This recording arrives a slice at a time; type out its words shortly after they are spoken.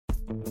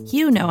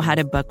You know how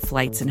to book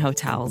flights and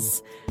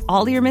hotels.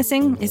 All you're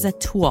missing is a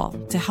tool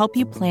to help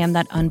you plan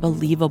that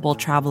unbelievable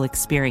travel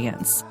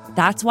experience.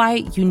 That's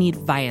why you need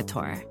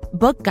Viator.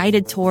 Book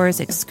guided tours,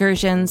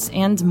 excursions,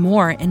 and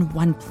more in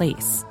one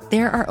place.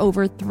 There are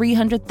over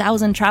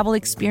 300,000 travel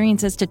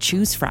experiences to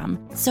choose from,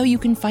 so you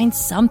can find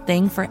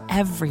something for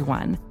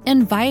everyone.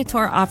 And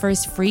Viator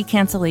offers free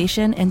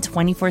cancellation and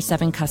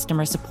 24/7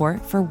 customer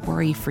support for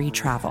worry-free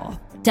travel.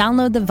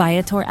 Download the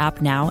Viator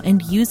app now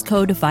and use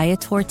code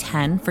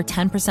Viator10 for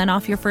 10%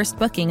 off your first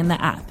booking in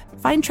the app.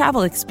 Find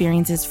travel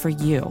experiences for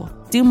you.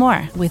 Do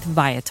more with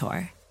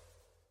Viator.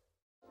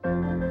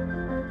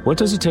 What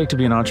does it take to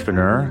be an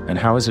entrepreneur, and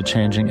how is it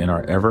changing in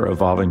our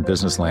ever-evolving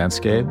business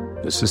landscape?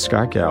 This is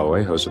Scott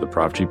Galloway, host of the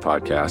Prop G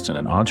podcast and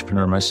an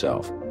entrepreneur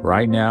myself.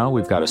 Right now,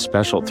 we've got a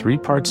special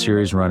 3-part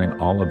series running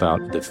all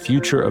about the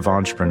future of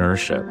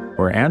entrepreneurship.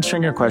 We're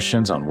answering your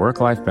questions on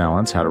work-life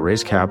balance, how to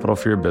raise capital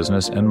for your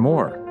business, and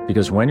more.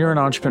 Because when you're an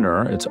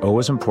entrepreneur, it's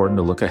always important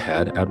to look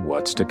ahead at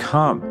what's to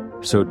come.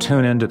 So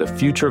tune in to the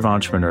Future of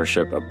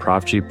Entrepreneurship, a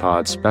Prop G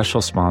Pod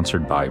special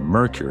sponsored by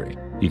Mercury.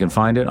 You can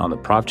find it on the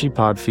Prop G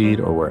Pod feed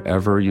or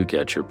wherever you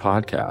get your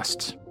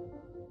podcasts.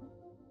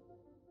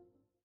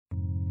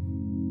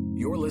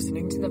 You're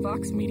listening to the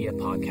Vox Media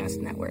Podcast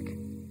Network.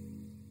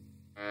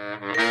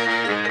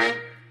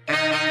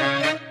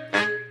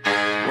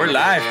 We're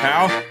live,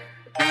 pal.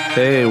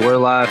 Hey, we're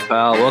live,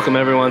 pal. Welcome,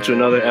 everyone, to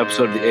another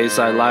episode of the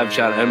A-Side Live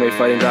Chat at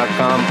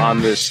MMAfighting.com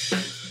on this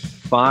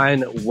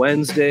fine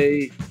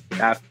Wednesday,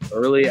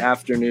 early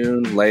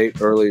afternoon,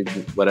 early,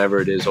 whatever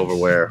it is over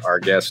where our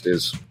guest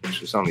is.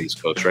 She's on the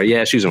East Coast, right?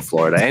 Yeah, she's in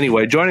Florida.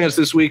 Anyway, joining us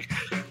this week,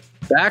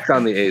 back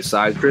on the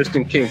A-Side,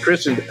 Kristen King.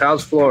 Kristen,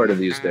 how's Florida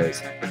these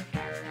days?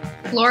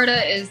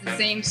 Florida is the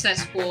same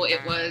cesspool it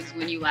was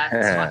when you last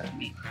talked to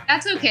me.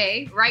 That's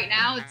okay. Right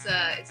now,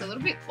 it's a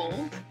little bit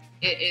cold.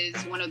 It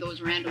is one of those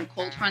random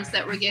cold fronts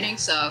that we're getting.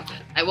 So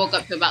I woke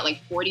up to about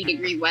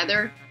 40-degree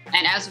weather.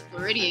 And as a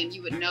Floridian,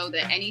 you would know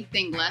that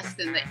anything less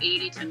than the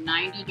 80 to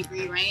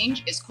 90-degree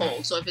range is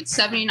cold. So if it's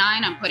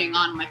 79, I'm putting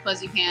on my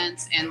fuzzy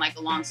pants and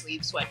a long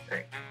sleeve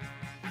sweatshirt.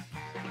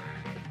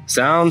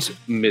 Sounds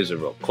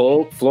miserable.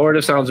 Cold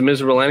Florida sounds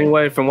miserable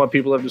anyway from what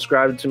people have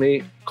described it to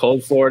me.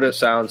 Cold Florida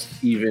sounds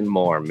even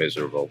more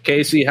miserable.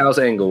 Casey, how's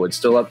Englewood?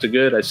 Still up to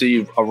good? I see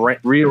you've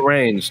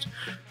rearranged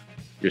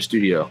your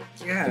studio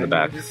in the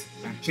back. Just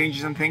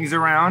changing some things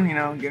around,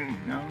 getting,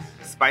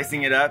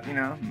 spicing it up,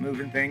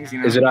 moving things,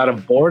 Is it out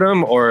of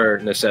boredom or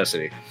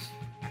necessity?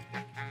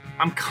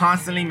 I'm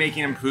constantly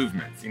making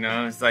improvements,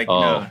 It's like,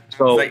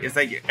 it's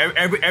like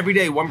every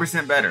day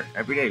 1% better.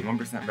 Every day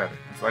 1% better.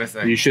 That's what I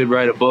say. You should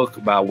write a book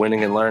about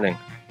winning and learning.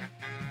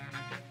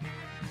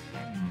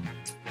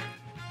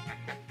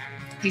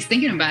 He's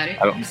thinking about it.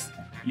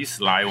 You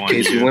sly one.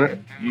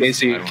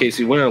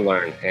 Casey, win or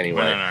learn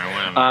anyway.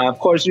 Win. Of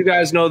course, you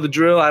guys know the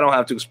drill. I don't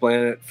have to explain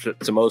it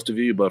to most of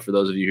you, but for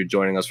those of you who are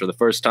joining us for the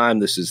first time,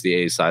 this is the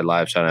A-Side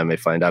Live Chat at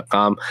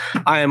MMAfighting.com.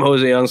 I am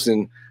Jose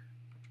Youngston.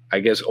 I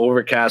guess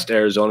overcast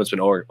Arizona. It's been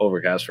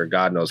overcast for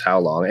God knows how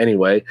long.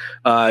 Anyway,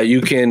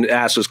 you can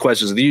ask us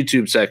questions in the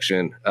YouTube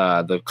section,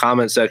 the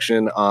comment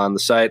section on the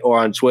site, or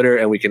on Twitter,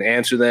 and we can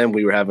answer them.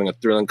 We were having a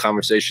thrilling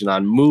conversation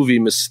on movie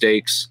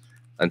mistakes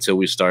until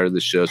we started the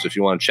show. So if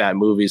you want to chat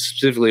movies,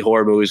 specifically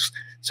horror movies,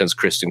 since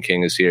Kristen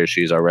King is here,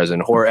 she's our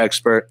resident horror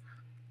expert,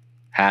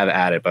 have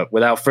at it. But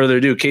without further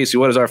ado, Casey,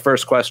 what is our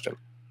first question?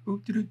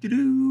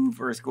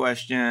 First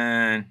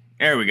question.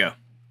 There we go.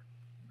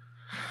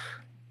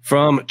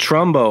 From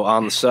Trumbo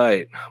on the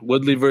site,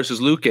 Woodley versus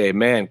Luque.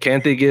 Man,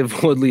 can't they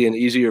give Woodley an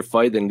easier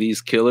fight than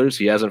these killers?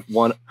 He hasn't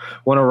won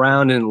a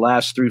round in the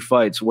last 3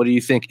 fights. What do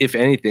you think, if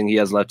anything, he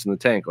has left in the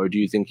tank? Or do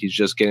you think he's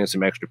just getting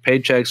some extra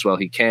paychecks while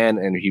he can,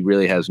 and he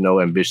really has no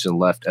ambition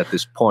left at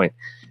this point?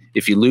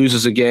 If he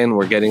loses again,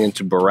 we're getting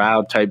into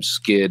Barao-type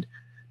skid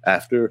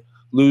after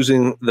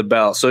losing the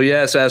belt. So,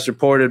 yes, as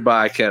reported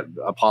by,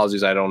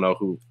 apologies, I don't know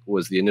who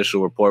was the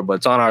initial report, but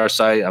it's on our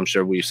site. I'm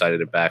sure we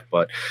cited it back,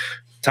 but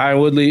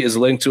Tyron Woodley is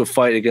linked to a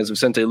fight against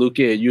Vicente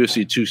Luque at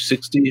UFC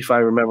 260, if I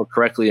remember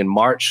correctly, in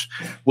March.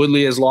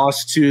 Woodley has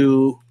lost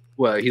to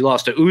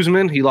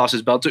Usman. He lost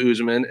his belt to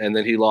Usman, and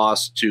then he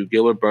lost to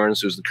Gilbert Burns,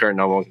 who's the current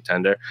number 1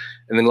 contender,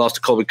 and then lost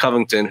to Colby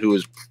Covington, who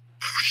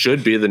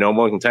should be the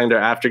number 1 contender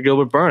after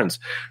Gilbert Burns.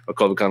 But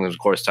Colby Covington is, of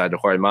course, tied to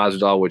Jorge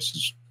Masvidal,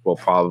 which will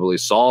probably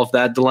solve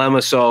that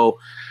dilemma. So,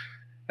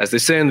 as they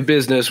say in the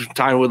business,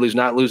 Tyron Woodley's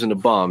not losing to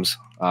bums.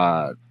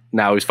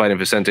 Now he's fighting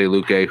Vicente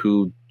Luque,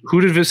 Who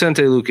did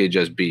Vicente Luque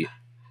just beat?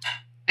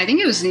 I think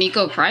it was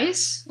Nico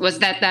Price. Was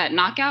that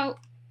knockout?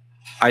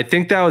 I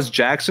think that was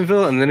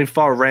Jacksonville, and then he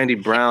fought Randy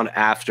Brown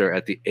after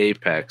at the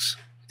Apex.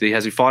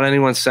 Has he fought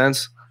anyone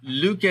since?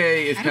 Luque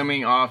is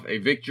coming off a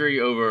victory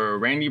over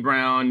Randy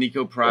Brown,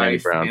 Nico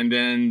Price, and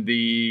then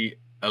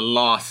a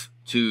loss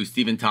to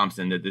Stephen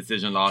Thompson, the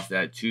decision loss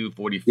at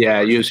 244.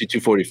 Yeah, UFC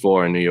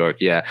 244 in New York,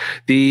 yeah.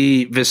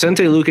 The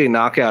Vicente Luque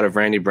knockout of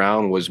Randy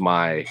Brown was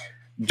my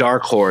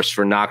dark horse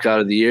for knockout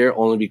of the year,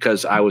 only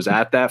because I was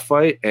at that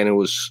fight and it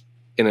was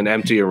in an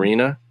empty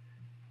arena,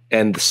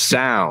 and the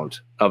sound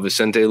of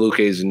Vicente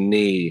Luque's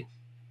knee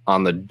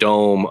on the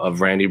dome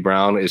of Randy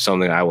Brown is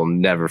something I will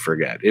never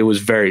forget. It was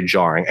very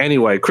jarring.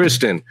 Anyway,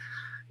 Kristen,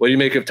 what do you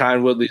make of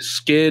Tyron Woodley's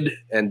skid,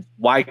 and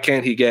why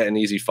can't he get an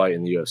easy fight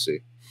in the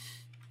UFC?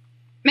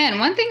 Man,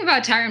 one thing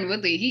about Tyron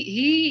Woodley,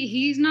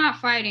 he's not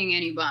fighting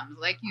any bums.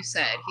 Like you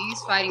said,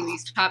 he's fighting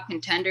these top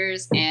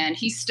contenders, and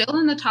he's still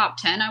in the top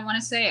 10, I want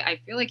to say. I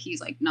feel like he's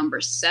like number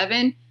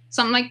 7,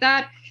 something like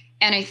that.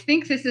 And I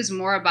think this is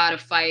more about a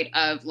fight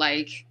of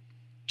like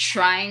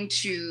trying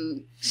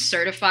to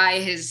certify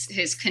his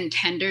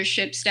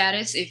contendership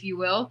status, if you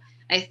will.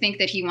 I think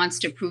that he wants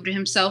to prove to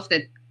himself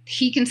that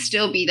he can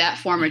still be that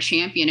former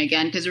champion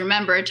again. Because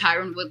remember,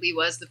 Tyron Woodley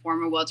was the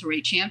former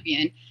welterweight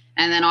champion.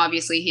 And then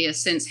obviously he has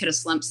since hit a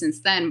slump since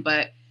then.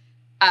 But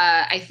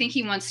I think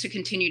he wants to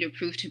continue to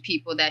prove to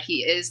people that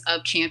he is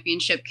of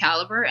championship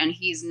caliber, and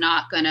he's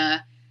not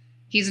gonna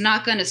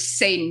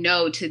say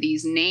no to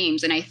these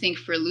names. And I think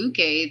for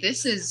Luque,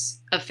 this is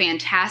a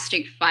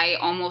fantastic fight,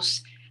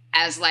 almost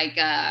as like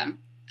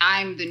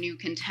I'm the new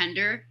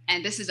contender.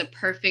 And this is a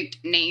perfect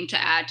name to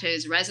add to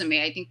his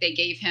resume. I think they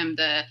gave him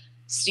the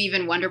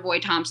Stephen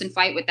Wonderboy Thompson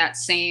fight with that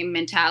same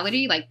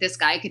mentality. Like, this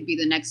guy could be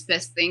the next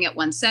best thing at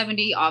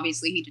 170.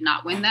 Obviously, he did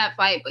not win that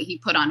fight, but he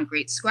put on a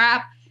great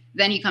scrap.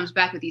 Then he comes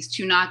back with these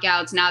 2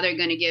 knockouts. Now they're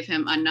going to give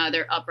him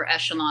another upper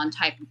echelon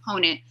type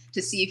opponent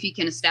to see if he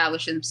can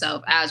establish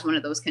himself as one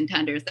of those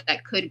contenders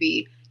that could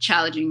be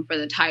challenging for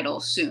the title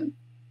soon.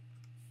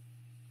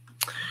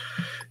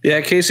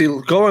 Yeah, Casey,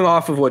 going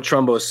off of what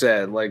Trumbo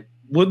said, like,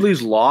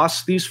 Woodley's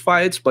lost these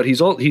fights, but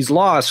he's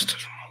lost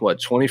 –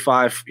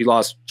 25? He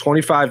lost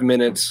 25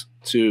 minutes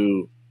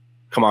to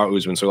Kamaru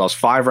Usman. So he lost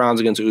 5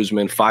 rounds against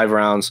Usman, 5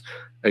 rounds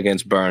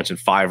against Burns, and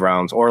 5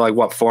 rounds, or like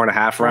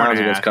 4.5 rounds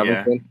against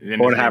Covington. Yeah.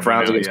 4.5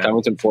 rounds against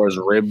Covington before his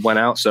rib went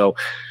out. So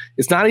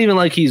it's not even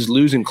like he's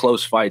losing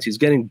close fights. He's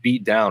getting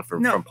beat down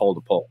from pole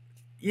to pole.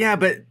 Yeah,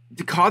 but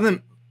to call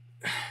them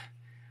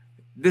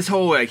this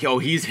whole like,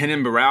 he's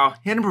Renan Barão.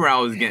 Renan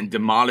Barão is getting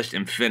demolished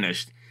and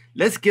finished.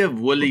 Let's give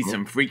Woodley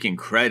some freaking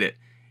credit.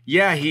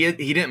 Yeah, he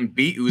didn't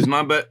beat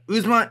Usman, but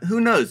Usman,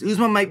 who knows?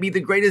 Usman might be the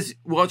greatest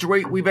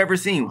welterweight we've ever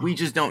seen. We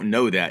just don't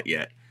know that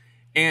yet.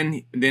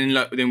 And then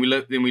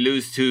we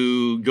lose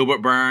to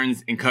Gilbert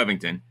Burns and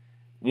Covington,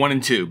 1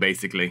 and 2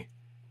 basically.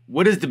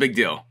 What is the big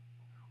deal?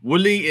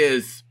 Woodley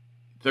is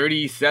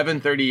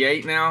 37,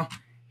 38 now.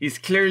 He's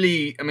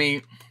clearly,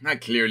 not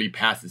clearly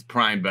past his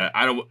prime, but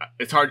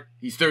it's hard.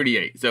 He's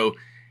 38, so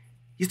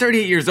he's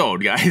 38 years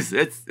old, guys.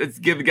 Let's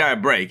give the guy a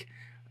break.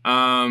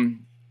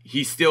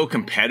 He's still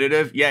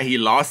competitive. Yeah, he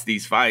lost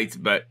these fights,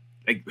 but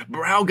like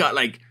Barão got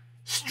like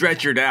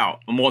stretchered out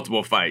on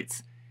multiple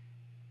fights.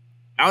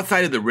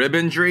 Outside of the rib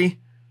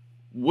injury,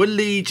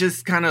 Woodley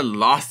just kind of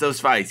lost those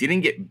fights. He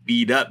didn't get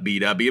beat up.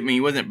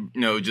 He wasn't,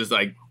 just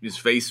like his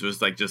face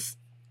was like just,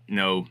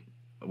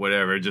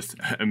 whatever, just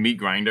a meat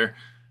grinder.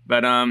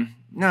 But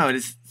no,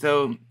 it's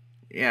so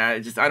yeah.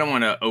 I don't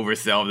want to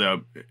oversell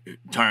the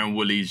Tyron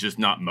Woodley's just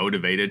not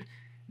motivated.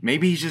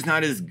 Maybe he's just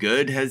not as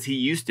good as he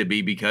used to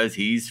be because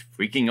he's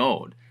freaking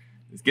old.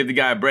 Let's give the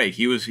guy a break.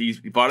 He was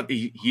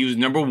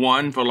number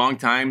 1 for a long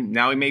time.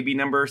 Now he may be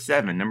number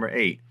 7, number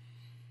 8.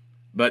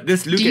 But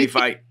this Luque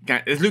fight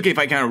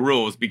kind of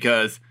rules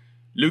because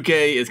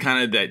Luque is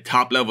kind of that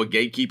top level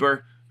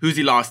gatekeeper. Who's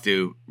he lost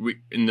to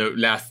in the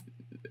last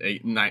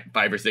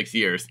 5 or 6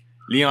 years?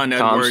 Leon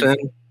Edwards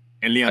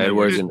and Leon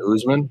Edwards and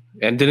Usman.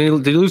 And did he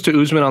lose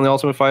to Usman on the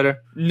Ultimate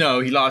Fighter?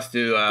 No, he lost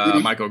to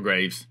Michael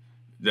Graves.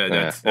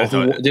 I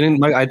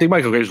think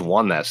Michael Graves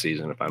won that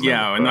season, if I remember.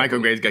 Yeah, and Michael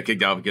Graves got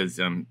kicked out because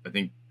I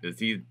think, is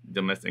he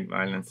domestic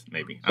violence?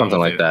 Maybe something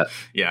like that.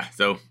 Yeah.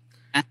 So,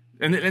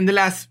 in the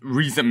last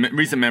recent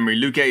memory,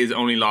 Luque has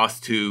only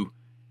lost to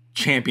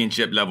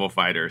championship level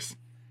fighters,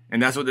 and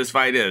that's what this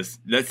fight is.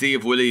 Let's see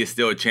if Woodley is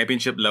still a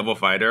championship level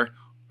fighter,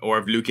 or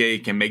if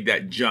Luque can make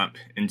that jump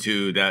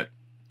into that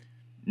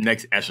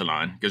next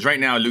echelon. Because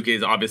right now, Luque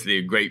is obviously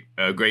a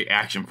great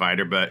action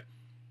fighter, but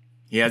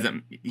he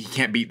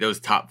can't beat those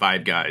top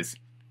 5 guys.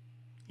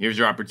 Here's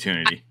your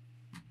opportunity.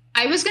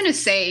 I was going to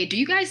say, do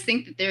you guys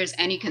think that there's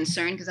any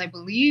concern? Because I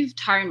believe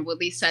Tyron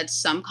Woodley said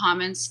some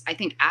comments, I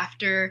think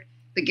after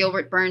the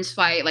Gilbert Burns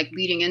fight, like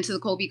leading into the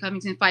Colby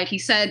Covington fight, he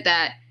said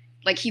that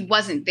like he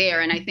wasn't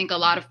there. And I think a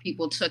lot of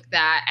people took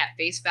that at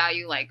face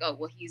value, like, oh,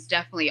 well, he's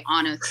definitely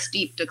on a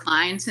steep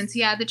decline since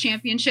he had the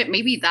championship.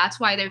 Maybe that's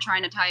why they're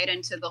trying to tie it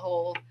into the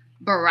whole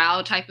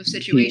Barão type of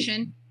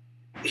situation.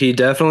 He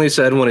definitely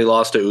said when he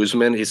lost to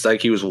Usman, it's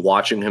like he was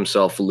watching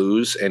himself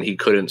lose and he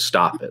couldn't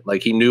stop it.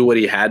 Like he knew what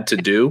he had to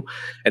do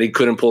and he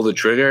couldn't pull the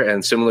trigger.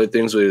 And similar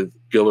things with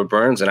Gilbert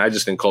Burns. And I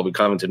just think Colby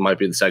Covington might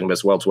be the second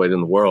best welterweight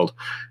in the world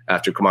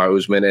after Kamaru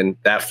Usman. And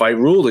that fight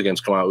ruled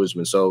against Kamaru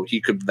Usman. So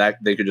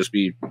they could just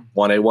be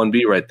 1A,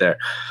 1B right there.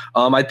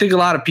 I think a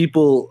lot of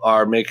people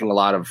are making a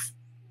lot of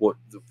what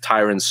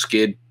Tyron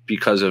skid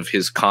because of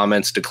his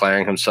comments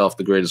declaring himself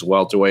the greatest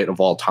welterweight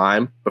of all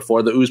time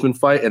before the Usman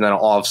fight, and then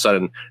all of a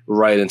sudden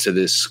right into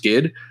this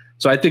skid.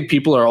 So I think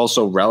people are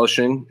also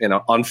relishing, and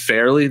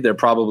unfairly, they're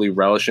probably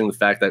relishing the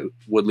fact that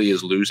Woodley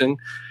is losing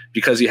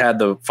because he had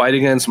the fight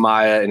against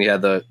Maia and he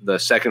had the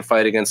second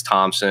fight against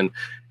Thompson,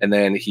 And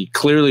then he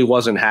clearly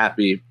wasn't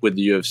happy with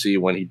the UFC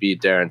when he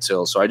beat Darren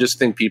Till. So I just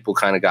think people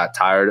kind of got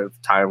tired of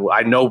Tyron.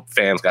 I know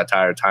fans got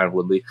tired of Tyron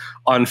Woodley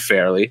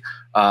unfairly.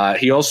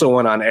 He also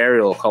went on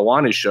Ariel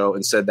Helwani's show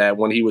and said that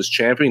when he was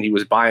champion, he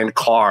was buying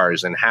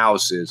cars and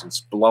houses and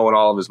blowing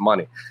all of his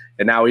money.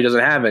 And now he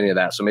doesn't have any of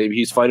that. So maybe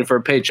he's fighting for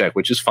a paycheck,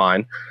 which is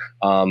fine.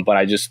 But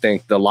I just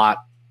think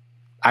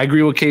I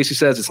agree with Casey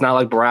says. It's not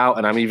like Barao.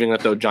 And I'm even going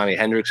to throw Johnny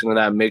Hendricks into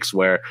that mix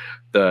where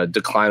the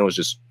decline was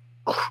just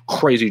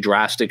crazy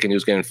drastic and he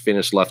was getting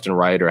finished left and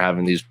right or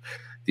having these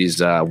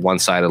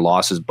one-sided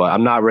losses. But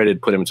I'm not ready to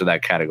put him into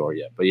that category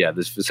yet. But yeah,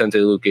 this Vicente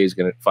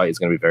Luque fight is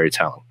going to be very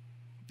telling.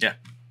 Yeah.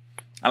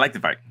 I like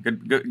the fight.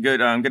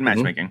 Good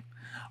matchmaking.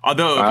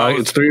 Although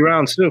it's 3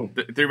 rounds too.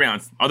 3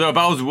 rounds. Although if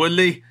I was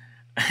Woodley,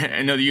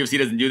 I know the UFC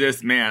doesn't do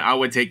this, man. I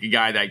would take a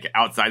guy like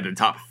outside the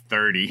top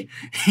 30.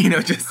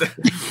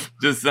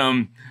 just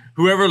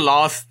whoever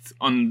lost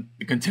on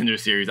the Contender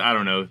Series. I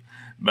don't know,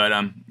 but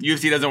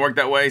UFC doesn't work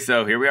that way.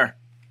 So here we are.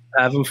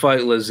 Have him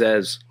fight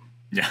Lazez.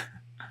 Yeah.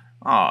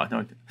 Oh,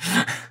 don't.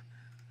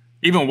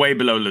 Even way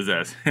below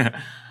Lazez.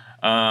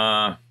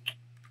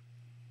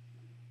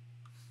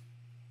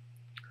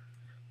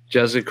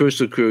 Jessica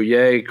Kusuku,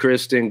 yay,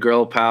 Kristen,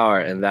 girl power,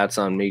 and that's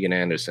on Megan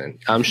Anderson.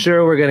 I'm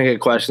sure we're going to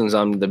get questions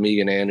on the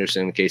Megan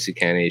Anderson, Casey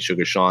Kenny,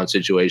 Sugar Sean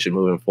situation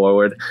moving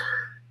forward.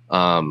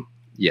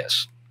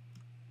 Yes.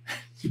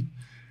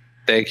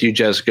 Thank you,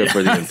 Jessica,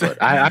 for the input.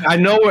 I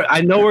know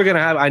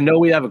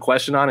we have a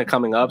question on it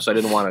coming up, so I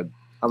didn't want to,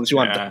 unless you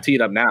want to tee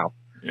it up now.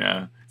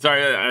 Yeah.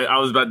 Sorry, I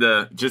was about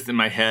to, just in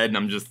my head, and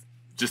I'm just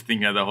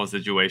thinking of the whole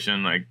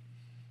situation, like,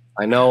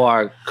 I know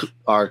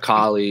our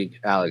colleague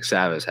Alex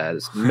Savas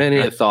has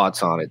many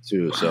thoughts on it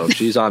too. So if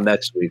she's on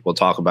next week, we'll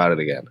talk about it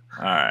again.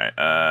 All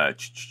right.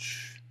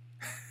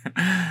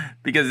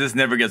 Because this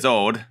never gets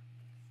old.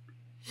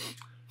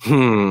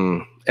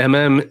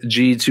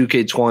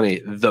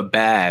 MMG2K20, the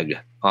bag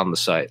on the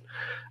site.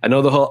 I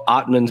know the whole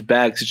Ottman's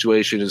bag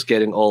situation is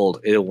getting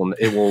old. It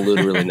will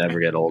literally never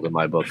get old in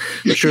my book.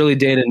 But surely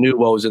Dana knew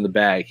what was in the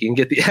bag. He can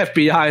get the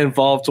FBI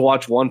involved to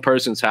watch one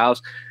person's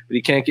house, but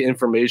he can't get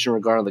information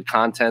regarding the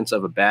contents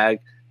of a bag,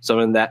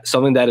 something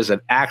that is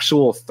an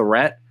actual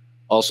threat.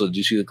 Also, did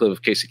you see the clip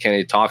of Casey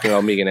Kennedy talking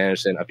about Megan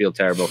Anderson? I feel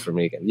terrible for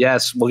Megan.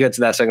 Yes, we'll get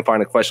to that second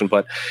part of the question,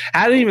 but I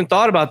hadn't even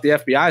thought about the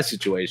FBI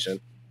situation.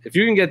 If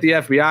you can get the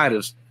FBI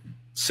to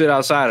sit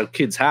outside a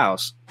kid's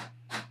house,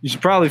 you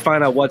should probably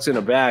find out what's in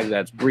a bag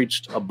that's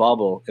breached a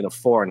bubble in a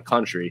foreign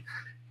country.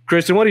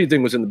 Kristen, what do you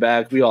think was in the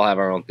bag? We all have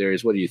our own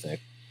theories. What do you think?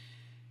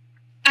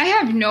 I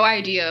have no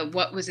idea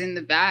what was in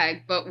the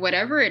bag, but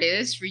whatever it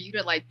is, for you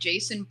to like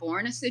Jason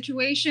Bourne a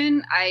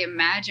situation, I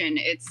imagine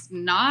it's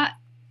not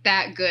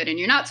that good, and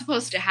you're not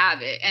supposed to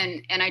have it.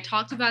 And I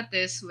talked about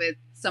this with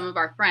some of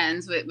our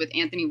friends, with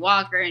Anthony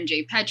Walker and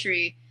Jay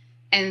Petrie,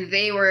 and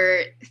they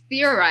were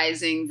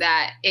theorizing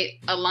that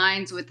it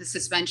aligns with the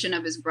suspension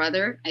of his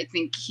brother. I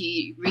think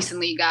he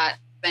recently got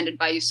suspended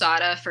by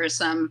USADA for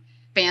some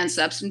banned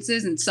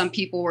substances, and some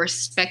people were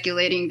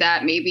speculating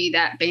that maybe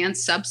that banned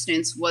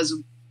substance was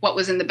what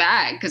was in the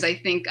bag, because I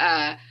think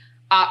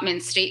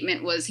Ottman's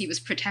statement was he was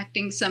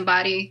protecting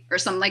somebody or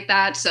something like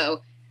that.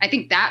 So I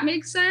think that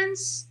makes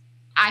sense.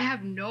 I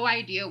have no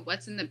idea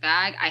what's in the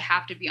bag. I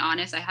have to be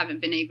honest. I haven't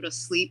been able to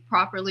sleep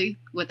properly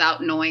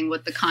without knowing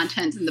what the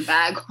contents in the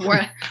bag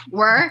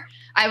were.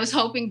 I was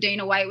hoping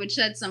Dana White would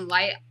shed some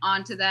light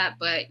onto that.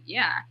 But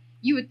yeah,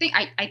 you would think,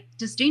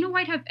 does Dana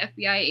White have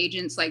FBI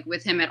agents like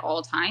with him at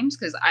all times?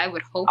 Because I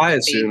would hope I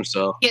assume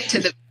so. Get to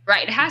the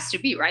right. It has to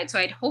be right. So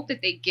I'd hope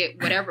that they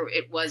get whatever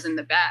it was in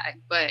the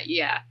bag. But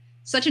yeah,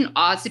 such an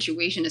odd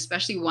situation,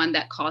 especially one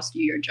that cost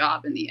you your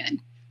job in the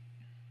end.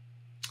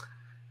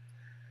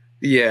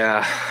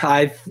 Yeah,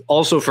 I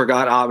also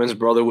forgot Ottman's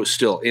brother was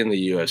still in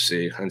the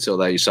UFC until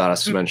that USADA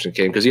suspension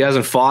came, because he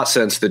hasn't fought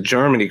since the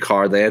Germany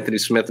card that Anthony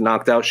Smith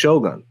knocked out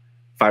Shogun,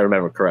 if I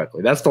remember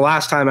correctly. That's the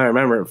last time I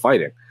remember him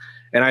fighting.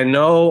 And I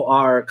know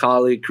our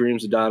colleague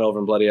Kareem Zidane over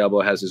in Bloody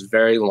Elbow has this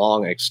very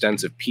long,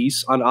 extensive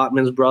piece on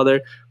Ottman's brother,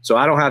 so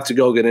I don't have to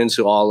go get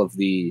into all of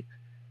the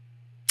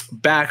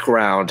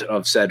background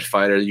of said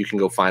fighter. You can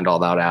go find all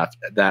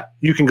that.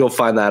 You can go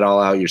find that all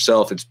out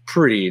yourself. It's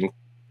pretty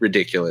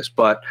ridiculous,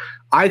 but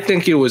I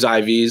think it was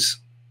IVs.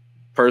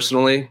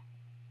 Personally,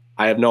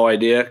 I have no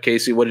idea.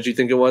 Casey, what did you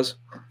think it was?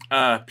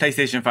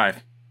 PlayStation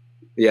 5.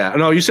 Yeah.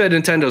 No, you said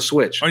Nintendo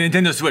Switch. Oh,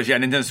 Nintendo Switch. Yeah,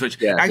 Nintendo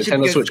Switch. Yeah, actually,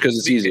 Nintendo Switch because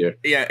it's easier.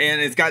 Yeah,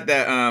 and it's got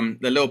that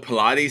the little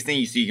Pilates thing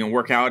you can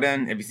work out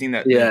in. Have you seen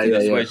that? Yeah,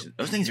 Nintendo Switch?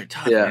 Those things are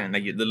tough, man.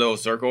 Like the little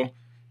circle.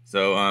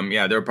 So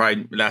they're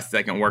probably last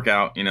second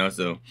workout.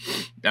 So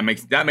that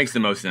makes the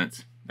most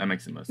sense.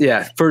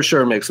 Yeah, for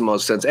sure makes the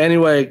most sense.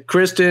 Anyway,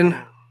 Kristen,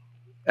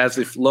 as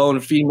the lone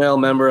female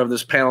member of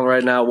this panel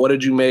right now, what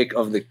did you make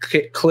of the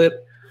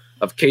clip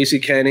of Casey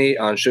Kenny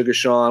on Sugar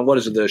Sean? What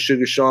is it, the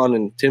Sugar Sean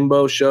and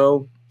Timbo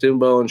show?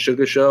 Timbo and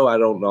Sugar show? I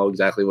don't know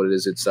exactly what it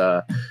is. It's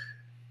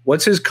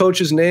what's his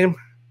coach's name?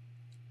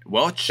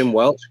 Welch. Tim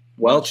Welch,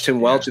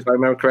 if I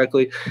remember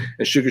correctly.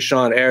 And Sugar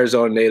Sean,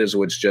 Arizona natives,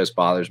 which just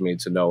bothers me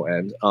to no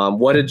end.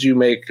 What did you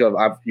make of?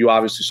 You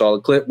obviously saw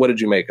the clip. What did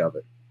you make of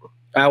it?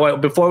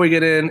 Before we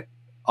get in,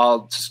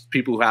 just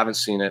people who haven't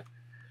seen it,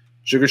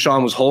 Sugar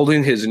Sean was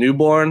holding his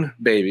newborn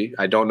baby.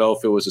 I don't know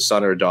if it was a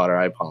son or a daughter.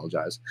 I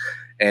apologize.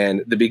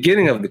 And the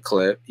beginning of the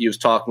clip, he was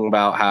talking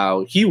about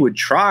how he would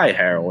try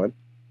heroin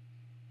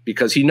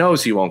because he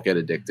knows he won't get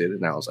addicted.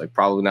 And I was like,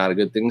 probably not a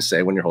good thing to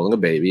say when you're holding a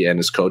baby. And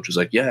his coach was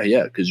like,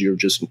 yeah, because you're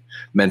just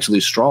mentally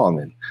strong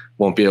and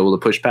won't be able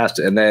to push past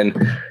it. And then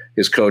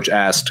his coach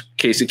asked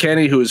Casey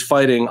Kenny, who is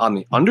fighting on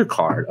the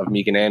undercard of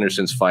Megan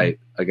Anderson's fight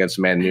against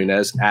Amanda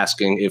Nunes,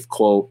 asking if,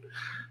 quote,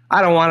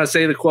 I don't want to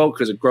say the quote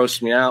because it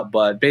grossed me out,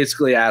 but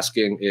basically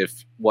asking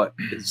what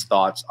his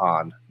thoughts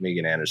on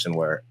Megan Anderson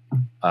were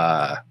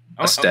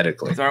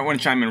aesthetically. So I want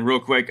to chime in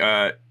real quick.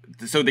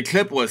 So the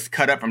clip was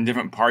cut up from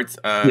different parts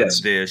of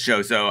the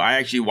show. So I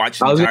actually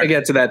watched. I was going to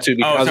get to that too.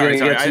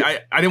 Sorry.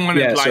 I didn't want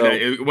to imply that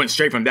it went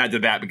straight from that to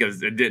that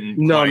because it didn't.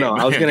 No.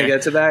 I was going to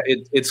get to that.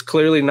 It's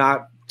clearly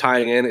not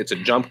tying in. It's a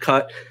jump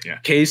cut. Yeah.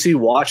 Casey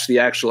watched the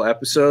actual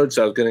episode,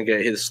 so I was going to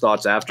get his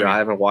thoughts after. I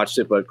haven't watched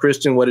it, but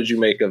Kristen, what did you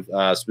make of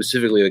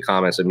specifically the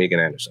comments of Megan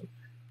Anderson?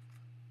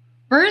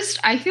 First,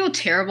 I feel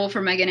terrible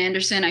for Megan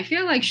Anderson. I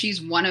feel like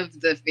she's one of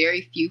the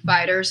very few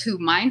fighters who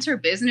minds her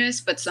business,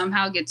 but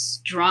somehow gets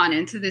drawn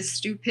into this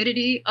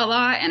stupidity a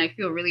lot, and I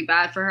feel really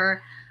bad for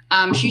her.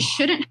 She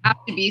shouldn't have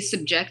to be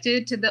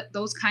subjected to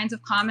those kinds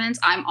of comments.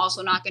 I'm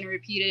also not going to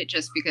repeat it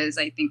just because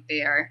I think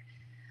they are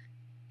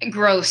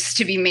gross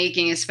to be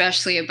making,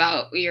 especially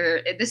about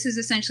this is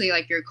essentially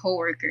like your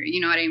coworker, you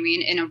know what I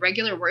mean? In a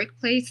regular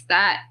workplace,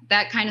 that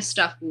kind of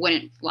stuff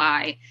wouldn't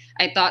fly.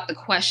 I thought the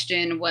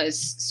question was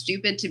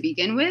stupid to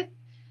begin with.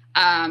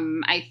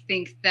 I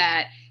think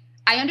that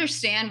I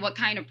understand what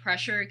kind of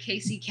pressure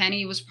Casey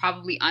Kenny was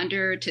probably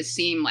under to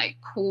seem like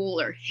cool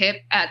or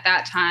hip at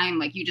that time.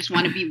 Like you just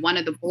want to be one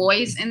of the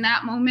boys in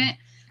that moment.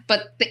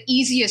 But the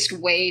easiest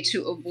way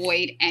to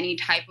avoid any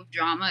type of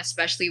drama,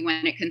 especially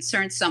when it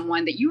concerns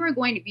someone that you are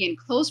going to be in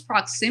close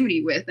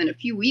proximity with in a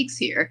few weeks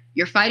here,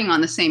 you're fighting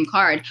on the same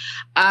card.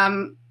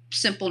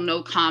 Simple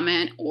no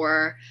comment,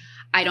 or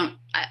I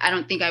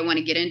don't think I want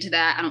to get into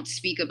that. I don't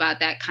speak about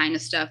that kind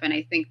of stuff. And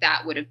I think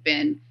that would have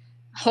been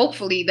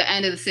hopefully the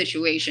end of the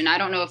situation. I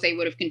don't know if they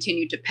would have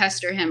continued to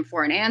pester him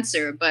for an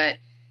answer, but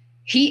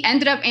he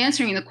ended up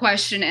answering the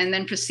question and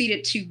then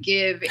proceeded to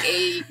give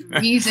a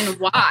reason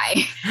why,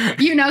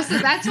 so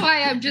that's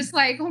why I'm just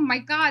like, oh my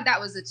God,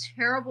 that was a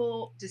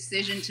terrible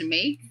decision to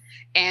make.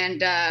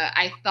 And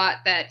I thought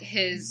that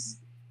his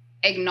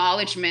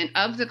acknowledgement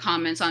of the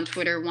comments on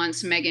Twitter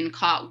once Megan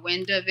caught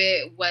wind of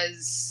it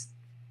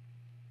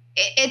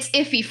it's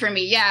iffy for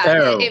me.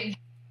 Yeah.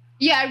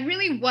 It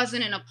really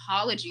wasn't an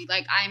apology.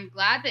 Like, I'm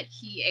glad that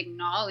he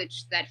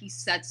acknowledged that he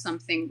said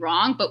something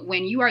wrong. But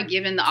when you are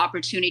given the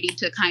opportunity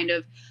to kind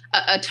of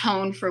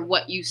atone for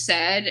what you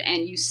said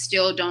and you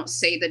still don't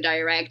say the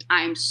direct,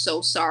 I'm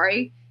so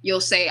sorry,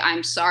 you'll say,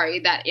 I'm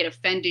sorry that it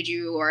offended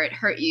you or it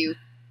hurt you.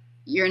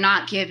 You're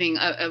not giving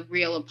a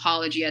real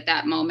apology at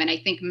that moment. I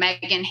think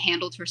Megan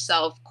handled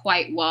herself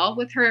quite well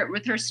with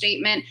her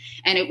statement.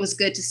 And it was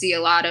good to see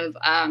a lot of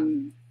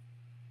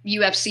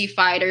UFC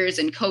fighters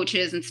and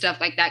coaches and stuff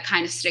like that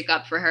kind of stick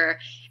up for her.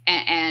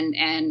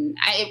 And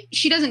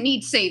she doesn't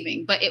need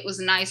saving, but it was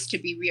nice to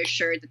be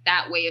reassured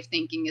that way of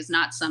thinking is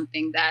not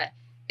something that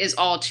is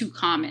all too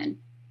common.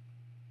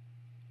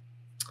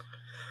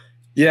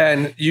 Yeah,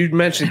 and you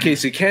mentioned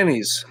Casey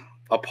Kenny's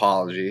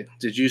apology.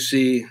 Did you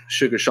see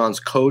Sugar Sean's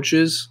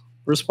coach's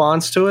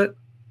response to it?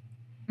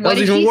 It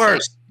was even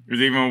worse. It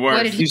was even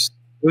worse. It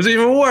was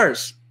even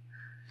worse.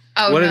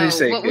 Oh, what did he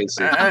say,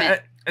 Casey?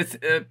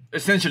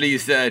 Essentially, he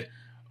said,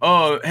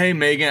 "Oh, hey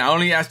Megan, I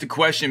only asked the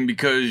question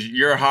because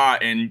you're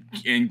hot and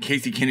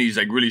Casey Kennedy's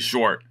like really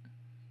short."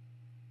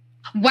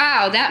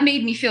 Wow, that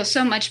made me feel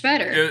so much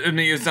better.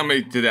 It was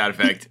something to that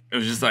effect. It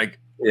was just like,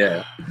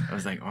 yeah. I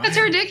was like, what? That's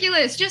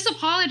ridiculous. Just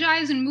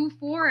apologize and move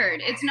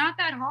forward. It's not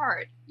that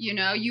hard.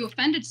 You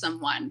offended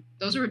someone.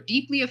 Those were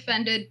deeply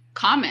offended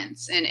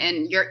comments,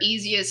 and your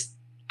easiest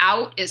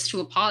out is to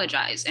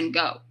apologize and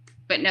go.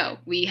 But no,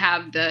 we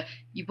have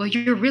well,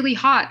 you're really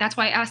hot. That's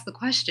why I asked the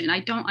question.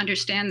 I don't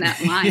understand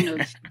that line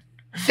of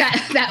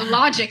that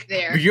logic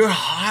there. You're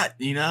hot,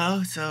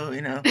 so.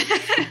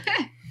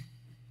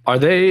 Are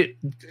they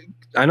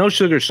 – I know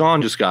Sugar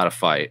Sean just got a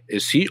fight.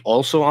 Is he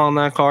also on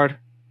that card?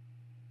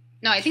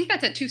 No, I think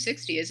that's at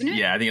 260, isn't it?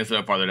 Yeah, I think it's a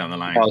little farther down the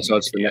line. Oh, so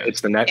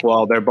it's the next –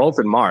 well, they're both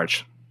in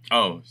March.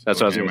 Oh. That's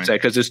what I was going to say,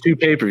 because there's 2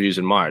 pay-per-views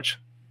in March.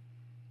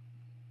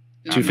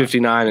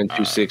 259 and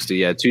 260.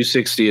 Yeah,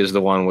 260 is the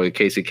one where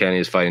Casey Kenny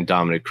is fighting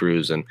Dominic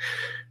Cruz. And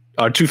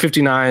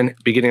 259,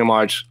 beginning of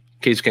March,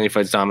 Casey Kenny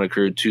fights Dominic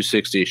Cruz.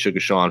 260,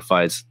 Sugar Sean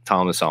fights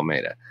Thomas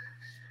Almeida.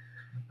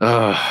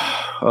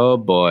 Oh,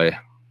 boy.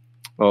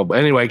 Oh, but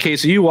anyway,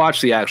 Casey, you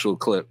watched the actual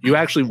clip. You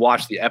actually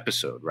watched the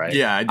episode, right?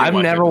 Yeah, I did. I've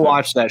never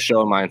watched that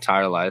show in my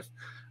entire life.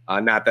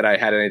 Not that I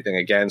had anything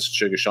against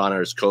Sugar Sean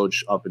or his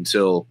coach up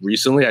until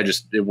recently.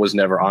 It was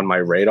never on my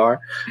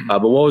radar.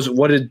 But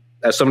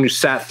as someone who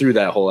sat through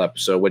that whole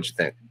episode, what'd you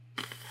think?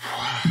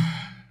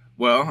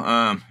 Well,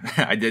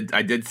 I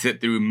did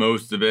sit through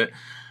most of it.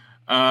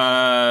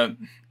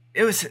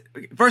 it was,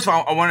 first of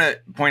all, I want to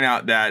point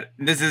out that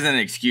this isn't an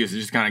excuse.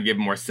 It's just kind of give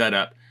more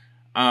setup.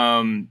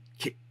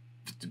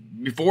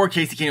 Before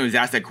Casey Kenney was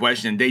asked that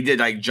question, they did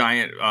like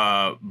giant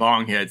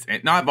bong hits,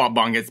 and not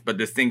bong hits, but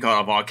this thing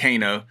called a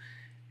volcano.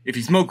 If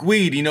you smoke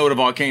weed, you know what a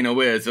volcano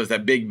is. So it's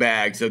that big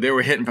bag. So they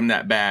were hitting from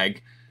that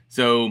bag.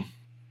 So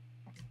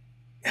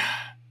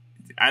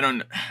I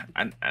don't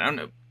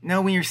know.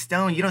 No, when you're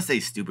stoned, you don't say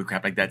stupid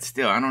crap like that.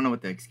 Still, I don't know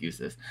what the excuse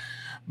is.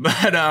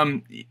 But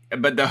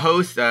the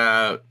host,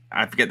 I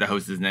forget the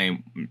host's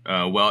name,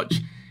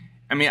 Welch.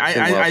 I mean,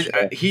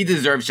 he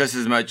deserves just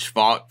as much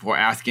fault for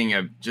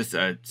asking just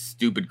a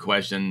stupid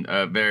question,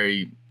 a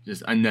very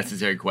just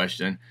unnecessary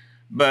question.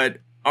 But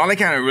all I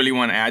kind of really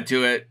want to add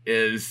to it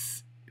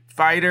is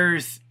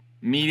fighters,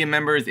 media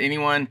members,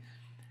 anyone,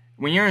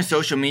 when you're on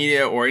social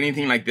media or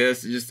anything like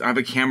this, I have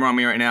a camera on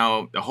me right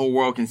now. The whole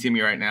world can see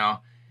me right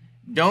now.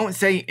 Don't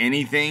say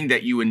anything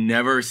that you would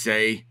never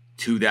say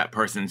to that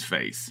person's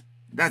face.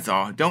 That's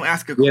all. Don't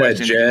ask a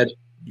question Jed.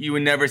 You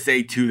would never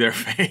say to their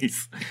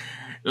face.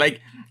 I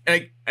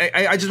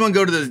just want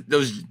to go to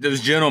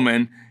those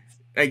gentlemen,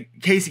 like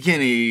Casey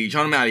Kenney,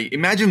 Sean O'Malley.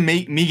 Imagine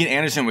Megan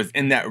Anderson was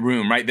in that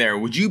room right there.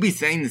 Would you be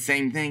saying the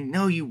same thing?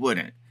 No, you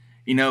wouldn't.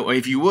 You know,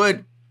 if you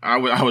would, I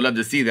would love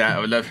to see that. I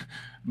would love,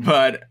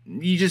 but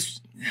you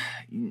just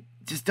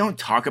don't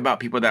talk about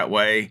people that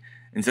way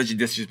in such a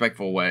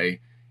disrespectful way.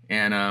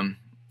 And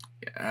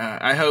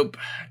I hope,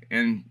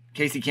 and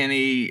Casey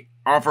Kenney,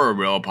 offer a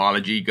real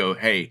apology. Go,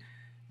 hey,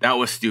 that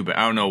was stupid.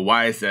 I don't know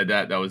why I said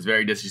that. That was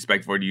very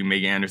disrespectful to you,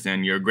 Megan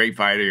Anderson. You're a great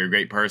fighter. You're a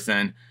great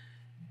person.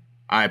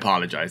 I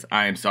apologize.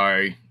 I am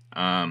sorry.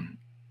 I'm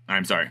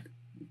sorry.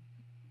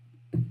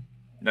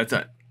 That's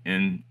it.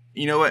 And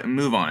you know what?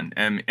 Move on.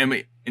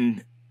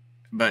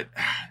 But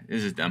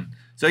this is dumb.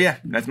 So yeah,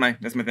 that's my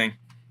thing.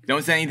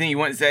 Don't say anything you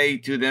wouldn't say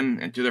to them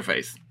and to their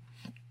face.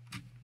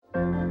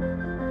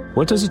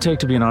 What does it take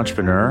to be an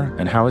entrepreneur,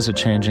 and how is it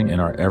changing in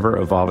our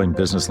ever-evolving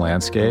business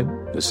landscape?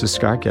 This is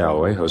Scott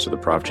Galloway, host of the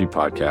Prop G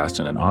podcast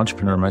and an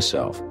entrepreneur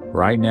myself.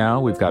 Right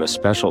now, we've got a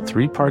special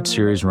 3-part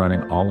series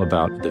running all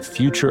about the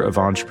future of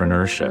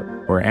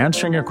entrepreneurship. We're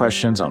answering your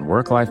questions on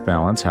work-life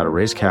balance, how to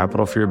raise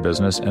capital for your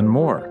business, and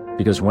more.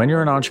 Because when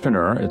you're an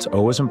entrepreneur, it's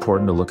always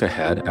important to look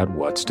ahead at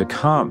what's to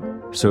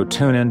come. So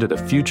tune in to the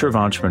Future of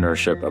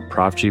Entrepreneurship, a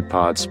Prop G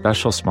pod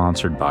special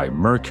sponsored by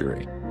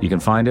Mercury. You can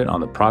find it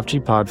on the Prop G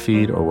Pod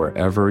feed or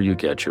wherever you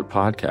get your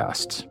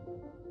podcasts.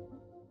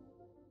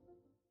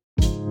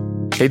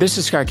 Hey, this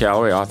is Scott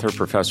Galloway, author,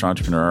 professor,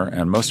 entrepreneur,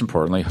 and most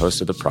importantly, host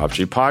of the Prop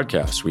G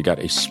Podcast. We got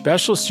a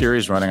special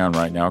series running on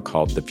right now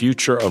called The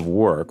Future of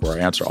Work, where I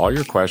answer all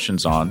your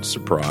questions on,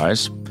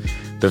 surprise,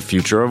 the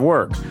future of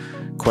work.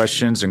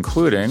 Questions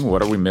including,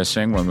 what are we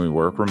missing when we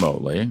work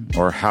remotely?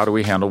 Or how do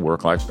we handle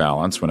work-life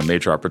balance when a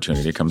major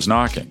opportunity comes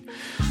knocking?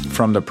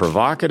 From the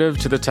provocative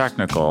to the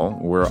technical,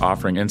 we're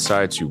offering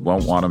insights you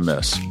won't want to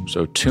miss.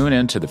 So tune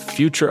in to the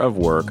Future of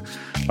Work,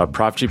 a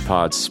Prop G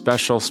Pod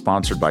special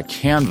sponsored by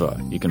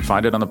Canva. You can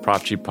find it on the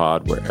Prop G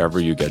Pod wherever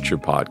you get your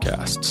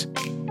podcasts.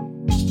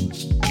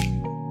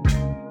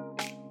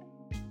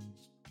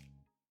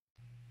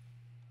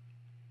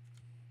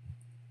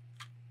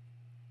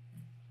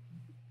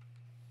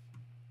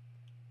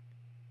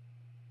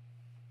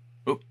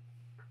 Ooh,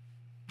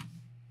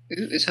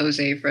 is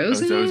Jose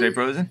frozen? Is Jose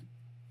frozen?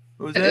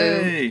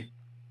 Jose!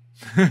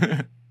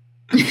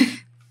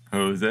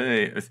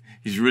 Jose.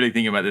 He's really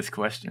thinking about this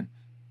question.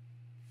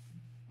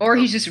 Or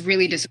he's just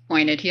really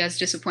disappointed. He has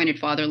disappointed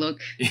father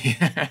look.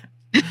 Yeah.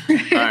 All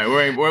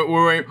right,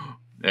 we're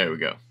there we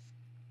go.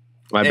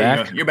 Am I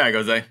back? You're back,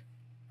 Jose.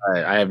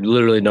 I have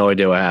literally no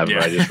idea what happened.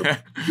 Yeah. I just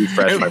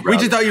refreshed my browser. We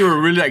just thought you were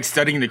really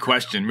studying the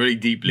question really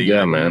deeply.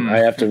 Yeah, man. I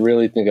have to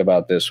really think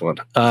about this one.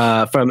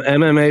 From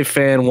MMA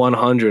Fan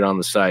 100 on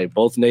the site,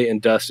 both Nate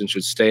and Dustin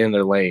should stay in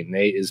their lane.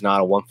 Nate is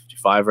not a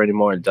 155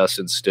 anymore, and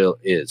Dustin still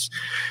is.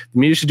 The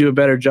media should do a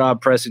better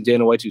job pressing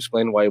Dana White to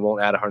explain why he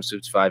won't add a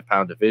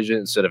 165-pound division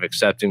instead of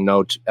accepting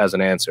no as an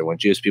answer. When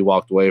GSP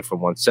walked away from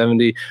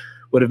 170,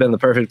 would have been the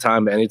perfect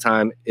time, but any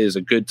time is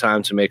a good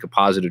time to make a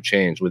positive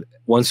change. With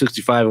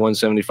 165 and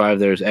 175,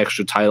 there's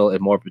extra title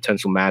and more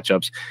potential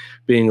matchups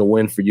being a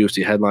win for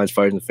UFC headlines,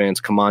 fighters, and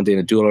fans. Come on,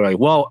 Dana Doolittle. Like,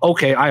 well,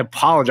 okay, I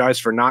apologize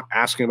for not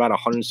asking about a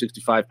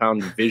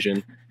 165-pound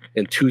division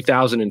in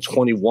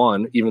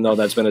 2021, even though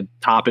that's been a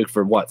topic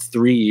for,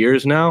 3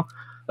 years now?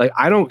 Like,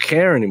 I don't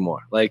care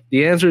anymore. Like,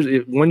 the answer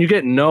is, when you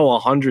get no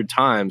 100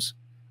 times,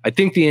 I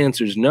think the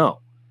answer is no.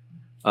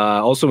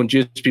 Also, when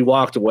GSP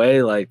walked away,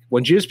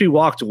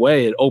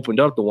 it opened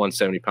up the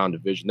 170-pound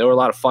division. There were a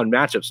lot of fun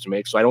matchups to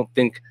make, so I don't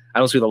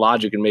see the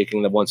logic in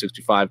making the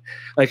 165.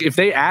 Like, if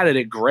they added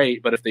it,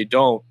 great, but if they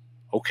don't,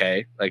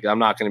 okay. Like, I'm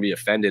not going to be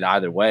offended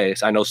either way.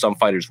 So I know some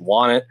fighters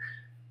want it,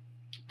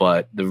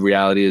 but the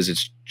reality is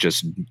it's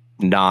just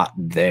not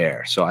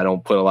there. So I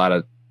don't put a lot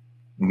of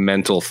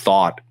mental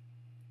thought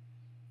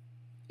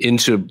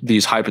into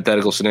these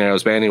hypothetical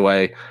scenarios. But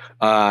anyway,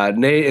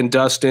 Nate and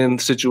Dustin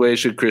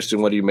situation.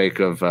 Kristen, what do you make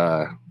of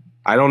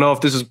I don't know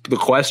if this is the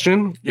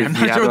question. Yeah,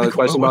 if you have another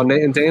question about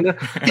Nate and Dana.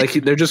 Like,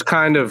 they're just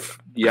kind of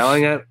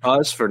yelling at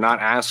us for not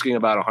asking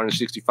about a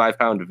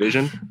 165-pound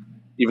division,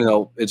 even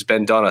though it's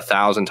been done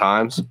 1,000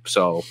 times.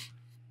 So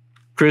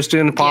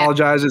Kristen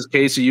apologizes. Yeah.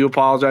 Casey, you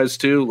apologize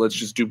too. Let's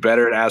just do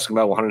better at asking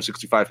about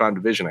 165-pound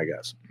division, I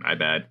guess. My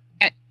bad.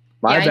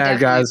 My bad,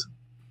 guys.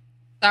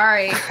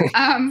 Sorry.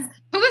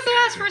 Who was the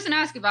last person to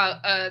ask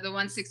about the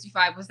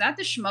 165? Was that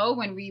the Schmo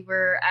when we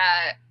were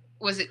at?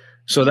 Was it?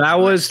 So that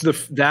was the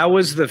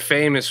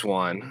famous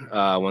one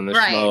when the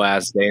Schmo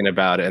asked Dana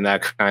about it, and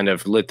that kind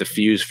of lit the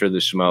fuse for the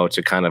Schmo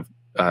to kind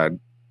of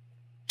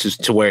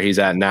just to where he's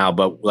at now.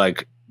 But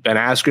like Ben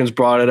Askren's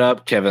brought it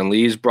up, Kevin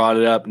Lee's brought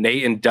it up,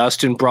 Nate and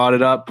Dustin brought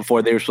it up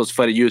before they were supposed to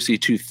fight at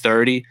UFC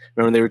 230.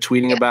 Remember they were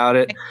tweeting about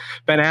it.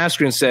 Ben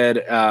Askren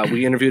said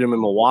we interviewed him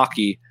in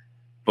Milwaukee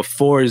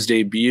before his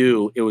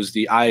debut. It was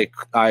the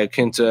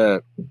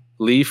Iaquinta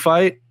Lee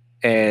fight.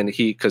 And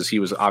because he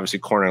was obviously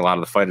cornering a lot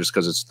of the fighters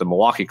because it's the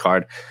Milwaukee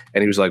card,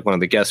 and he was like one of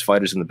the guest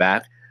fighters in the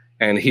back.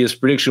 And his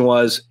prediction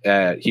was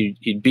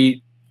he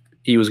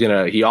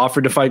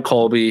offered to fight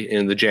Colby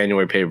in the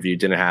January pay-per-view.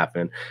 Didn't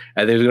happen.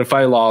 And then he was going to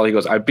fight Lawler. He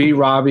goes, I beat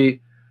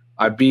Robbie.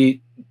 I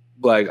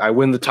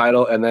win the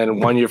title. And then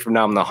 1 year from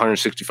now, I'm the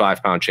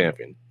 165-pound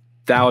champion.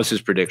 That was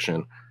his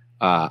prediction.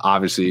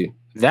 Obviously,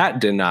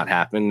 that did not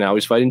happen. Now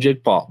he's fighting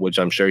Jake Paul, which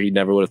I'm sure he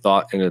never would have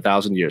thought in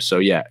 1,000 years. So,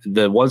 yeah,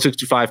 the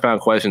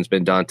 165-pound question's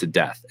been done to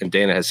death. And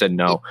Dana has said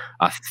no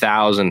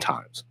 1,000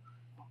 times.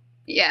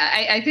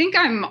 Yeah, I think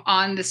I'm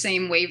on the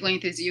same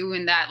wavelength as you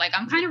in that, like,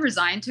 I'm kind of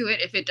resigned to it.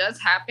 If it does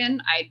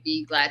happen, I'd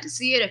be glad to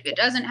see it. If it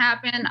doesn't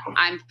happen,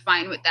 I'm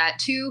fine with that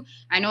too.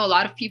 I know a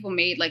lot of people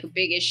made like a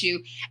big issue.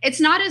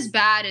 It's not as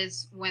bad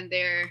as when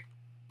there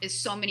is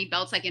so many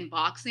belts, like in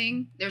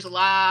boxing. There's a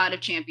lot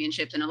of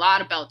championships and a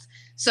lot of belts.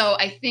 So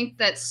I think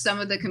that some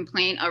of the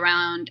complaint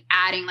around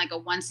adding like a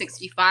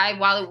 165,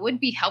 while it would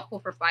be helpful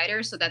for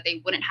fighters so that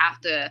they wouldn't have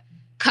to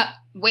cut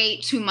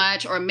weight too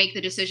much or make the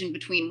decision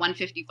between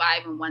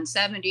 155 and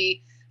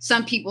 170,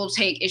 some people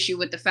take issue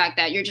with the fact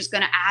that you're just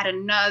going to add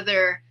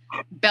another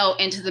belt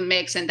into the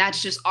mix, and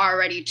that's just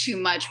already too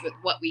much with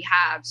what we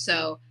have.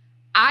 So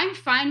I'm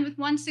fine with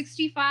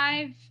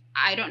 165.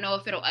 I don't know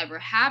if it'll ever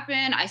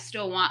happen. I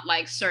still want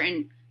like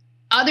certain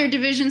other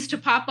divisions to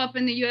pop up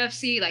in the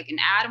UFC, like an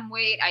atom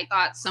weight. I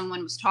thought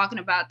someone was talking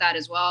about that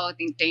as well. I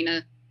think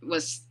Dana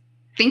was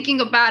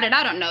thinking about it.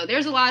 I don't know.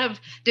 There's a lot of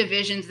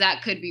divisions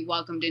that could be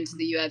welcomed into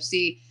the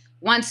UFC.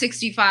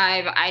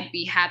 165, I'd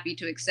be happy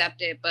to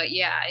accept it. But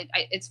yeah,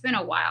 it's been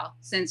a while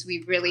since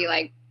we've really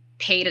like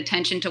paid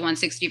attention to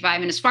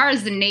 165. And as far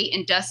as the Nate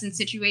and Dustin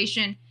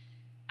situation,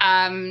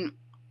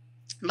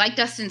 like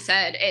Dustin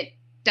said, it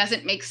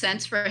doesn't make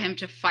sense for him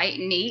to fight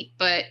Nate,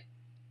 but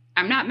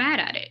I'm not mad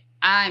at it.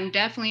 I'm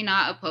definitely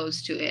not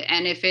opposed to it.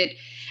 And if it,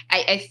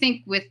 I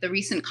think with the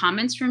recent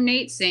comments from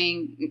Nate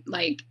saying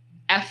like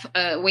F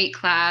weight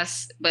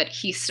class, but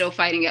he's still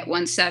fighting at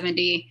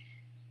 170,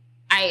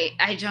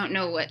 I don't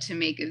know what to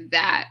make of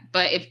that.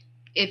 But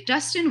if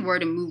Dustin were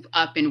to move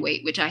up in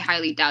weight, which I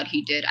highly doubt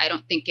he did, I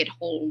don't think it'd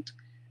hold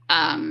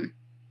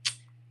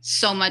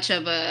so much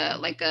of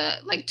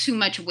like too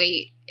much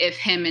weight if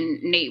him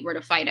and Nate were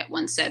to fight at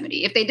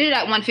 170. If they did it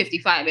at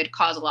 155, it'd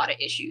cause a lot of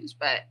issues,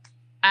 but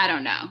I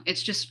don't know.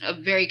 It's just a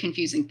very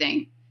confusing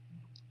thing.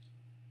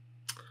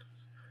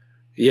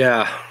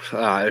 Yeah,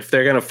 if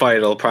they're going to fight,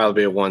 it'll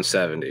probably be at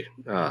 170.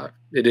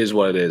 It is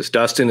what it is.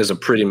 Dustin is a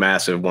pretty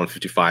massive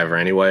 155er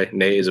anyway.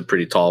 Nate is a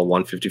pretty tall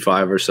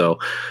 155er, so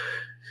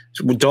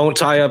don't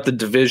tie up the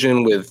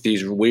division with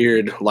these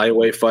weird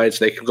lightweight fights.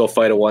 They can go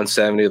fight at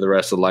 170. The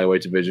rest of the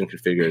lightweight division can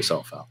figure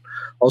itself out.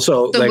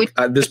 Also, so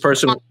this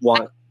person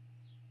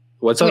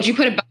what's up? Would you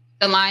put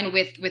the line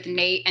with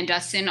Nate and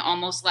Dustin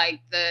almost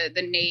like the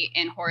Nate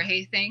and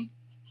Jorge thing?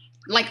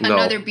 Like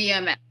another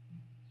BMF?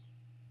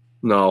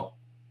 No.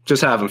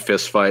 Just have them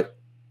fist fight.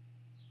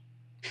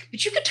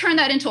 But you could turn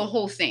that into a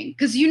whole thing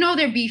because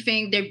they're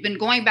beefing. They've been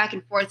going back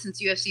and forth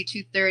since UFC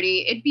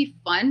 230. It'd be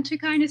fun to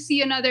kind of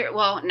see another.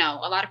 Well, no,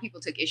 a lot of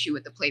people took issue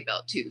with the play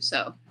belt too.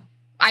 So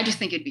I just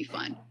think it'd be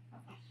fun.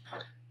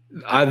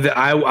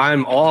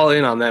 I'm all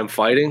in on them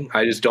fighting.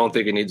 I just don't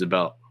think it needs a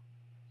belt.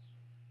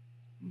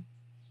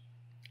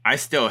 I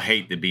still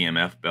hate the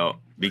BMF belt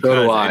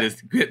because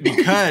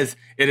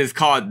it is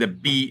called the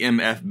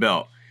BMF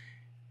belt.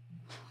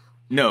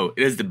 No,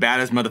 it is the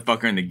baddest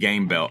motherfucker in the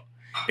game belt.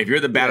 If you're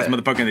the baddest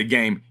motherfucker in the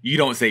game, you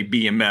don't say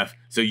BMF,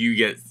 so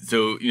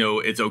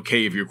it's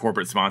okay if you're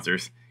corporate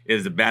sponsors. It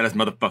is the baddest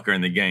motherfucker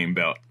in the game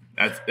belt.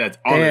 That's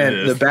all it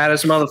is. And the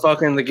baddest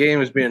motherfucker in the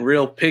game is being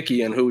real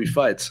picky in who he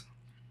fights.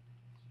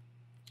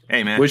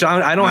 Hey, man. Which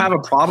I don't have a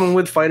problem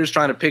with fighters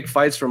trying to pick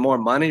fights for more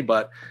money,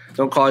 but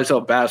don't call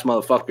yourself baddest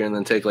motherfucker and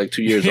then take like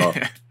 2 years off.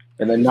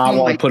 And then not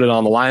want to put it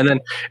on the line.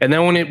 And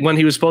then when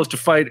he was supposed to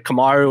fight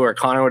Kamaru or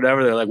Conor or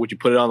whatever, they're like, would you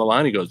put it on the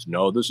line? He goes,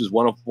 no, this is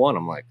 1 of 1.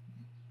 I'm like,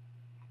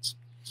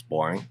 it's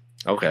boring.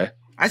 Okay.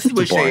 I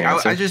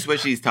just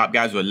wish these top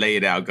guys would lay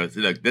it out. Goes,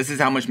 look, this is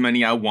how much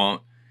money I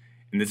want,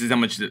 and this is how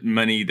much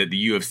money that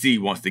the UFC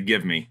wants to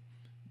give me.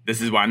 This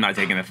is why I'm not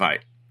taking the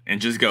fight.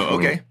 And just go,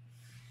 okay.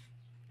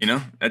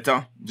 That's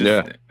all.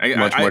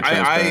 Much more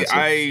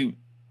transparency.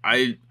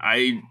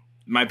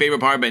 my favorite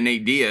part about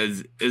Nate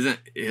Diaz isn't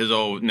his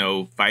old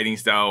fighting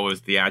style,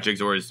 his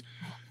theatrics, or his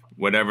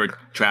whatever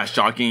trash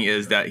talking.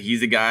 Is that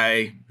he's a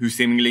guy who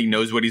seemingly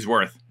knows what he's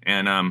worth,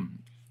 and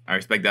I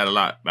respect that a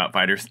lot about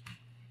fighters.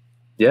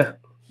 Yeah,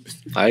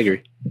 I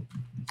agree.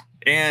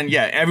 And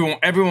yeah,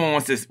 everyone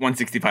wants this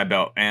 165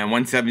 belt, and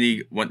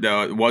 170.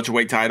 The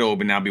welterweight title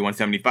will now be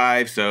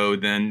 175. So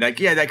then, that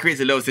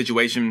creates a little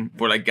situation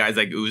for like guys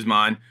like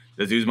Usman.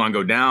 Does Usman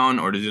go down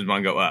or does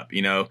Usman go up?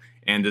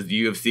 And does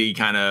the UFC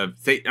kind of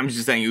say? I'm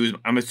just saying.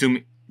 I'm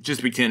assuming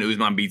just pretend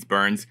Usman beats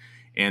Burns,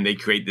 and they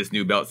create this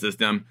new belt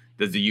system.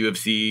 Does the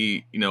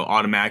UFC,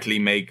 automatically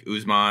make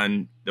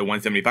Usman the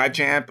 175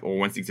 champ or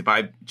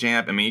 165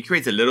 champ? I mean, it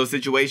creates a little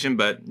situation,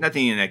 but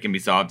nothing that can be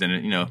solved in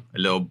a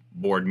little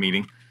board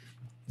meeting.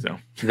 So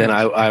then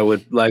I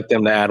would like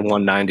them to add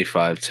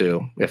 195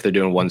 too. If they're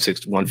doing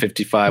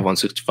 155,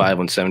 165,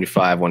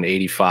 175,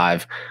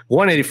 185,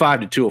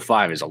 185 to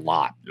 205 is a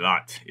lot.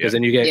 Because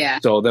then you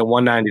get so then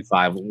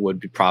 195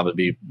 would probably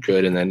be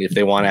good, and then if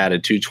they want to add a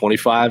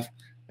 225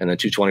 and then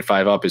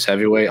 225 up is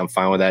heavyweight, I'm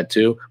fine with that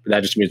too. But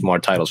that just means more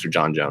titles for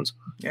John Jones.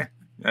 Yeah,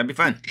 that'd be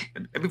fun.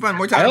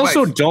 More titles.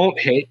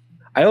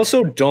 I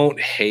also don't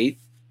hate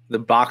the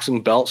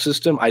boxing belt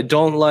system. I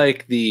don't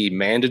like the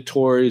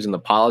mandatories and the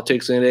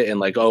politics in it, and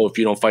like, oh, if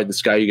you don't fight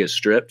this guy, you get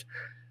stripped.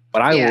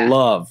 But I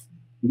love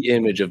the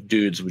image of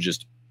dudes with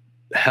just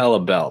hella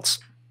belts.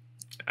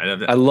 I love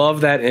that. I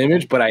love that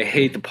image, but I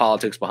hate the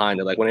politics behind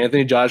it. Like when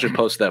Anthony Joshua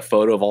posted that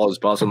photo of all his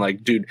belts, I'm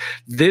like, dude,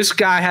 this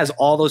guy has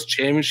all those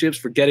championships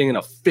for getting in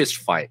a fist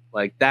fight.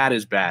 Like that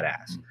is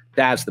badass.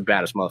 That's the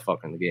baddest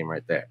motherfucker in the game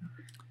right there.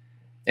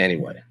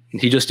 Anyway,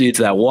 he just needs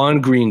that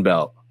one green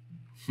belt,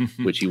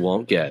 which he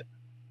won't get.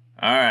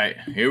 All right,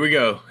 here we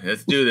go.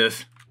 Let's do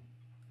this.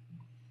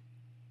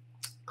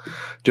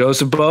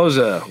 Joseph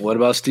Boza, what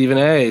about Stephen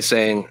A.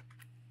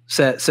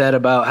 said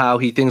about how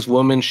he thinks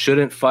women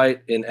shouldn't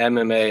fight in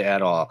MMA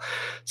at all?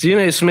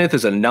 Stephen A. Smith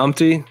is a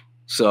numpty,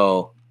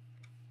 so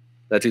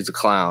that dude's a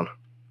clown.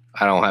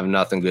 I don't have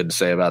nothing good to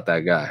say about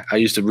that guy. I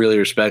used to really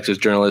respect his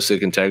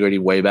journalistic integrity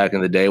way back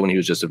in the day when he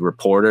was just a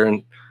reporter,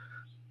 and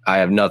I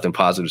have nothing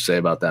positive to say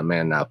about that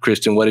man now.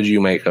 Kristen, what did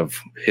you make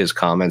of his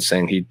comments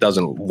saying he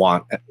doesn't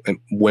want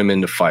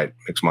women to fight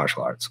mixed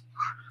martial arts?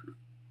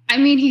 I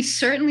mean, he's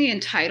certainly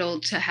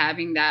entitled to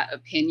having that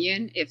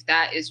opinion. If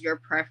that is your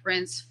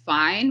preference,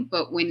 fine.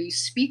 But when you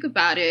speak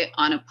about it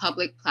on a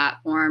public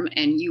platform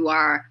and you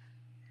are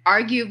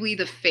arguably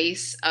the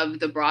face of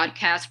the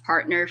broadcast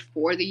partner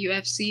for the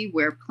UFC,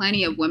 where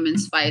plenty of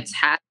women's fights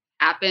have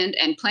happened,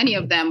 and plenty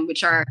of them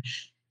which are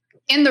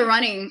in the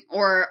running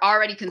or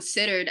already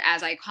considered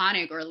as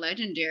iconic or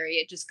legendary,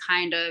 it just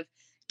kind of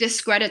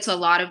discredits a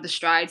lot of the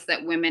strides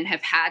that women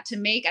have had to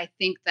make. I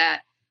think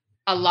that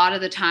a lot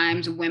of the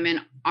times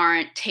women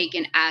aren't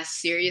taken as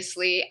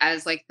seriously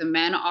as like the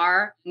men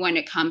are when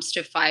it comes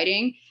to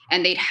fighting,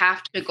 and they'd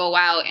have to go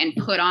out and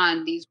put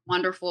on these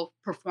wonderful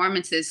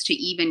performances to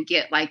even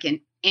get like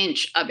an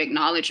inch of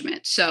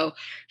acknowledgement. So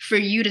for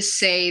you to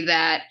say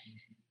that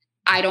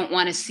I don't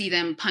want to see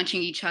them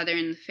punching each other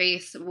in the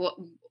face,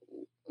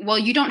 well,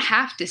 you don't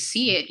have to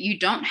see it. You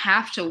don't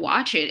have to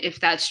watch it if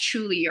that's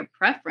truly your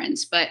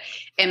preference. But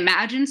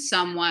imagine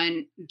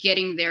someone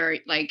getting their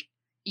like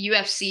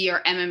UFC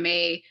or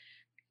MMA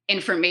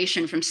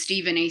information from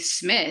Stephen A.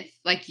 Smith.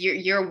 Like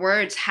your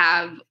words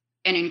have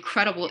an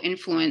incredible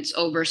influence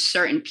over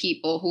certain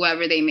people,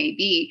 whoever they may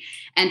be,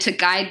 and to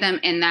guide them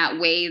in that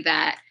way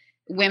that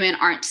women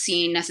aren't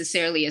seen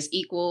necessarily as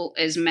equal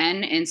as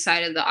men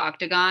inside of the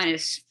octagon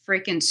is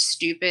freaking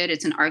stupid.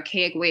 It's an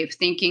archaic way of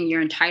thinking.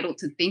 You're entitled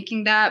to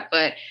thinking that,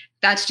 but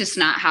that's just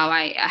not how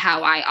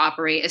I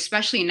operate,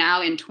 especially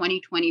now in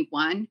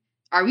 2021.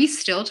 Are we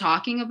still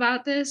talking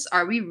about this?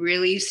 Are we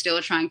really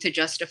still trying to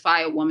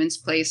justify a woman's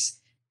place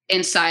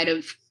inside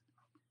of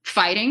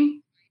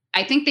fighting?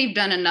 I think they've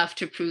done enough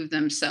to prove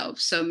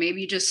themselves. So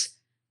maybe just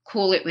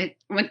cool it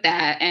with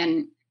that.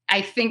 And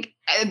I think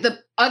the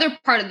other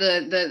part of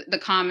the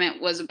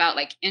comment was about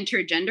like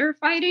intergender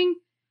fighting.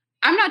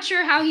 I'm not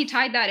sure how he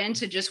tied that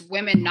into just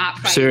women not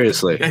fighting.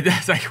 Seriously.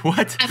 That's like,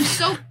 what? I'm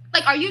so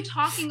like, are you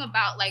talking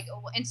about like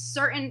in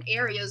certain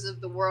areas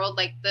of the world,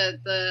 like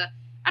the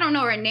I don't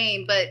know her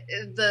name, but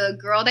the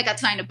girl that got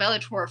signed to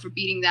Bellator for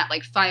beating that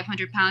like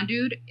 500-pound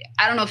dude.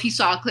 I don't know if he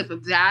saw a clip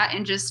of that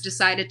and just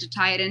decided to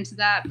tie it into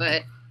that,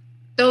 but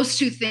those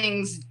two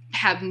things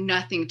have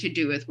nothing to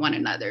do with one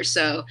another.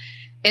 So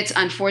it's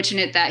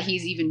unfortunate that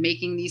he's even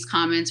making these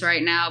comments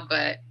right now,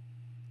 but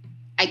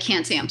I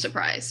can't say I'm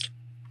surprised.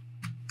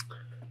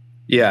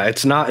 Yeah,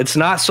 it's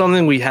not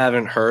something we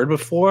haven't heard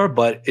before,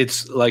 but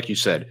it's like you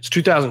said, it's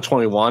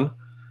 2021.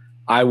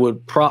 I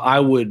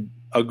would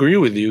agree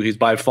with you. He's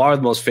by far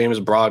the most famous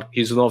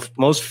he's the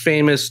most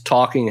famous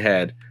talking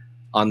head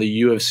on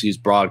the UFC's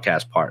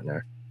broadcast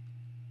partner.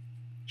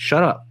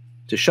 Shut up.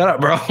 Just shut up,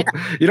 bro.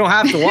 You don't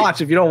have to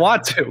watch if you don't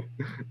want to.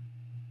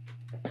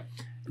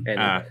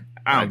 Anyway,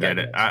 I don't get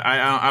it.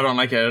 I don't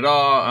like it at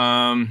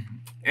all.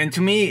 And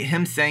to me,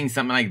 him saying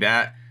something like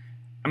that,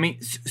 I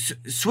mean,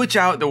 switch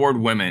out the word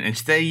women and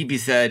say he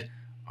said,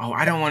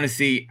 I don't want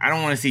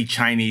to see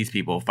Chinese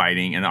people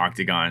fighting in the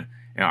octagon.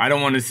 I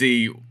don't want to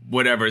see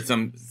whatever,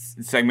 some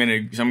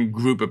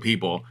group of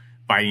people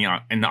fighting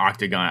in the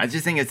octagon. I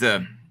just think it's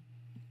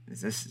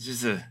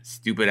just a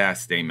stupid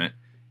ass statement.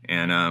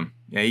 And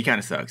he kind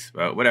of sucks.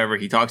 But whatever,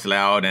 he talks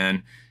loud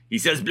and he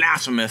says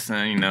blasphemous.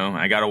 And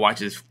I got to watch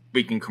his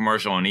freaking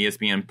commercial on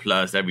ESPN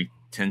Plus every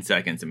 10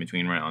 seconds in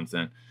between rounds.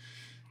 And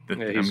I'm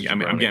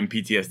getting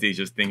PTSD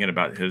just thinking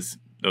about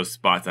those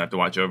spots I have to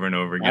watch over and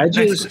over again.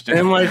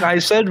 And like I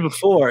said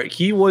before,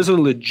 he was a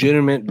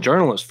legitimate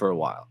journalist for a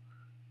while,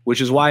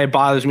 which is why it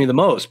bothers me the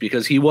most,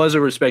 because he was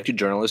a respected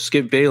journalist.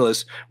 Skip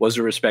Bayless was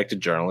a respected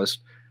journalist.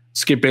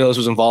 Skip Bayless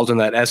was involved in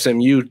that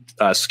SMU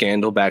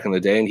scandal back in the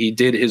day, and he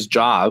did his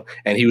job,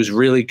 and he was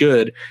really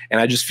good.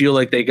 And I just feel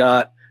like they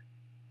got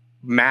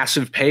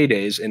massive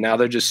paydays, and now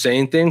they're just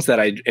saying things that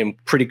I am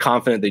pretty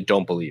confident they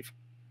don't believe,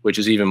 which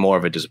is even more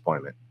of a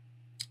disappointment.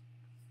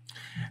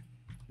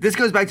 This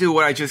goes back to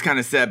what I just kind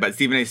of said about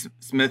Stephen A.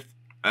 Smith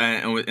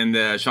in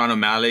the Sean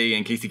O'Malley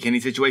and Casey Kenny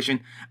situation.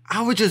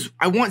 I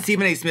want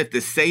Stephen A. Smith to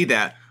say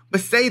that,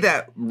 but say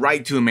that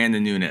right to Amanda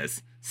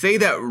Nunes. Say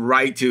that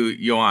right to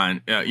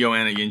Joanna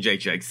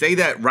Jędrzejczyk. Say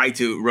that right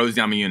to Rose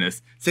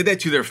Namajunas. Say that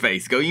to their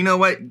face. Go, you know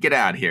what? Get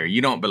out of here.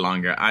 You don't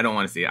belong here. I don't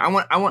want to see it. I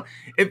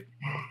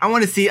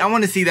want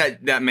to see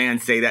that man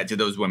say that to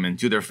those women,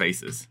 to their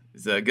faces.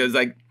 Because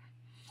I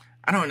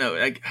don't know,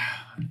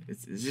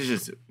 it's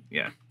just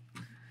yeah.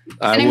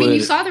 I mean,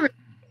 you saw the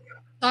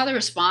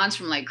response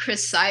from like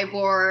Chris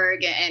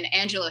Cyborg and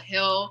Angela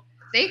Hill.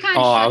 They kind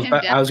of shut him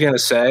down. I was gonna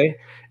say,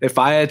 if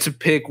I had to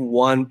pick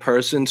one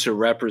person to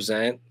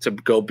represent, to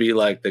go be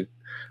like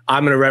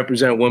I'm gonna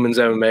represent women's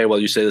MMA while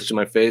you say this to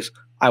my face,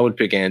 I would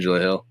pick Angela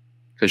Hill,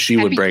 because she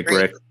would break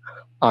Rick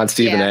on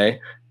Stephen A.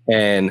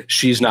 And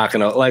she's not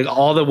gonna, like,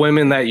 all the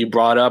women that you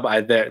brought up.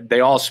 They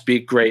all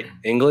speak great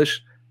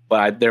English,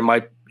 but there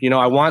might,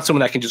 I want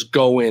someone that can just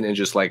go in and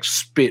just like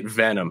spit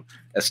venom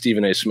at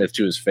Stephen A. Smith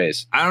to his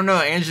face. I don't know.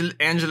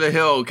 Angela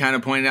Hill kind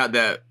of pointed out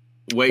that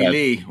Wei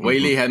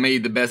Lee had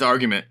made the best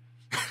argument.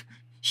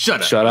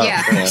 Shut up.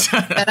 Yeah.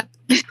 Shut up.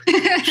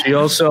 She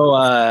also,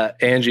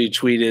 Angie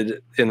tweeted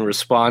in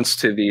response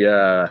to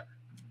the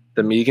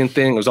Megan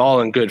thing. It was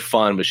all in good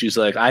fun, but she's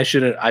like, I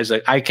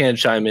can't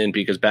chime in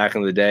because back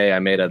in the day I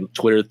made a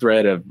Twitter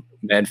thread of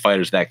men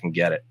fighters that can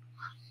get it.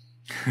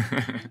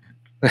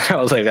 I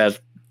was like,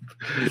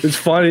 it's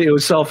funny. It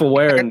was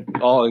self-aware and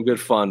all in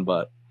good fun,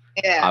 but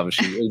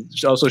obviously.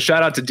 Also,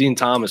 shout out to Dean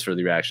Thomas for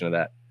the reaction to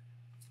that.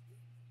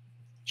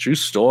 True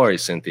story,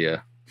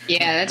 Cynthia.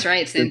 Yeah, that's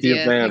right,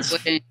 Cynthia.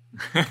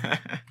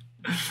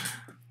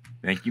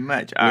 Thank you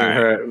much.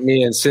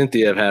 Me and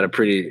Cynthia have had a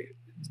pretty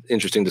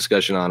interesting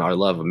discussion on our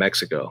love of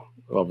Mexico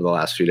over the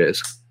last few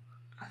days.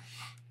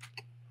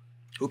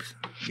 Oops.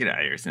 Get out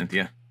of here,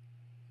 Cynthia.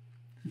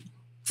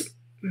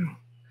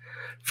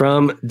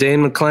 From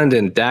Dane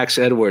McClendon, Dax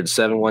Edwards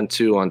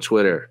 712 on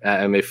Twitter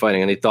at MMA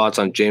Fighting. Any thoughts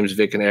on James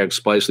Vick and Eric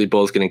Spicely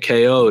both getting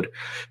KO'd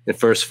in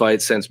first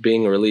fight since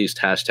being released?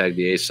 Hashtag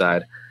the A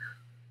side.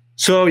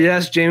 So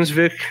yes, James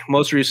Vick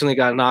most recently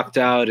got knocked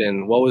out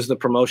in, what was the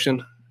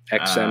promotion?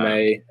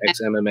 XMA,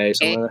 XMMA,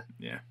 something like that.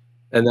 Yeah.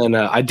 And then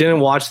I didn't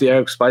watch the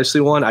Eric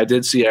Spicely one. I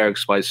did see Eric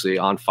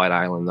Spicely on Fight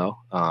Island though.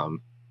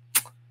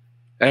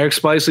 Eric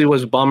Spicely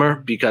was a bummer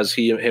because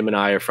him and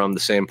I are from the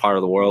same part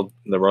of the world,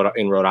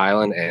 in Rhode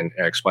Island, and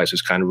Eric Spicely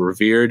is kind of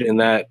revered in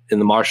the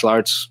martial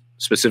arts,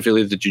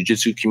 specifically the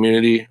jiu-jitsu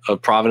community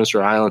of Providence,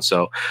 Rhode Island.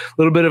 So a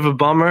little bit of a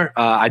bummer.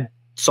 I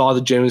saw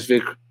the James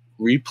Vick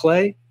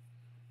replay,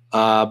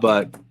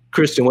 but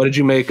Kristen, what did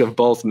you make of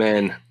both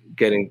men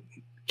getting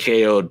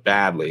KO'd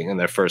badly in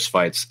their first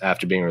fights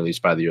after being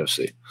released by the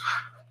UFC?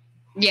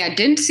 Yeah,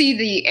 didn't see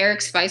the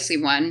Eric Spicely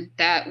one.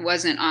 That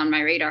wasn't on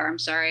my radar. I'm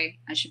sorry.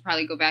 I should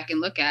probably go back and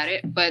look at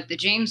it. But the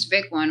James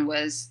Vick one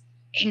was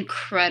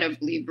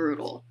incredibly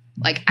brutal.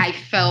 Like, I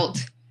felt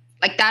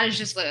like that is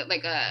just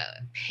like a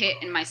pit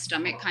in my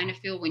stomach kind of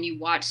feel when you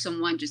watch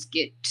someone just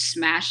get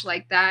smashed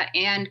like that.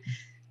 And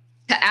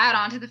to add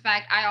on to the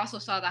fact, I also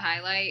saw the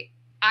highlight.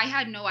 I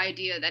had no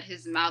idea that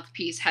his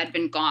mouthpiece had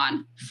been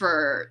gone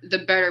for the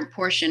better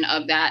portion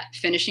of that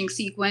finishing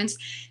sequence.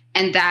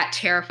 And that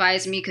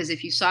terrifies me because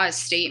if you saw his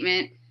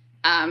statement,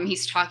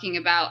 he's talking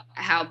about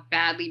how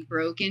badly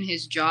broken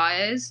his jaw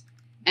is.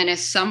 And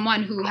as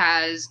someone who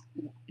has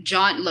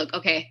jaw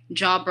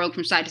broke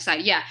from side to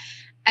side. Yeah.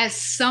 As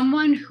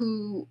someone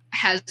who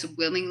has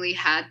willingly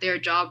had their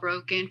jaw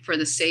broken for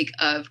the sake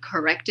of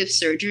corrective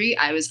surgery,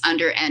 I was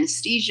under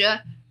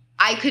anesthesia.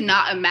 I could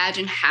not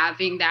imagine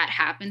having that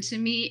happen to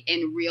me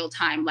in real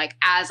time, like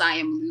as I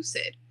am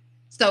lucid.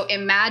 So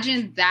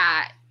imagine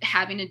that,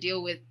 having to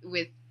deal with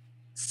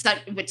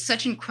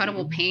such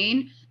incredible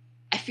pain.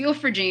 I feel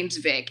for James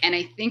Vick, and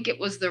I think it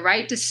was the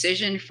right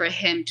decision for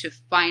him to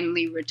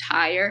finally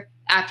retire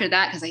after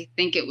that, because I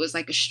think it was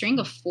like a string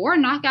of 4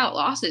 knockout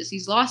losses.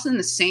 He's lost in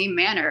the same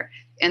manner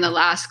in the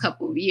last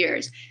couple of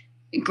years.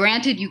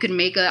 Granted, you could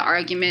make an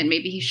argument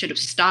maybe he should have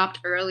stopped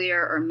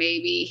earlier, or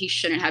maybe he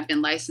shouldn't have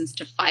been licensed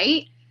to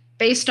fight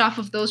based off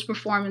of those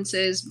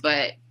performances,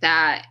 but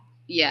that,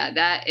 yeah,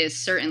 that is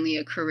certainly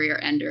a career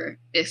ender,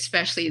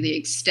 especially the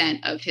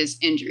extent of his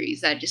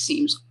injuries. That just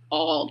seems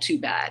all too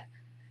bad.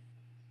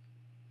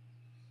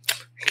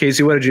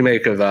 Casey, what did you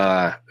make of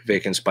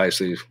Vic and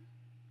Spicely's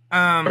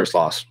first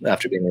loss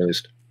after being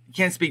released?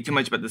 Can't speak too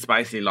much about the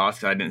Spicy loss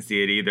because I didn't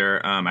see it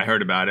either. I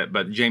heard about it,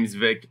 but James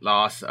Vick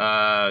loss.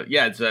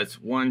 That's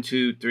 1,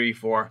 2, 3,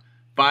 4,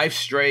 5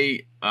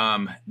 straight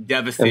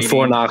devastating. And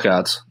 4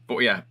 knockouts.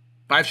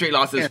 5 straight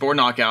losses, 4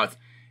 knockouts.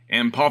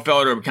 And Paul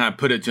Felder kind of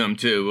put it to him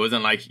too. It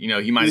wasn't like,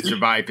 he might have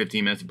survived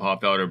 15 minutes of Paul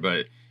Felder,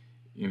 but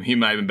he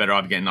might have been better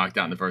off getting knocked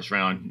out in the first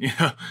round.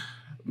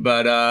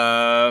 But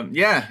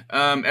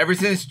ever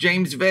since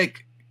James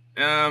Vick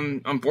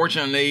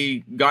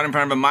unfortunately got in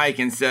front of a mic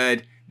and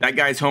said, "That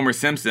guy's Homer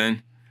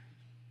Simpson,"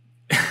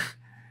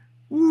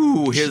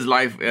 his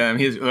life,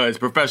 his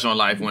professional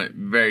life went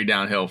very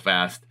downhill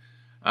fast.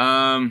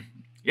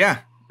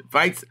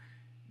 Fights.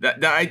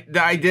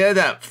 The idea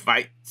that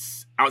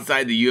fights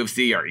outside the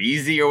UFC are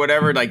easy or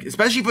whatever, like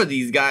especially for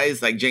these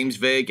guys like James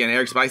Vick and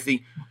Eric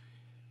Spicy.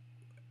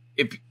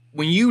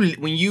 When you leave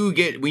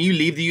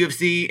the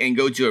UFC and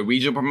go to a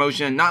regional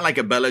promotion, not like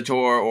a Bellator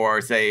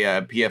or say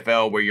a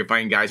PFL where you're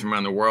fighting guys from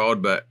around the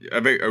world, but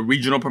a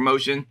regional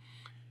promotion,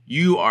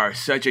 you are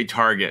such a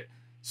target.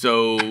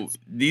 So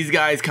these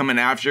guys coming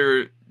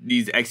after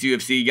these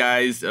ex-UFC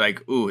guys,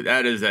 like, ooh,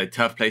 that is a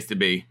tough place to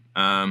be.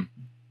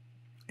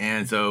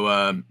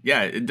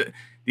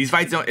 These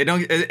fights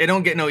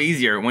don't get no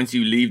easier once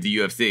you leave the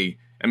UFC.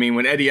 I mean,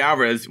 when Eddie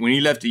Alvarez, when he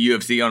left the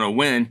UFC on a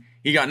win,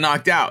 he got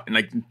knocked out in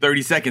like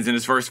 30 seconds in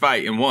his first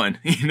fight and won.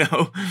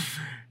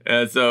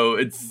 So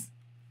it's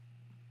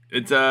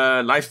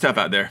life's tough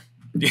out there.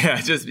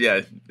 It's just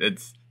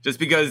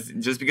because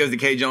the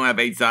cage don't have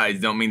 8 sides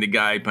don't mean the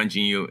guy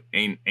punching you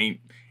ain't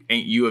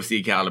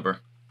UFC caliber.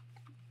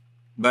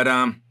 But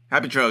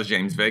happy trails,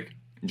 James Vick.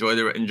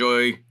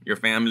 Enjoy your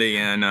family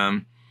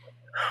and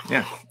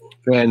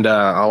And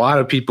a lot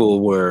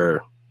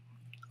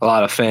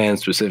of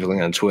fans specifically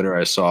on Twitter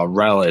I saw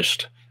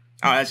relished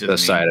the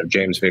side of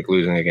James Vick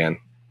losing again.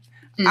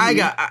 Mm-hmm.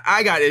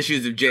 I got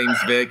issues with James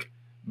Vick,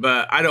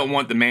 but I don't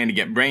want the man to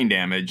get brain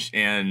damage.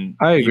 And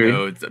I agree.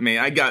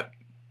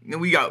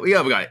 We have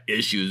got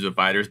issues with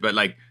fighters, but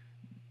like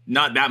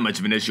not that much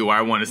of an issue where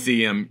I want to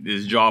see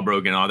his jaw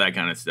broken, all that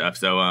kind of stuff.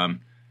 So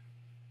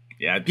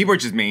people are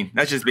just mean.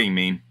 That's just being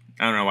mean.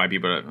 I don't know why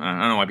people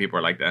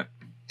are like that.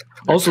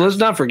 Also, let's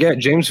not forget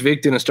James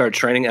Vick didn't start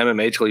training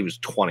MMA till he was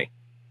 20,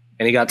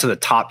 and he got to the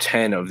top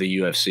 10 of the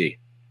UFC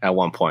at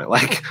one point.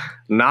 Like,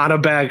 not a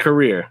bad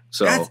career.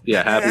 So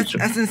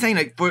that's insane.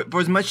 Like for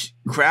as much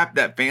crap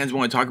that fans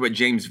want to talk about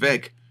James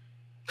Vick,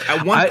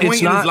 at one point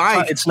in his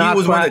life, he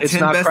was one of the 10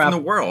 best in the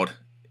world.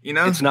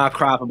 It's not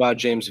crap about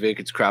James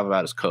Vick. It's crap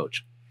about his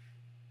coach.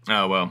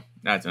 Oh well,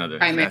 that's another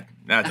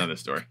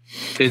story.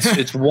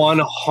 It's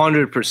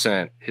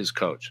 100% his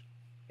coach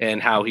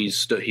and how he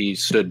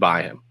stood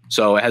by him.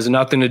 So it has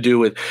nothing to do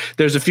with –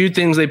 there's a few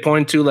things they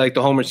point to, like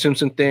the Homer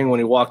Simpson thing. When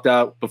he walked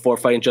out before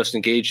fighting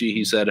Justin Gaethje,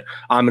 he said,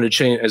 I'm going to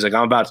change – I'm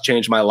about to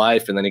change my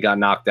life, and then he got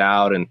knocked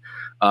out. And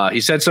he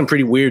said some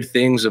pretty weird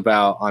things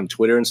on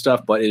Twitter and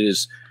stuff, but it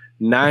is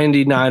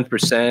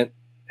 99%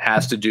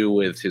 has to do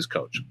with his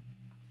coach.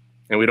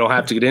 And we don't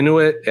have to get into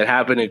it. It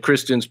happened in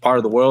Kristen's part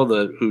of the world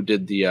who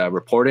did the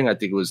reporting. I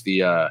think it was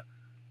the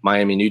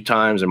Miami New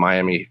Times or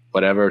Miami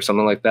whatever,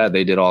 something like that.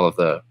 They did all of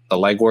the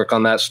legwork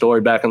on that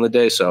story back in the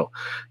day. So,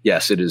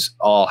 yes, it is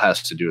all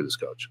has to do with his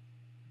coach.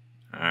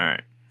 All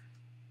right.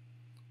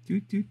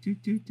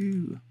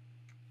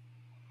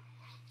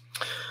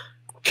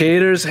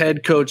 Kattar's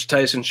head coach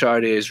Tyson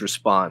Chardier's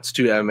response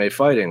to MMA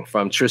fighting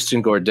from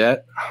Tristan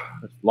Gordet,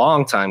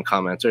 longtime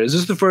commenter. Is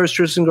this the first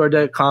Tristan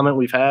Gordet comment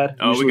we've had?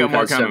 Oh, we got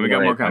more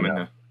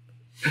coming.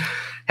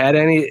 Had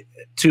any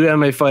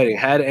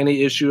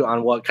issue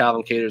on what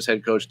Calvin Kattar's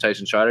head coach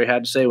Tyson Chartier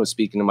had to say when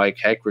speaking to Mike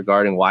Heck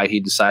regarding why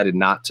he decided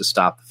not to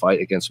stop the fight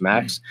against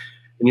Max?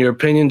 In your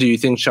opinion, do you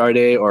think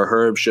Chartier or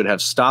Herb should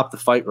have stopped the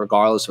fight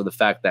regardless of the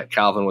fact that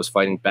Calvin was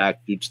fighting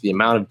back due to the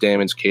amount of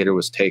damage Kattar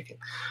was taking?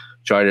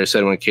 Chartier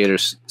said when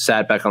Kattar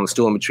sat back on the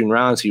stool in between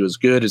rounds, he was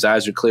good, his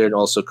eyes were clear, and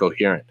also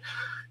coherent.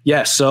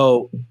 Yes,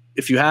 so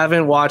if you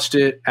haven't watched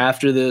it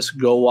after this,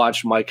 go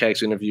watch Mike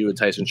Heck's interview with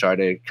Tyson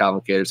Chartier,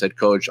 Calvin Kattar's head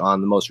coach,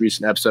 on the most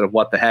recent episode of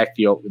What the Heck.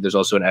 There's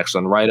also an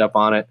excellent write-up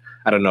on it.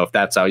 I don't know if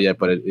that's out yet,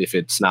 but if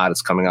it's not,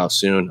 it's coming out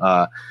soon.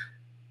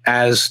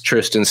 As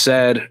Tristan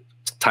said,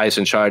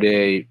 Tyson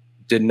Chartier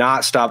did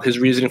not stop. His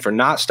reasoning for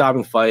not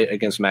stopping the fight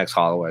against Max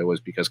Holloway was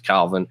because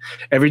Calvin,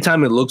 every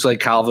time it looks like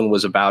Calvin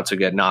was about to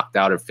get knocked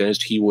out or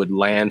finished, he would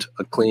land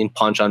a clean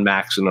punch on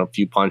Max and a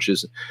few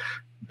punches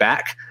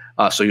back.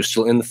 So he was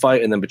still in the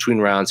fight, and then between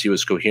rounds, he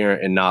was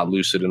coherent and not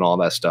lucid and all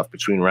that stuff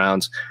between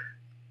rounds.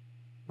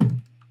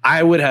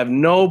 I would have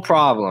no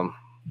problem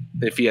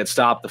if he had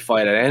stopped the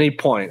fight at any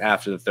point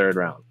after the third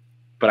round.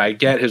 But I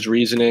get his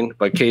reasoning.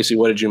 But Casey,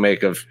 what did you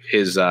make of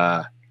his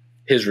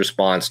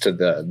response to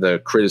the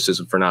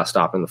criticism for not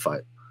stopping the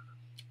fight?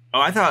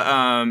 Oh, I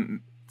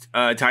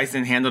thought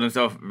Tyson handled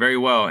himself very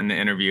well in the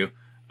interview.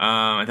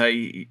 I thought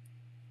he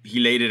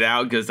laid it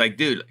out because, like,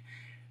 dude,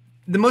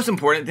 the most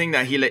important thing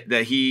that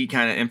he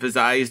kind of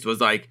emphasized was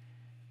like,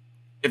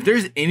 if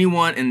there's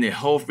anyone in the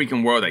whole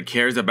freaking world that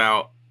cares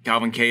about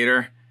Calvin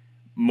Kattar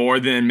more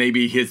than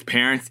maybe his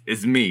parents,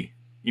 is me.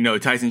 You know,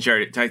 Tyson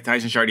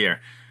Chartier.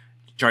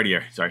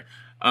 Sorry.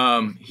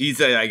 He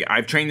said,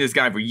 I've trained this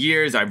guy for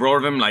years. I've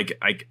rolled with him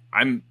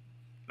I'm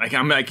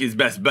like his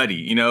best buddy,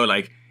 you know,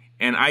 like,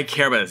 and I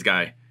care about this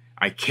guy.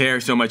 I care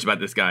so much about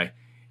this guy,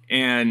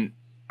 and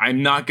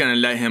I'm not gonna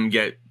let him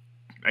get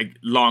like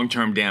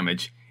long-term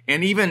damage.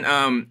 And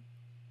even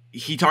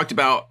he talked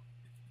about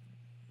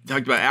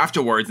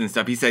afterwards and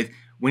stuff. He said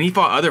when he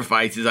fought other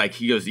fights,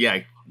 he goes, yeah,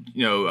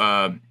 you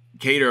know,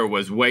 Kattar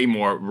was way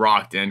more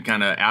rocked and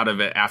kind of out of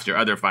it after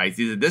other fights.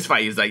 He said this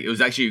fight,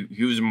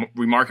 he was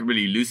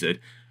remarkably lucid.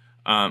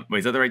 Wait,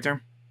 is that the right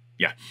term?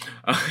 Yeah.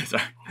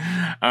 Sorry.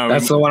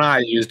 That's the one I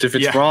used. If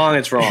it's wrong,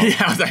 it's wrong.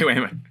 Yeah, I was like, wait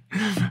a minute.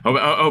 But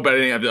I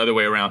didn't have the other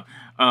way around.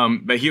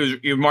 But he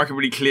was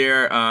remarkably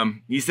clear.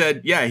 He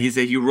said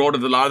he rolled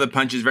a lot of the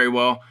punches very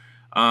well.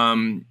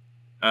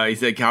 He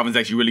said Calvin's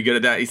actually really good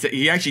at that.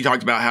 He actually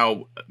talked about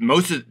how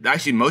most of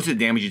the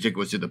damage he took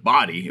was to the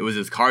body. It was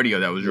his cardio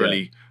that was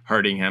really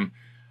hurting him.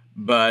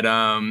 But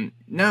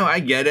no, I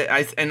get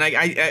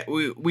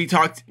it. We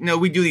talked. You know,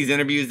 we do these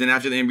interviews, and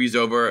after the interview's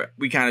over,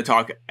 we kind of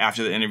talk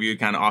after the interview,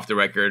 kind of off the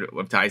record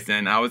with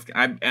Tyson. I'm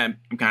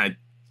kind of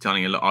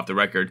telling you off the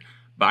record,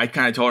 but I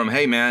kind of told him,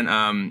 hey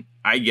man,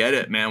 I get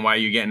it, man. Why are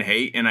you getting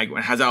hate? And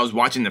as I was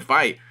watching the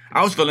fight,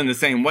 I was feeling the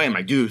same way. I'm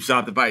like, dude,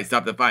 stop the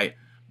fight.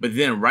 But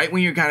then, right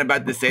when you're kind of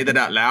about to say that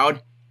out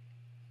loud,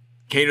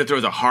 Kattar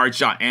throws a hard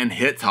shot and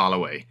hits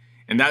Holloway,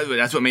 and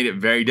that's what made it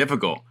very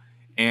difficult.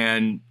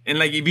 And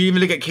like, if you even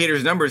look at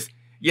Kattar's numbers,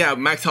 yeah,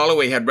 Max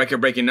Holloway had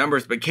record-breaking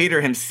numbers, but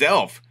Kattar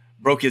himself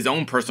broke his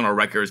own personal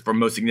records for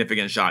most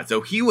significant shots.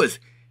 So he was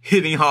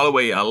hitting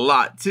Holloway a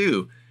lot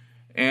too.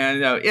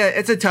 And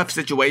it's a tough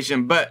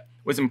situation. But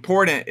what's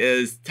important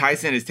is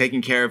Tyson is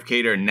taking care of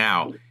Kattar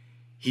now.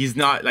 He's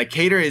not like,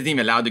 Kattar isn't even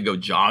allowed to go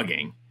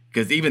jogging,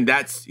 because even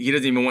he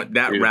doesn't even want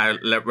that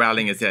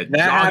rattling his head.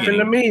 That happened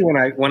to me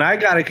when I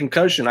got a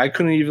concussion. I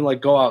couldn't even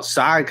go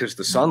outside because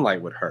the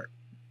sunlight would hurt.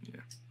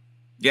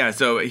 Yeah,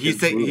 so he's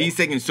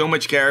taking so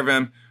much care of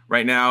him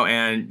right now,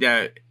 and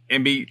the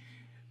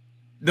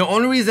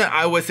only reason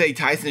I would say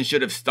Tyson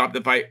should have stopped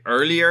the fight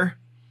earlier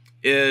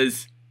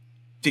is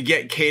to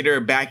get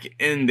Kattar back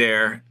in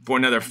there for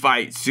another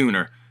fight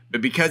sooner.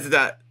 But because of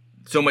that,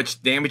 so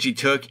much damage he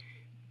took,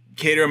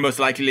 Kattar most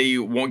likely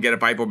won't get a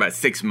fight for about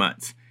 6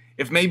 months.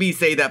 If maybe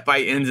say that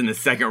fight ends in the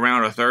second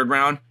round or third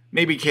round,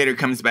 maybe Kattar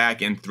comes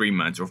back in 3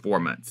 months or 4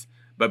 months.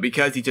 But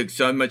because he took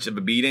so much of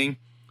a beating,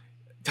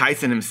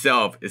 Tyson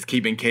himself is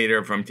keeping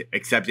Kattar from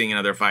accepting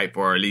another fight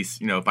for at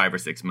least 5 or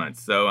 6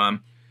 months. So,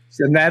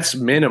 and that's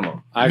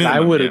minimum. I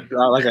would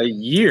like a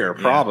year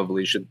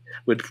probably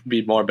would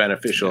be more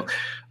beneficial.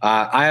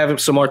 I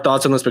have some more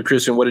thoughts on this, but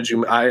Christian, what did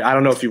you? I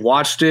don't know if you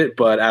watched it,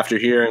 but after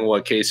hearing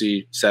what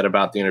Casey said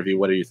about the interview,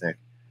 what do you think?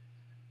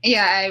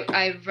 Yeah,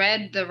 I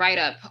read the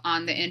write-up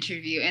on the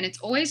interview, and it's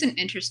always an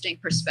interesting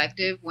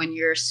perspective when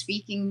you're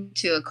speaking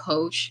to a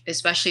coach,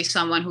 especially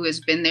someone who has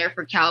been there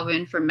for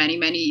Calvin for many,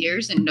 many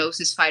years and knows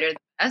his fighter the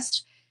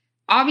best.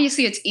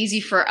 Obviously, it's easy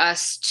for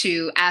us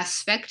to, as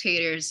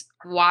spectators,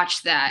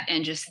 watch that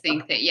and just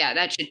think that, yeah,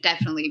 that should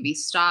definitely be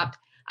stopped.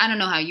 I don't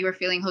know how you were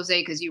feeling, Jose,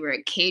 because you were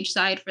at cage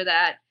side for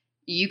that.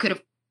 You could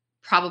have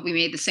probably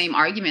made the same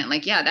argument,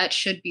 like, yeah, that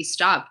should be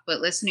stopped.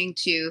 But listening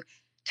to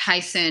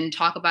Tyson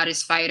talk about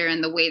his fighter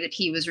and the way that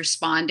he was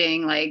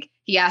responding, like,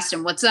 he asked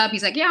him, what's up?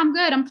 He's like, yeah, I'm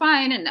good. I'm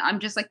fine. And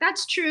I'm just like,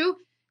 that's true.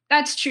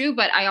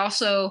 But I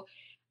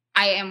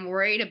am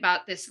worried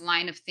about this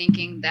line of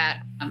thinking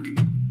that,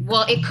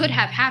 it could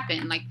have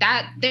happened like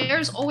that.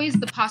 There's always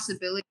the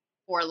possibility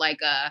for like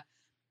a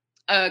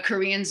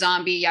Korean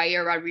Zombie,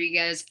 Yair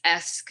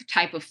Rodriguez-esque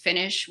type of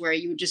finish where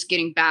you're just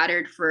getting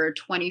battered for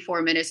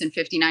 24 minutes and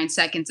 59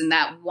 seconds. And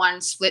that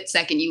one split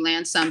second you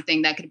land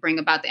something that could bring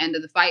about the end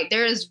of the fight.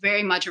 There is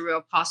very much a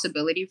real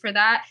possibility for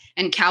that.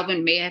 And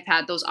Calvin may have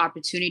had those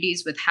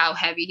opportunities with how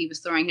heavy he was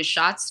throwing his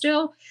shots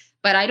still.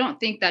 But I don't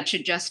think that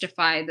should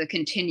justify the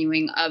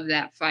continuing of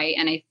that fight.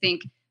 And I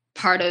think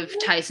part of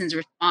Tyson's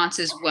response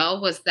as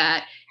well was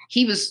that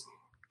he was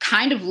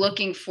kind of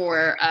looking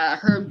for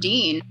Herb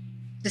Dean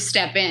to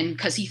step in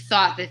because he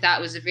thought that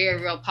was a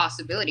very real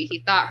possibility. He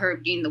thought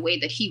Herb Dean, the way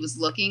that he was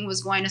looking,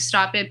 was going to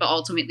stop it, but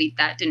ultimately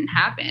that didn't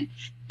happen.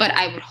 But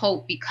I would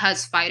hope,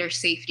 because fighter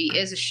safety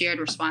is a shared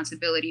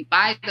responsibility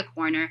by the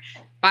corner,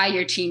 by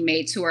your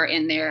teammates who are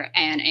in there,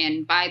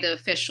 and by the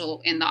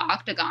official in the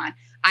octagon,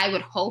 I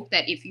would hope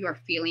that if you are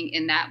feeling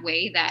in that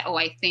way that,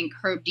 I think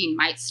Herb Dean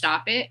might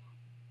stop it,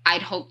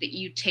 I'd hope that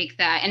you take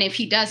that. And if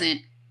he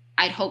doesn't,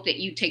 I'd hope that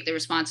you take the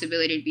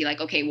responsibility to be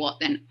like, okay, well,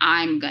 then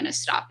I'm going to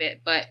stop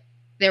it. But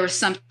there was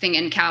something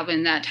in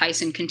Calvin that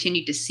Tyson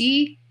continued to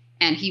see,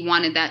 and he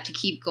wanted that to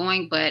keep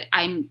going. But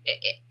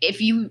if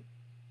you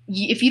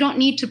don't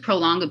need to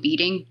prolong a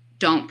beating,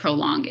 don't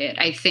prolong it.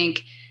 I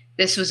think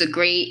this was a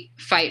great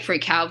fight for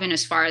Calvin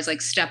as far as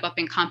like step up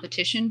in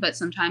competition, but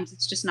sometimes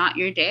it's just not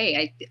your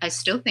day. I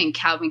still think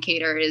Calvin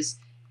Kattar is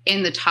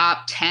in the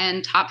top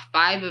 10, top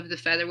 5 of the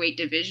featherweight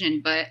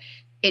division, but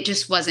it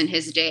just wasn't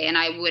his day. And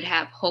I would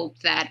have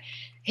hoped that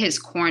his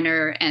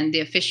corner and the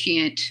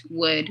officiant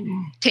would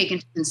take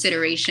into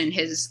consideration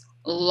his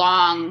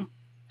long,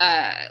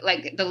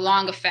 like the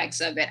long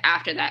effects of it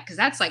after that. Cause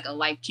that's like a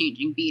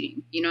life-changing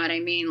beating. You know what I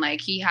mean?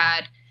 Like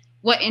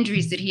what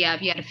injuries did he have?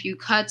 He had a few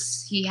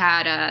cuts. He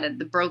had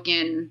the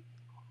broken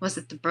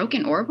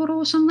orbital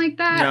or something like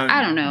that? No,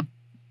 I don't know.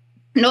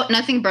 No,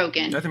 nothing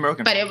broken. Nothing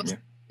broken. But it was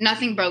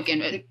nothing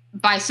broken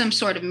by some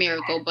sort of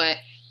miracle. But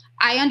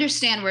I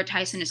understand where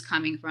Tyson is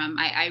coming from.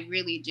 I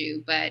really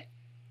do. But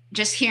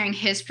just hearing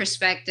his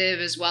perspective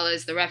as well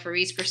as the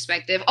referee's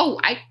perspective. Oh,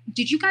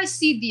 did you guys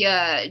see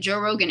the Joe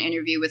Rogan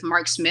interview with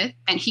Mark Smith?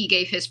 And he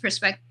gave his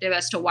perspective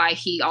as to why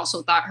he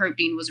also thought Herb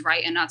Dean was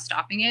right and not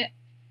stopping it.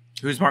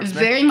 Who's Mark Smith?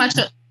 Very much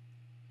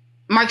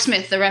Mark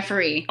Smith, the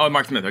referee. Oh,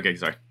 Mark Smith. Okay,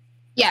 sorry.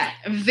 Yeah,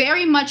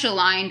 very much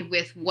aligned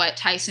with what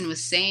Tyson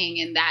was saying,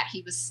 in that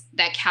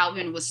that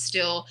Calvin was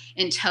still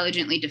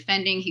intelligently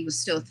defending. He was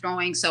still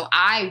throwing. So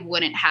I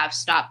wouldn't have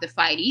stopped the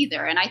fight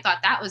either. And I thought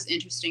that was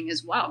interesting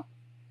as well.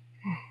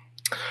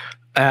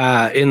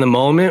 In the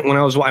moment when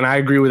and I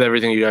agree with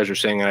everything you guys are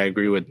saying, and I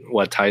agree with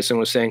what Tyson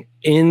was saying.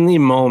 In the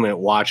moment,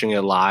 watching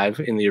it live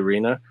in the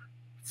arena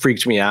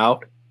freaked me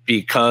out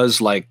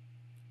because like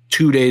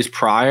 2 days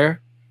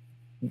prior,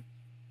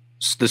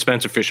 the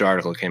Spencer Fisher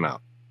article came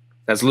out.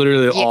 That's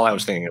literally all I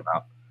was thinking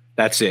about.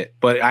 That's it.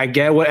 But I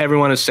get what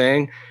everyone is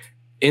saying.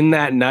 In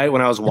that night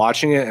when I was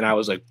watching it, and I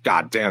was like,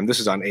 God damn, this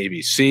is on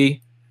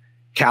ABC.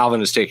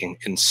 Calvin is taking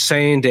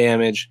insane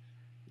damage.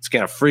 It's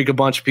going to freak a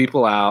bunch of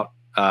people out.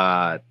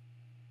 And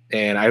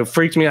it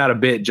freaked me out a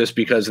bit just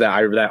because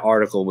that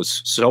article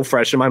was so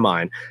fresh in my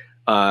mind.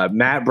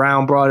 Matt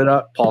Brown brought it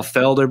up. Paul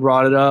Felder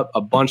brought it up.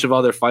 A bunch of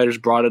other fighters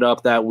brought it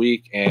up that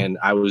week, and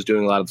I was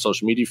doing a lot of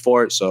social media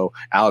for it. So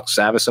Alex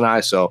Savis and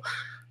I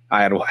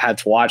had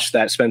to watch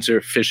that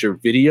Spencer Fisher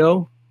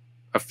video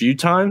a few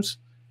times.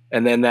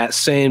 And then that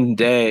same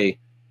day,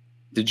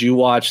 did you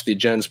watch the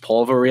Jens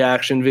Pulver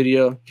reaction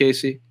video,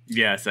 Casey?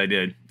 Yes, I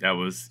did. That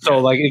was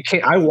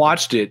I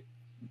watched it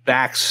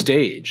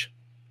backstage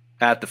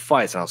at the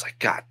fights, and I was like,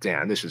 God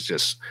damn, this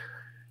is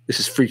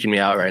freaking me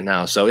out right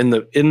now. So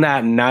in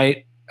that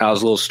night, I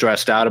was a little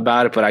stressed out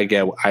about it, but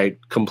I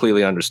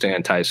completely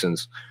understand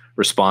Tyson's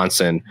response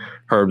and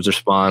Herb's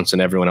response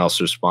and everyone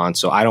else's response.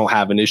 So I don't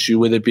have an issue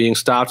with it being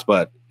stopped,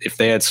 but if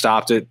they had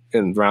stopped it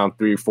in round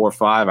 3, 4,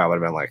 5, I would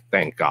have been like,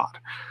 thank God.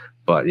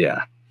 But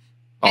yeah.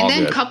 And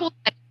then coupled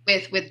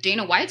with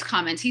Dana White's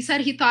comments, he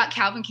said he thought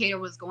Calvin Kattar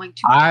was going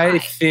to I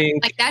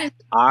think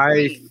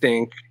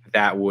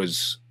that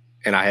was,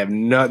 and I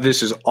have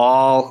this is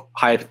all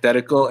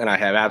hypothetical, and I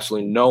have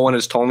absolutely no one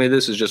has told me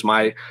this. Is just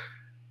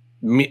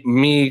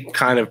me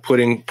kind of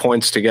putting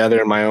points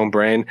together in my own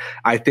brain.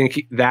 I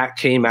think that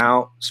came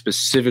out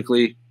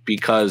specifically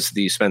because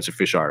the Spencer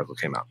Fisher article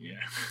came out. Yeah.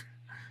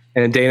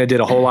 And Dana did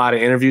a whole lot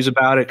of interviews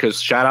about it,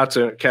 because shout out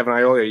to Kevin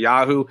Ioli at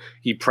Yahoo.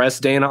 He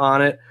pressed Dana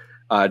on it.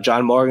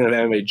 John Morgan of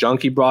MMA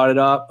Junkie brought it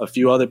up. A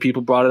few other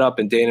people brought it up,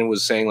 and Dana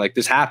was saying, like,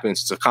 this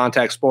happens. It's a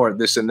contact sport,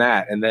 this and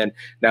that. And then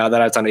now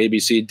that it's on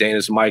ABC,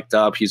 Dana's mic'd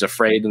up. He's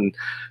afraid, and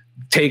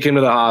take him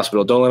to the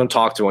hospital. Don't let him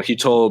talk to him.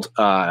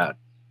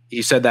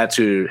 He said that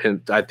to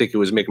him. I think it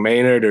was Mick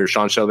Maynard or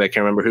Sean Shelby. I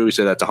can't remember who. He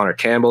said that to Hunter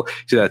Campbell.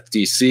 He said that to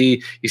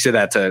DC. He said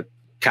that to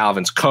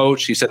Calvin's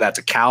coach. He said that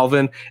to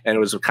Calvin, and it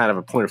was kind of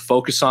a point of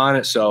focus on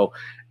it. So,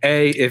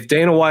 if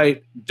Dana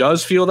White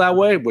does feel that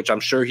way, which I'm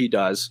sure he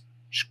does,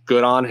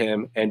 good on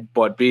him.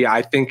 But B,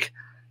 I think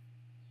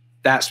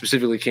that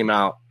specifically came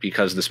out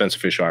because the Spencer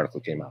Fisher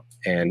article came out,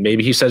 and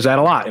maybe he says that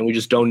a lot, and we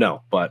just don't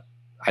know. But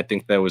I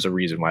think there was a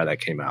reason why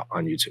that came out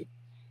on YouTube.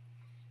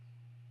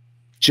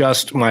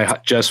 Just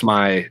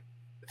my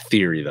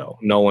theory, though.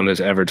 No one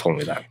has ever told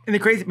me that. And the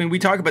crazy, we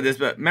talk about this,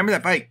 but remember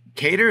that fight?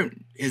 Kattar,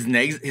 his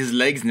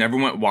legs never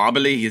went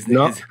wobbly.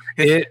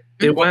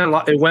 It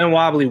went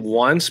wobbly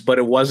once, but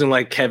it wasn't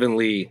like Kevin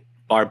Lee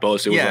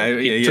Barbosa.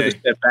 He took a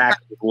step back,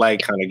 his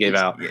leg kind of gave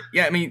out.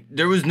 Yeah,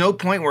 there was no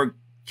point where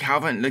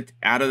Calvin looked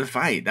out of the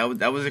fight.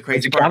 That was a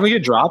crazy part. Did Calvin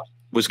get dropped?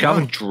 Was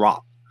Calvin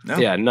dropped? No.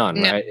 Yeah,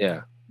 none, right?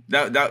 Yeah.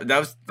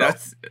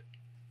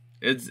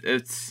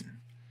 It's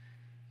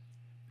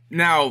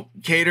now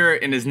Kattar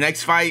in his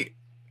next fight,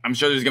 I'm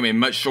sure there's gonna be a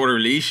much shorter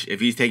leash if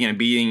he's taking a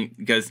beating,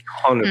 because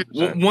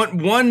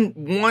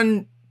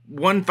 100%.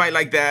 one fight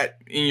like that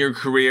in your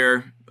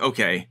career,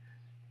 okay.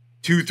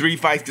 2-3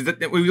 fights, because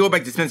when we go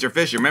back to Spencer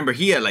Fisher, remember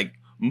he had like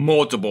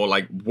multiple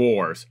like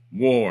war,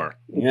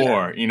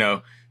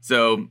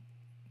 So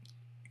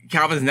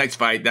Calvin's next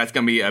fight, that's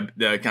gonna be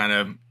the kind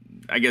of,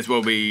 I guess,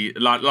 will be a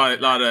lot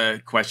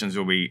of questions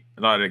will be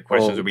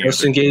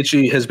Dustin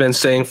Gaethje has been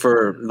saying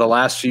for the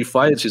last few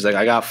fights, he's like,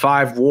 I got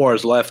 5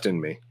 wars left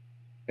in me,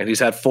 and he's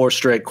had 4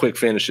 straight quick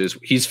finishes.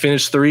 He's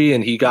finished 3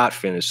 and he got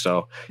finished,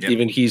 so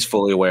even he's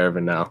fully aware of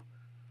it now.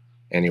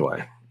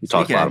 Anyway, we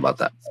talked a lot about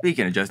that.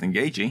 Speaking of Dustin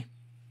Gaethje,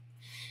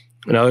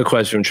 another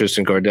question from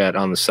Tristan Gordette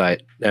on the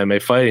site.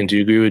 MMA Fighting, do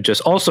you agree with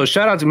just... Also,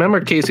 shout out to...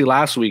 Remember, Casey,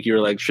 last week, you were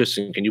like,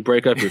 Tristan, can you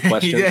break up your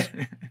questions?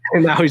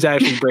 And now he's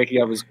actually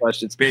breaking up his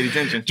questions. Pay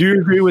attention. Do you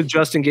agree with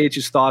Justin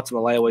Gaethje's thoughts on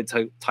the lightweight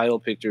title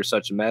picture?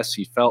 Such a mess.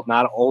 He felt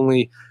not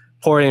only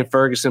Poirier and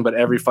Ferguson, but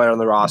every fighter on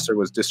the roster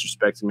was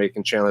disrespecting,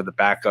 making Chandler the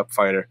backup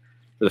fighter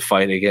for the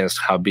fight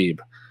against Khabib.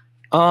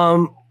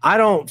 I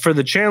don't, for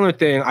the Chandler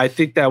thing, I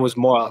think that was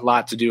more a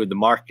lot to do with the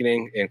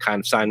marketing and kind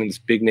of signing this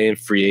big name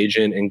free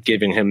agent and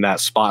giving him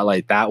that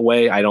spotlight that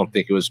way. I don't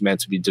think it was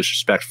meant to be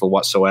disrespectful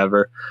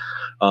whatsoever.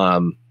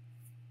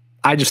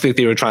 I just think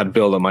they were trying to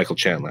build a Michael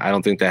Chandler. I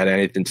don't think that had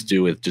anything to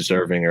do with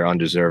deserving or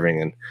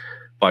undeserving and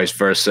vice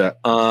versa.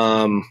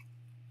 The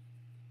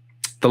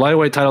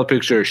lightweight title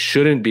picture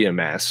shouldn't be a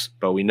mess,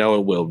 but we know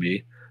it will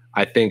be.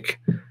 I think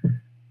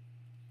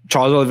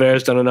Charles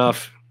Oliveira's done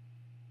enough.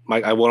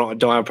 I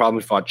don't have a problem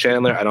if he fought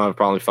Chandler. I don't have a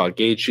problem if he fought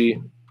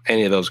Gaethje,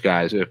 any of those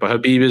guys. But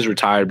Khabib is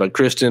retired. But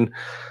Kristen,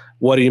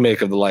 what do you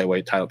make of the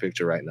lightweight title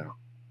picture right now?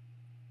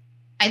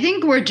 I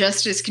think we're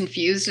just as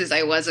confused as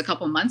I was a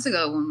couple months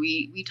ago when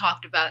we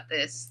talked about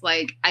this.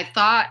 Like, I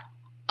thought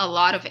a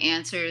lot of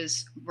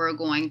answers were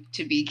going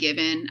to be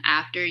given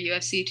after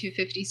UFC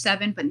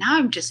 257, but now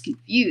I'm just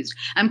confused.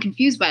 I'm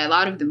confused by a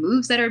lot of the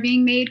moves that are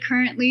being made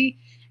currently.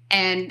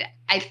 And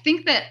I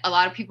think that a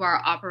lot of people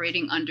are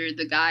operating under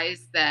the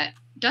guise that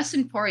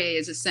Dustin Poirier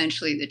is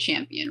essentially the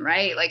champion,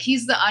 right? Like,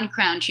 he's the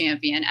uncrowned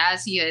champion,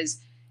 as he has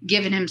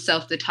given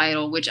himself the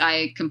title, which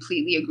I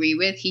completely agree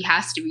with. He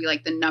has to be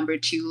like the number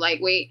 2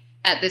 lightweight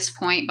at this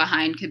point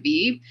behind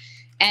Khabib.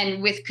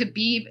 And with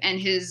Khabib and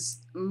his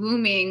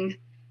looming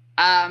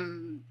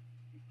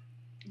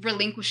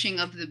relinquishing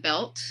of the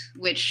belt,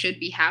 which should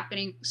be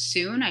happening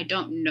soon. I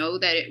don't know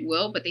that it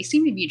will, but they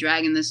seem to be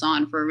dragging this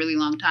on for a really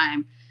long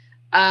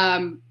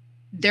time.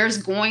 There's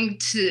going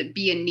to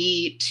be a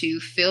need to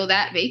fill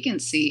that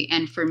vacancy.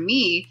 And for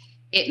me,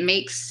 it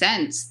makes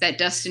sense that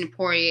Dustin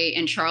Poirier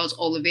and Charles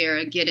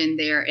Oliveira get in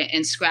there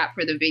and scrap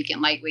for the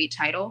vacant lightweight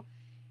title,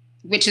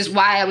 which is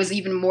why I was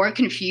even more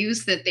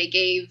confused that they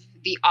gave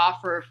the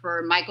offer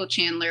for Michael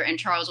Chandler and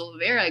Charles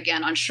Oliveira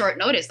again on short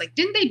notice. Like,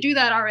 didn't they do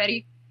that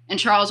already? And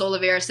Charles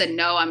Oliveira said,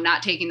 no, I'm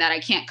not taking that. I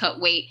can't cut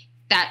weight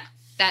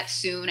that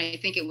soon. I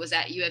think it was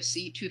at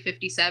UFC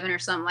 257 or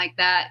something like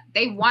that.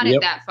 They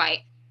wanted that fight.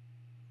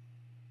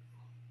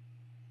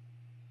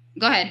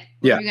 Go ahead.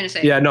 What were you going to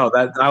say? Yeah, no,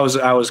 that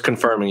I was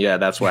confirming. Yeah,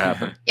 that's what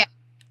happened. Yeah.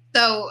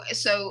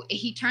 So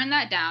he turned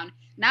that down.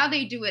 Now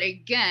they do it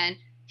again.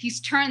 He's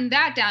turned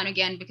that down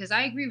again because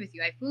I agree with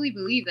you. I fully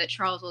believe that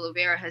Charles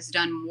Oliveira has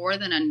done more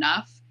than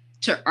enough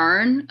to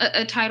earn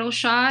a title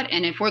shot.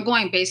 And if we're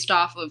going based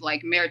off of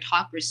like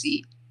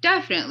meritocracy,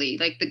 definitely.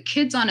 Like, the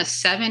kid's on a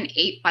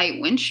 7-8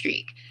 fight win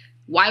streak.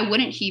 Why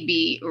wouldn't he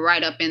be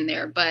right up in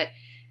there? But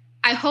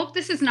I hope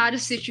this is not a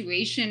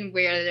situation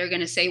where they're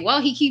going to say, well,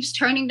 he keeps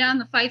turning down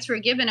the fights we're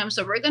giving him,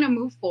 so we're going to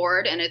move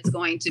forward, and it's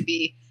going to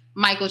be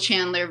Michael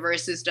Chandler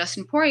versus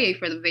Dustin Poirier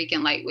for the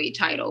vacant lightweight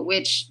title,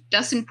 which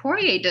Dustin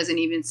Poirier doesn't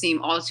even seem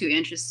all too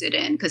interested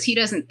in, because he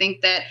doesn't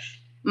think that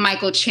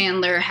Michael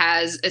Chandler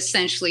has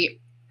essentially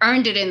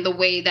earned it in the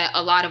way that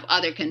a lot of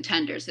other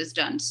contenders has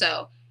done.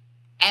 So,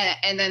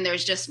 and then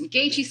there's Justin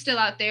Gaethje still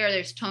out there.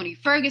 There's Tony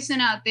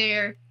Ferguson out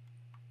there.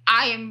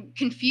 I am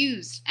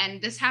confused,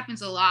 and this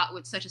happens a lot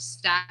with such a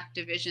stacked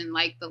division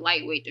like the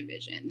lightweight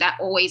division. That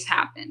always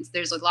happens.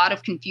 There's a lot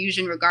of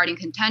confusion regarding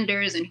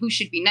contenders and who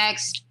should be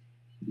next.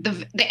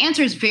 The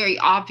answer is very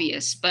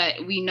obvious,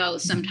 but we know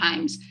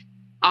sometimes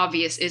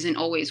obvious isn't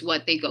always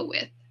what they go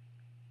with.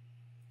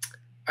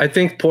 I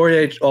think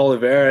Poirier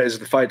Oliveira is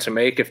the fight to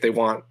make if they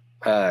want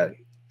to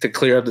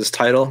clear up this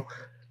title.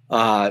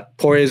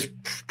 Poirier's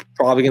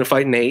probably going to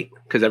fight Nate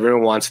because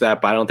everyone wants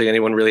that, but I don't think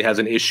anyone really has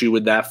an issue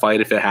with that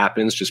fight if it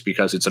happens, just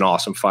because it's an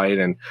awesome fight.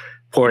 And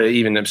Poirier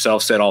even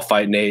himself said, I'll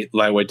fight Nate,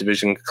 lightweight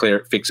division,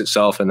 fix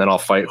itself, and then I'll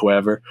fight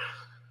whoever.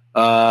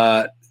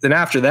 Then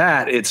after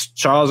that, it's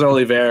Charles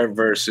Oliveira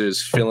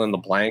versus fill in the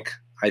blank,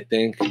 I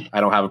think.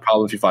 I don't have a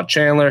problem if he fought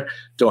Chandler.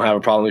 Don't have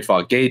a problem if he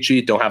fought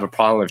Gaethje. Don't have a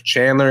problem if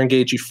Chandler and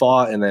Gaethje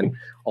fought and then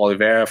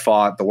Oliveira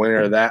fought the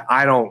winner of that.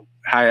 I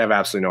have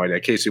absolutely no idea.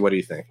 Casey, what do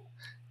you think?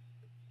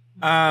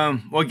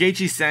 Well,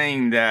 Gaethje's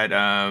saying that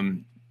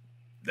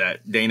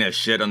that Dana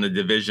shit on the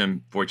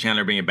division for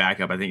Chandler being a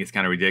backup. I think it's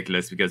kind of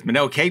ridiculous because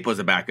Manel Cape was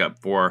a backup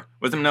for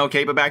 – wasn't Manel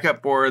Cape a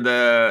backup for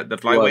the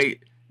flyweight?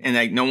 And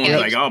like no one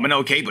was like, oh,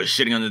 Manel Cape was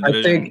shitting on the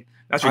division.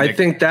 I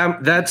think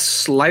that's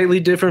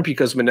slightly different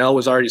because Manel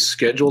was already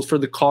scheduled for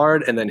the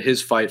card and then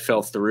his fight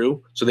fell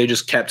through. So they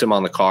just kept him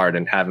on the card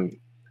and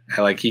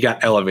he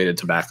got elevated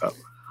to backup.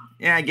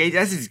 Yeah,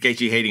 that's just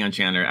Gaethje hating on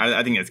Chandler.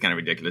 I think that's kind of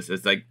ridiculous.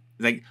 It's like,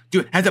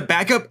 dude,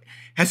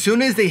 as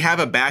soon as they have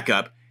a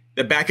backup,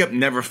 the backup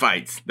never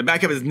fights. The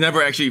backup has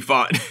never actually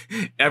fought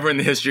ever in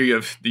the history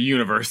of the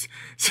universe.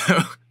 So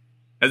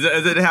has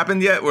it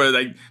happened yet where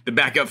like the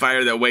backup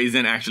fighter that weighs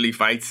in actually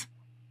fights?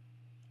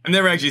 I've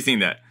never actually seen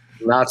that.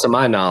 Not to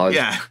my knowledge.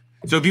 Yeah.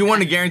 So if you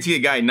want to guarantee a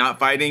guy not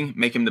fighting,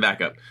 make him the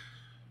backup.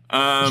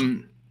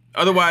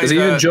 Otherwise,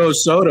 even Joe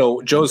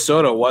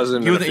Soto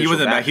wasn't. He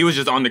wasn't back. He was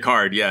just on the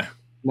card. Yeah.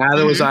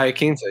 Neither was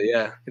Iaquinta.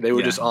 Yeah, they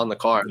were just on the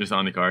card. Just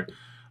on the card.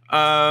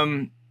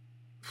 The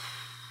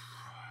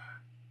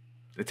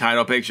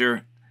title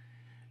picture.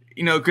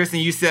 Kristen,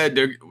 you said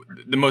they're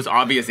the most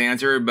obvious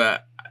answer,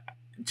 but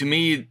to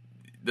me,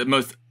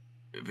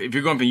 if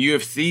you're going from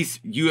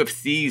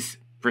UFC's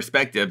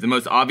perspective, the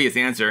most obvious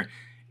answer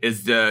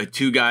is the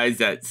two guys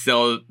that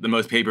sell the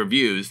most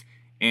pay-per-views.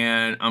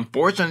 And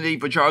unfortunately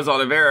for Charles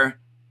Oliveira,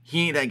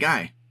 he ain't that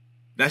guy.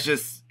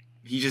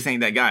 He just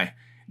ain't that guy.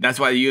 That's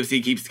why the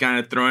UFC keeps kind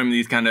of throwing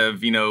these kind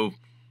of, they throw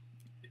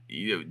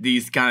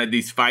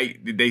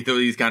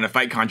these kind of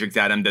fight contracts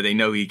at him that they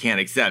know he can't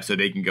accept, so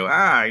they can go,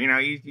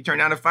 you turned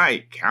down a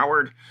fight,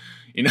 coward.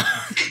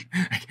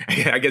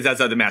 I guess that's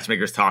how the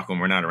matchmakers talk when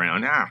we're not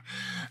around.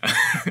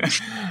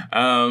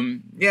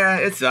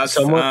 It sucks.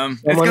 Someone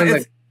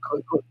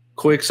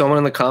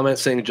in the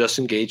comments saying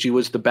Justin Gaethje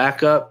was the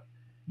backup.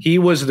 He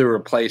was the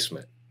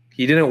replacement.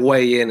 He didn't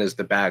weigh in as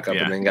the backup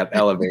and then got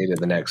elevated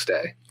the next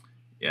day.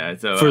 Yeah,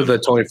 so for the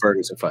Tony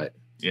Ferguson fight.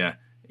 Yeah.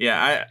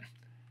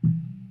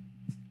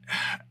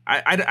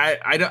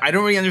 I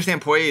don't really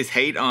understand Poirier's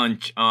hate on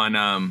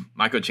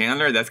Michael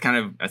Chandler. That's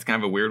kind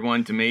of a weird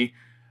one to me.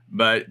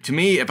 But to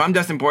me, if I'm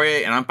Dustin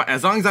Poirier and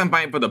as long as I'm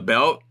fighting for the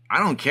belt, I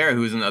don't care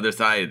who's on the other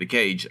side of the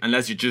cage,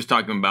 unless you're just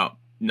talking about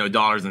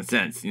dollars and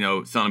cents,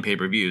 selling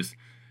pay-per-views.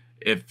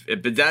 If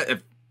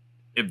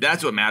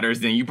that's what matters,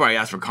 then you probably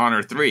ask for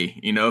Conor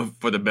 3,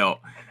 for the belt.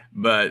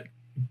 But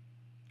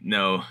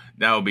no,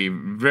 that would be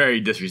very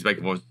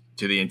disrespectful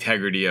to the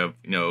integrity of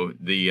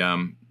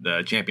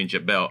the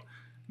championship belt.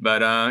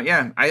 But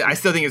I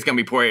still think it's gonna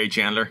be Poirier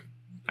Chandler.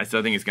 I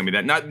still think it's gonna be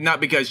that.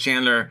 Not because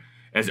Chandler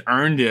has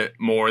earned it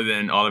more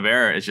than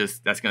Oliveira. It's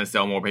just that's gonna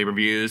sell more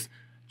pay-per-views.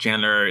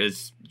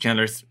 Chandler's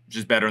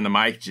just better on the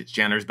mic.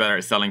 Chandler's better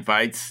at selling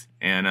fights,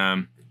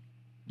 and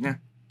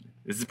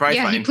this is prize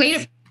fighting.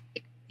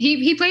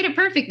 He played it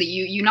perfectly.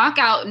 You knock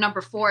out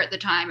number 4 at the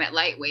time at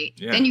lightweight.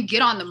 Yeah. Then you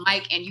get on the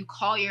mic and you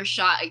call your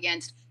shot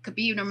against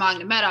Khabib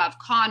Nurmagomedov,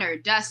 Conor,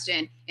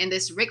 Dustin, in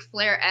this Ric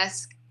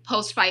Flair-esque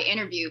post-fight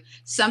interview.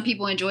 Some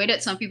people enjoyed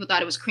it. Some people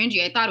thought it was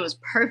cringy. I thought it was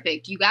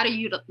perfect. You got to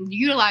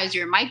utilize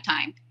your mic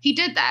time. He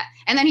did that.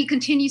 And then he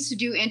continues to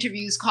do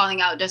interviews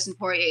calling out Dustin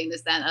Poirier and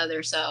this, that, and the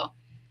other. So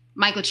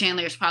Michael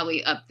Chandler is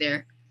probably up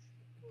there.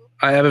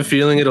 I have a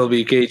feeling it'll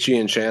be Gaethje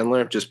and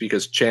Chandler, just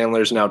because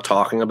Chandler's now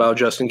talking about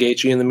Justin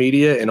Gaethje in the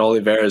media, and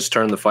Oliveira has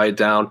turned the fight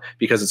down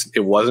because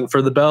it wasn't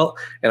for the belt.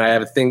 And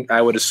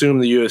I would assume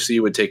the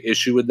UFC would take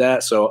issue with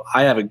that. So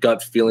I have a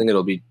gut feeling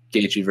it'll be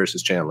Gaethje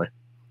versus Chandler.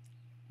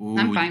 Ooh,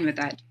 I'm fine with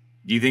that.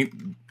 Do you think?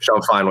 Which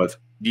I'm fine with.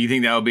 Do you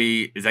think that'll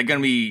be? Is that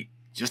going to be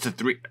just a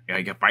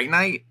fight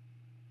night?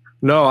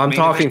 No, I'm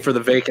talking for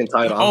the vacant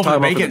title. I'm talking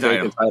about the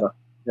vacant title.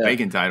 Yeah.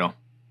 Vacant title.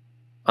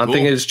 I'm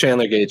thinking it's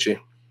Chandler Gaethje,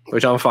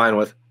 which I'm fine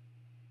with.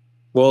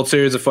 World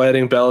Series of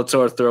Fighting,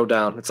 Bellator, throw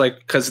down. It's like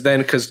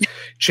because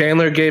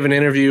Chandler gave an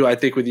interview, I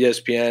think, with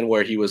ESPN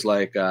where he was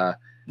like,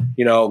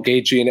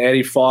 Gaethje and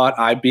Eddie fought.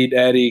 I beat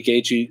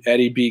Eddie.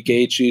 Eddie beat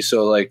Gaethje.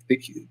 So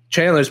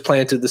Chandler's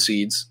planted the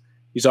seeds.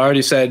 He's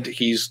already said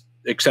he's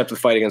accepted the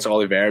fight against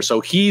Oliveira. So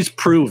he's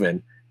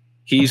proven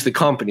he's the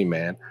company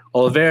man.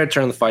 Oliveira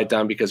turned the fight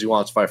down because he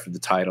wants to fight for the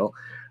title.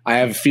 I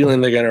have a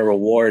feeling they're going to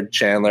reward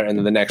Chandler, and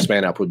then the next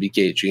man up would be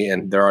Gaethje,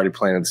 and they're already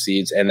planting the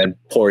seeds. And then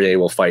Poirier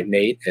will fight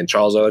Nate, and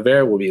Charles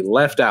Oliveira will be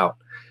left out,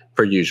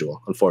 per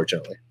usual,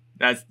 unfortunately.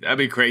 That'd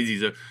be crazy.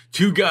 So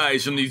 2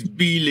 guys from these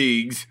B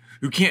leagues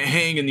who can't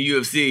hang in the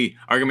UFC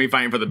are going to be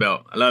fighting for the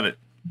belt. I love it.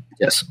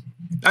 Yes.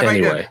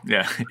 Anyway.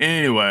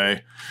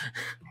 Anyway.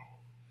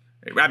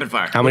 Rapid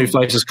fire. How many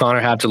fights does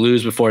Conor have to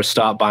lose before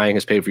stop buying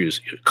his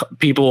pay-per-views?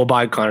 People will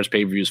buy Conor's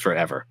pay-per-views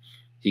forever.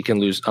 He can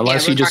lose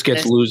unless he just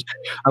gets lose.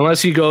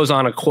 Unless he goes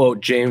on a quote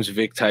James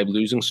Vick type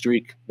losing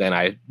streak, then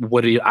I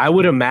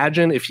would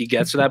imagine if he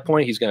gets to that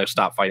point, he's going to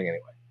stop fighting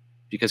anyway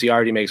because he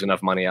already makes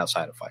enough money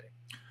outside of fighting.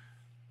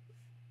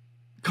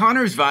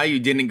 Conor's value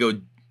didn't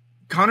go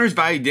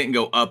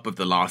up with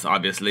the loss.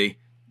 Obviously,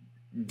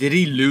 did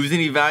he lose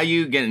any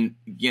value getting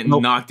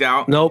knocked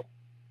out? Nope.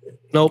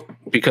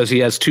 Because he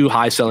has 2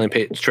 high selling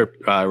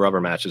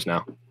rubber matches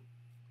now.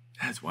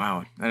 That is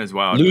wild.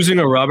 Losing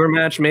a rubber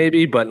match,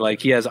 maybe, but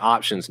he has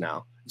options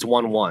now. It's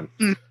 1-1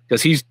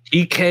 because he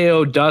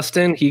KO'd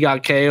Dustin. He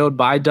got KO'd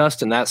by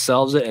Dustin. That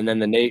sells it. And then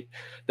the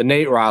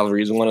Nate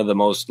rivalry is one of the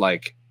most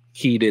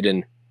heated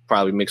in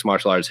probably mixed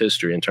martial arts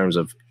history in terms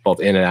of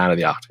both in and out of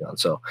the octagon.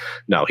 So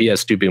no, he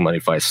has 2 big money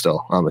fights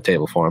still on the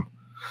table for him.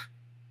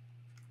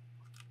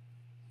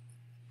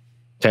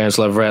 Terrence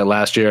Leverett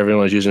last year,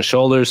 everyone was using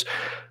shoulders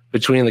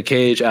between the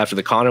cage after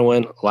the Conor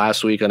win.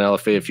 Last week on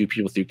LFA, a few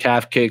people threw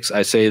calf kicks.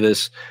 I say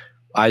this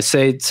to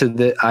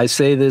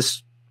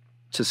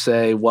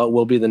say what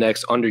will be the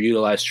next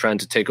underutilized trend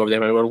to take over the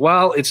MMA world.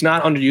 Well, it's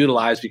not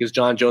underutilized because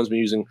John Jones has been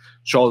using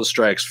shoulder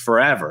strikes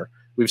forever.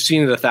 We've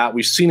seen it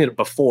we've seen it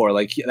before.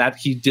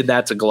 He did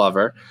that to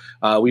Glover.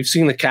 We've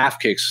seen the calf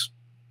kicks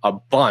a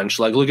bunch.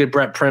 Look at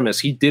Brett Primus.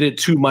 He did it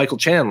to Michael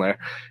Chandler.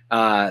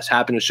 It's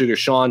happened to Sugar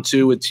Sean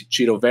too with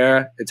Chito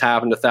Vera. It's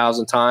happened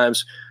 1,000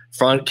 times.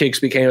 Front kicks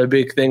became a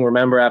big thing,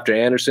 remember, after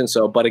Anderson.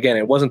 But again,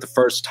 it wasn't the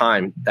first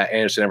time that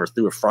Anderson ever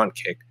threw a front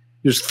kick.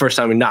 It was the first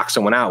time he knocked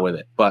someone out with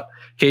it. But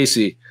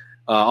Casey,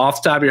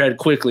 off the top of your head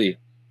quickly,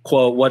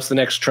 quote, what's the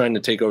next trend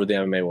to take over the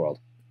MMA world?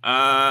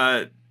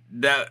 I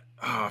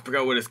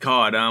forgot what it's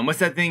called. What's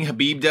that thing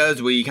Habib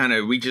does where he kind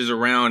of reaches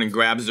around and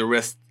grabs the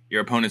wrist,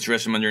 your opponent's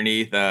wrist from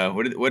underneath?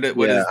 What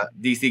does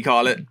DC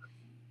call it?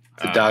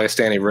 The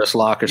Dagestani wrist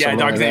lock or something.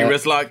 Yeah, Dagestani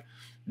wrist lock.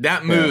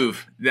 That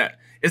move,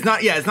 it's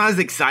not as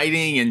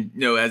exciting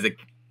and as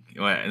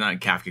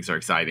not calf kicks are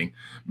exciting,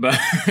 but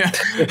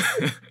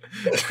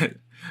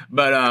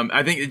but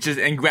I think it's just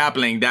in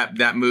grappling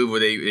that move where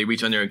they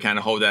reach under and kind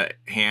of hold that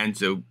hand,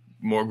 so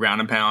more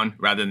ground and pound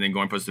rather than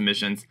going for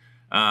submissions.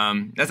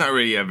 That's not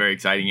really a very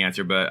exciting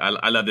answer, but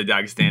I love the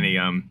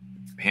Dagestani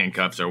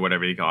handcuffs or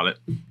whatever you call it.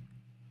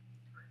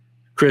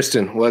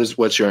 Kristen,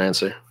 what's your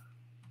answer?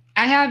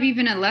 I have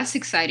even a less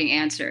exciting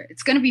answer.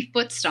 It's going to be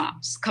foot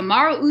stomps.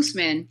 Kamaru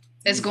Usman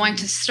is going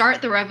to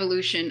start the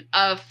revolution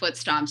of foot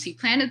stomps. He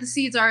planted the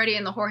seeds already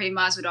in the Jorge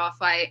Masvidal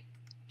fight.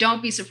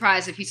 Don't be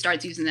surprised if he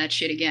starts using that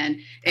shit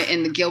again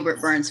in the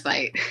Gilbert Burns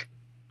fight.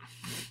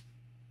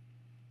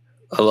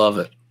 I love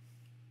it.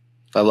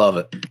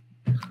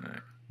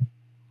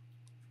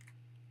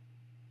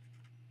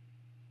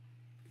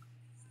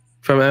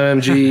 From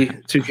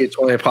MMG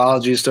 2K20,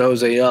 apologies to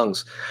Jose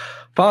Youngs.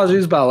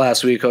 Apologies about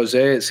last week, Jose.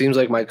 It seems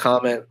like my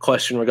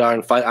question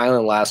regarding Fight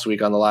Island last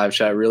week on the live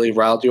chat really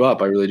riled you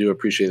up. I really do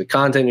appreciate the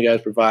content you guys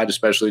provide,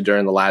 especially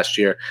during the last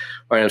year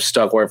where I'm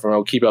stuck working from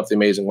home. Keep up the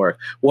amazing work.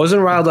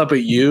 Wasn't riled up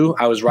at you.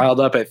 I was riled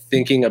up at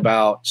thinking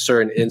about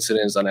certain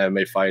incidents on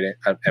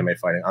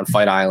on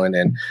Fight Island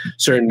and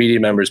certain media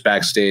members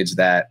backstage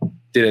that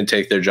didn't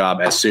take their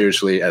job as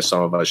seriously as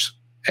some of us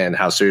and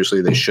how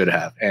seriously they should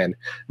have. And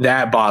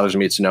that bothers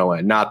me to no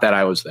end. Not that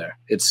I was there.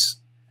 It's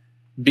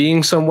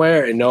being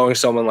somewhere and knowing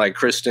someone like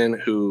Kristen,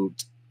 who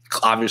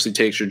obviously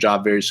takes your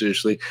job very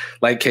seriously,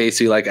 like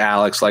Casey, like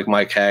Alex, like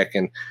Mike Heck,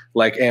 and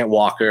like Ant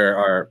Walker,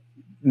 are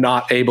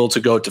not able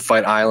to go to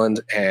Fight Island,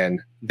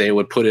 and they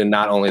would put in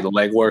not only the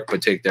legwork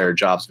but take their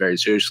jobs very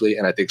seriously.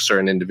 And I think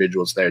certain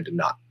individuals there did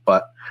not.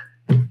 But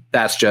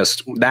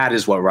that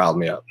is what riled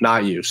me up,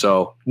 not you.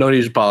 So no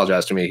need to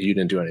apologize to me. You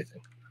didn't do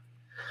anything.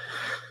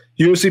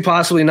 UFC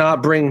possibly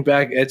not bring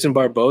back Edson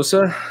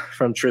Barboza,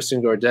 from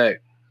Tristan Gordet.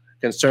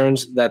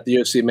 Concerns that the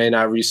UFC may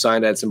not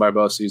re-sign Edson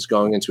Barboza. He's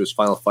going into his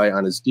final fight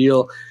on his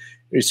deal.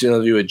 Recent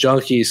interview with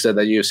Junkie said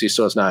that UFC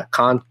still has not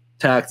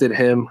contacted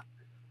him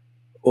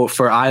or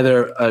for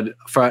either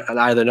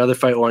another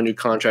fight or a new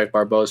contract.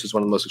 Barboza is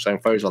one of the most exciting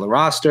fighters on the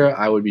roster.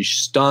 I would be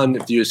stunned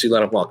if the UFC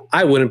let him walk.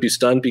 I wouldn't be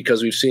stunned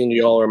because we've seen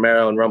Yoel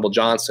Romero and Rumble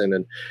Johnson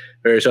and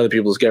various other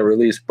people get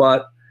released.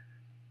 But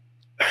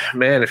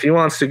man, if he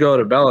wants to go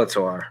to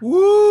Bellator,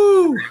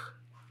 woo!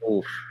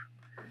 Oof.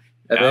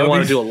 And they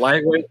want to do a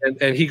lightweight,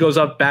 and he goes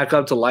back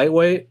up to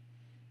lightweight,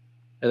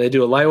 and they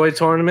do a lightweight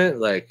tournament.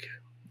 Like,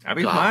 that'd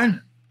be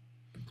fun.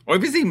 Or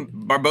if you see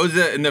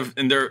Barboza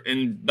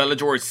in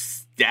Bellator's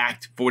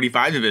stacked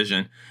 45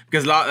 division,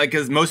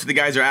 because most of the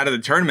guys are out of the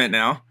tournament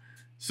now.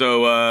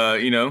 So I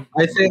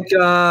think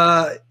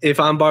if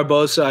I'm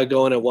Barboza, I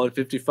go in at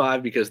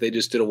 155 because they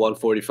just did a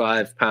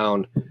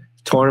 145-pound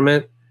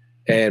tournament,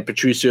 and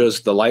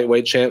Patricio's the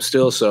lightweight champ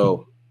still,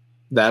 so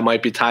that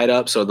might be tied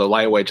up, so the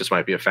lightweight just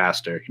might be a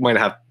faster. He might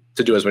not have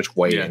to do as much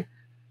weighting to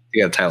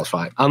get a title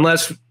fight.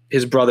 Unless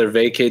Patricio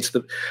vacates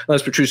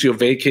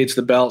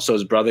the belt so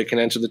his brother can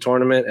enter the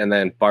tournament, and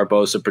then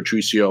Barboza,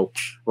 Patricio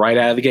right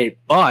out of the gate.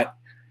 But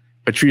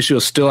Patricio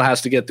still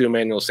has to get through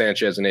Emmanuel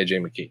Sanchez and AJ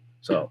McKee.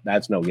 So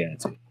that's no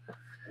guarantee.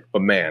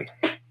 But man,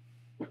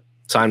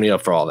 sign me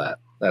up for all that.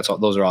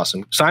 Those are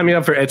awesome. Sign me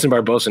up for Edson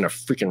Barboza in a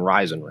freaking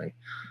Ryzen ring.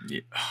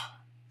 Yeah.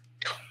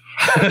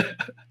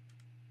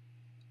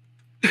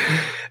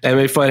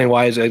 MMA fighting,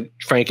 why is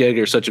Frankie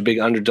Edgar such a big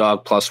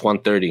underdog plus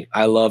 130?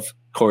 I love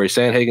Corey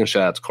Sandhagen.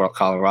 Shout out to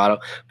Colorado.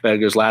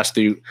 Edgar's last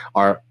three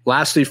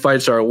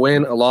fights are a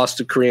win, a loss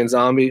to Korean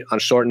Zombie on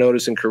short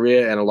notice in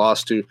Korea, and a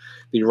loss to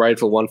the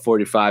rightful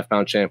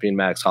 145-pound champion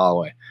Max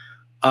Holloway.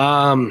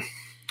 I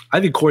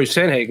think Corey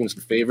Sandhagen's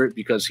the favorite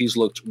because he's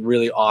looked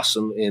really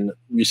awesome in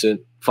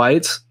recent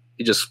fights.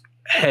 He just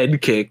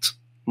head kicked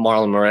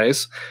Marlon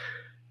Moraes,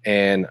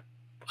 and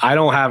I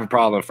don't have a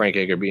problem with Frank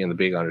Edgar being the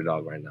big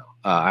underdog right now.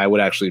 I would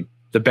actually,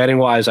 the betting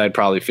wise, I'd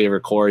probably favor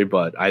Corey,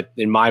 but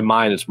in my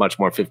mind, it's much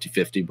more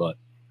 50-50. But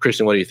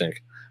Kristen, what do you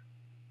think?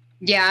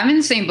 Yeah, I'm in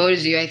the same boat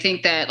as you. I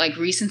think that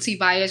recency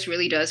bias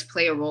really does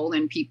play a role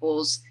in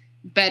people's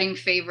betting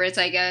favorites,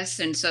 I guess.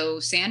 And so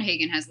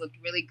Sandhagen has looked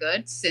really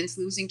good since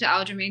losing to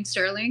Aljamain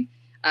Sterling.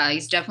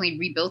 He's definitely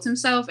rebuilt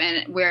himself.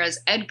 And whereas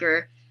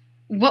Edgar,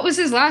 what was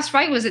his last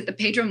fight? Was it the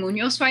Pedro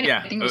Munoz fight?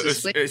 Yeah, I think it was a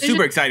split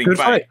super exciting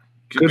fight.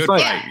 Good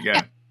fight.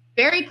 Yeah.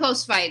 Very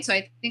close fight. So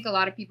I think a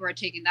lot of people are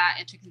taking that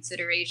into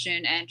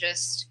consideration and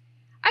just,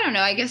 I don't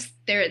know, I guess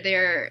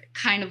they're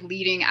kind of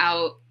leading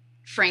out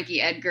Frankie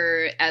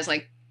Edgar as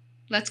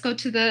let's go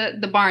to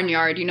the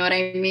barnyard. You know what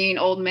I mean?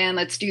 Old man,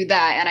 let's do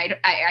that. And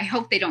I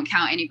hope they don't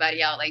count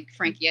anybody out like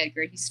Frankie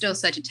Edgar. He's still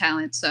such a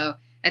talent. So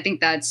I think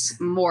that's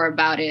more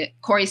about it.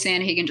 Corey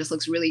Sandhagen just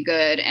looks really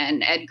good.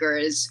 And Edgar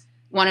is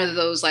one of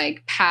those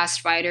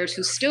past fighters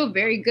who's still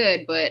very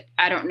good, but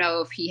I don't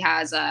know if he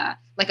has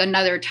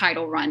another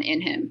title run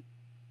in him.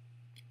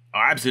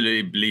 I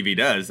absolutely believe he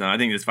does. I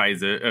think this fight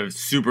is a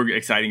super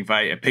exciting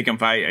fight, a pick'em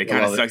fight. It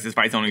kind of sucks. This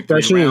fight's only 3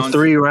 rounds. Especially in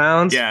 3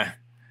 rounds. Yeah.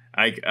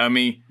 I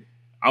mean,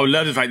 I would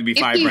love this fight to be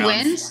 5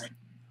 rounds.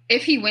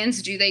 If he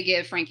wins, do they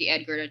give Frankie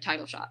Edgar a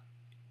title shot?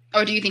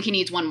 Or do you think he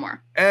needs one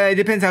more? It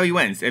depends how he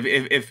wins.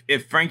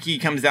 If Frankie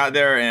comes out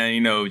there and,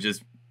 you know,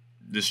 just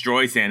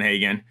destroys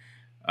Sandhagen,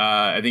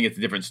 I think it's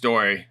a different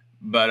story.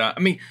 But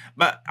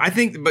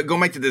but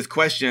going back to this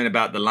question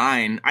about the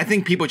line, I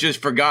think people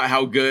just forgot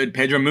how good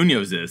Pedro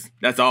Munoz is.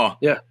 That's all.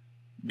 Yeah.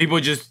 People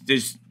just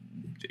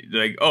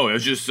like, oh, it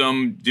was just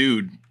some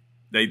dude.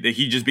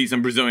 He just beat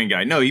some Brazilian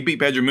guy. No, he beat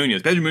Pedro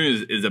Munoz. Pedro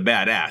Munoz is a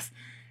badass.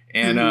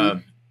 And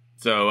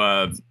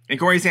and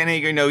Corey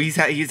Sandhagen, you know, he's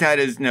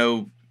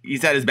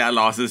had his bad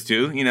losses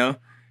too, you know.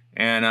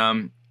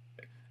 And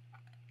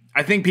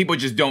I think people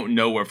just don't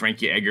know where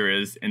Frankie Edgar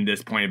is in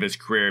this point of his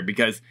career,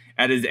 because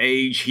at his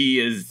age,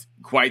 he is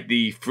quite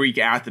the freak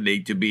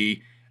athlete to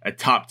be a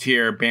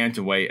top-tier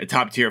bantamweight, a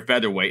top-tier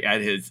featherweight at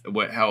his,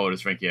 how old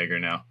is Frankie Edgar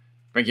now?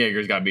 Frankie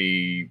Edgar's got to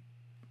be,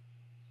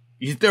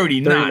 he's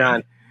 39.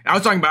 I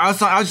was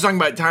just talking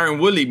about Tyron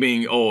Woodley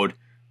being old.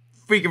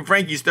 Freaking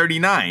Frankie's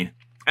 39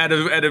 at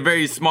a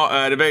very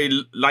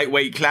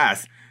lightweight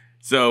class.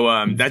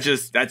 So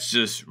that's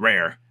just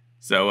rare.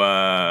 So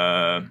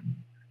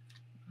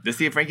let's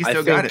see if Frankie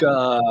still got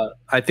it.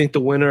 I think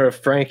the winner of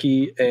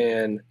Frankie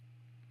and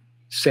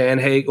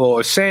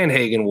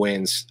Sandhagen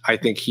wins. I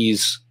think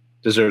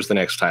deserves the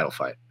next title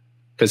fight,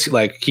 because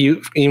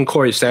even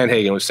Corey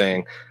Sandhagen was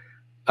saying,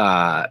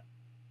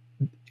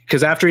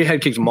 because after he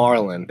head kicked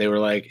Marlon, they were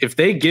like, if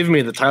they give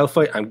me the title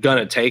fight, I'm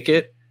gonna take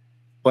it,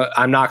 but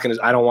I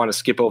don't want to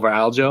skip over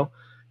Aljo.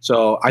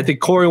 So I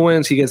think Corey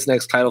wins. He gets the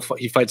next title fight.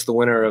 He fights the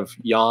winner of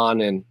Jan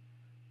and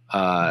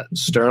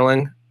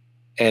Sterling.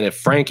 And if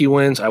Frankie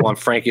wins, I want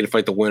Frankie to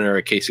fight the winner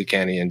of Casey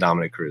Kenny and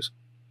Dominic Cruz.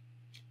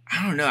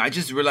 I don't know. I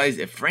just realized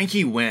if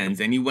Frankie wins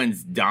and he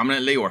wins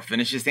dominantly or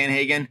finishes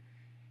Sandhagen,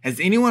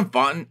 has anyone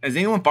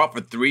fought for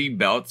 3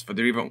 belts for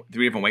three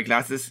different weight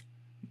classes?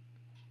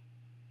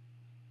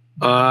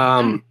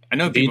 I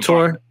know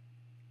Vitor.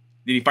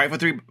 Did he fight for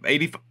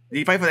 380? Did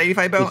he fight for the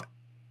 85 belt?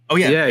 Oh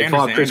yeah, yeah. He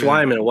fought Chris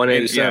Wyman at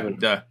 187.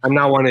 Yeah, I'm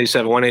not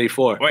 187,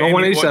 184. No,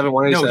 187,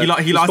 187. No,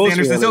 he lost to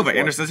Anderson Silva.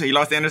 He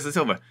lost to Anderson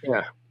Silva.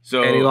 Yeah.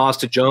 So and he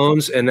lost to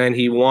Jones, and then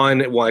he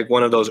won like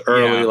one of those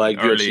early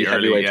UFC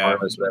heavyweight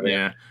tournaments.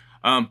 Yeah.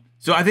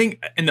 So I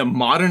think in the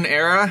modern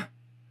era,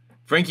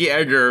 Frankie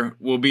Edgar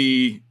will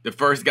be the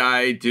first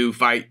guy to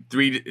fight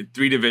three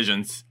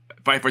divisions,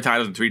 fight for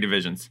titles in 3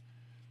 divisions.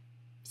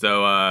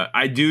 So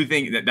I do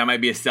think that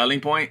might be a selling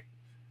point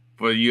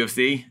for the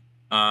UFC.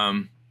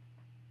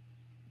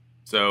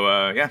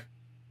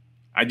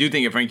 I do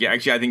think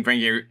I think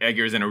Frankie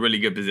Edgar is in a really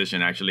good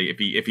position, actually,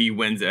 if he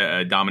wins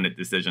a dominant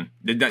decision,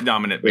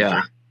 dominant victory.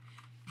 Yeah,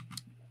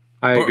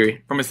 I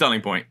agree. From a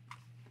selling point.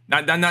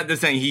 Not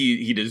just saying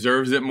he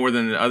deserves it more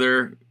than the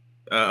other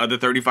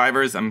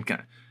 35ers.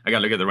 I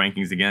gotta look at the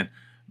rankings again,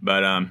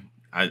 but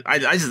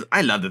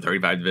I love the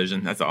 35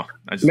 division. That's all.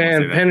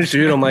 Henry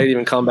Cejudo might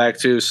even come back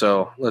too.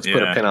 So let's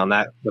put a pin on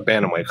that. The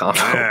bantamweight combo.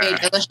 Hey,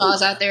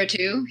 Dillashaw's out there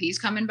too. He's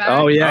coming back.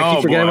 Oh yeah, I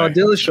keep forgetting about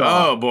Dillashaw.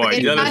 Oh boy,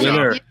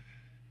 Dillashaw.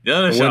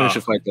 The winner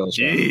should fight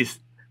Dillashaw. Jeez.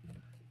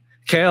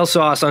 Kale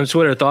Sauce on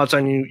Twitter. Thoughts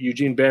on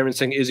Eugene Bareman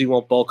saying Izzy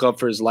won't bulk up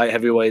for his light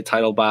heavyweight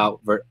title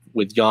bout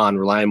with Jan,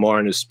 relying more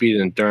on his speed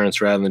and endurance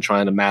rather than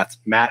trying to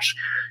match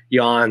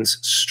Jan's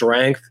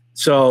strength.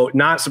 So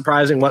not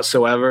surprising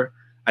whatsoever.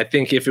 I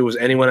think if it was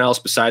anyone else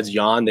besides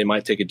Jan, they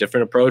might take a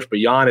different approach. But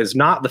Jan is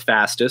not the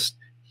fastest.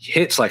 He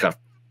hits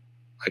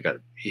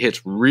he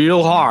hits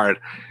real hard.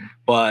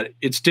 But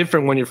it's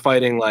different when you're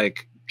fighting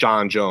like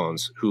John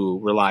Jones, who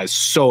relies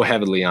so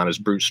heavily on his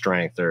brute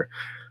strength, or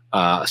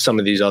some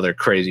of these other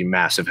crazy,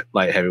 massive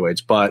light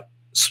heavyweights. But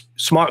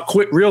smart,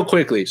 real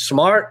quickly,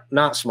 smart,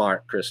 not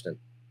smart, Kristen.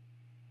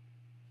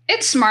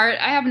 It's smart.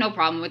 I have no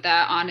problem with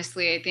that.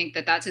 Honestly, I think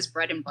that's his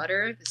bread and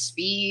butter, the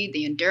speed,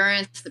 the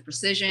endurance, the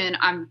precision.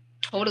 I'm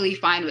totally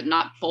fine with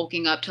not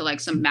bulking up to like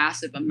some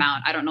massive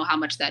amount. I don't know how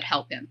much that'd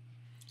help him.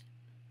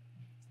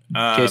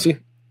 Casey?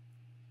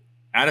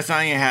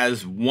 Adesanya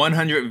has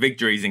 100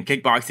 victories in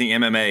kickboxing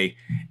MMA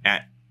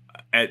at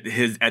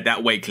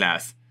that weight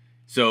class.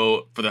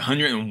 So for the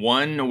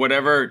 101 or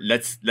whatever,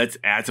 let's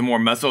add some more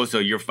muscle. So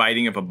you're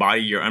fighting of a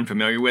body you're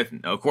unfamiliar with.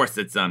 Of course,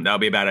 that'll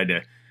be a bad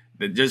idea.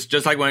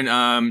 Just like when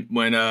John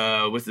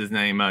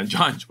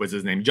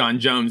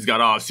Jones got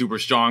all super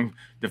strong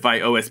to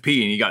fight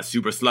OSP, and he got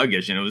super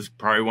sluggish, and it was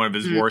probably one of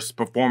his worst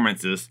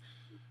performances,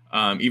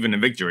 even in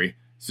victory.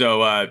 So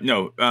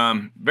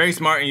very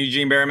smart in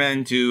Eugene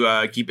Bareman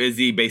to keep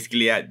Izzy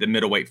basically at the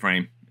middleweight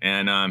frame,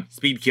 and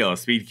speed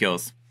kills.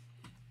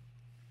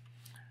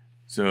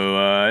 So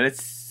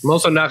let's. I'm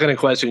also not going to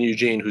question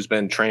Eugene, who's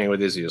been training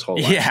with Izzy his whole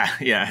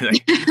life. Yeah.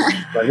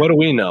 Like, what do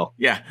we know?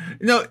 Yeah,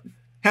 no.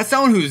 As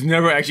someone who's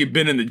never actually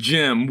been in the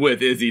gym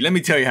with Izzy, let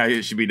me tell you how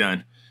it should be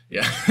done.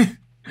 Yeah.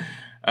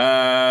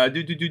 Let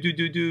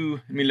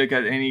me look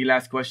at any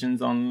last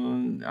questions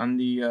on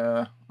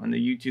the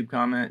YouTube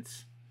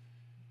comments.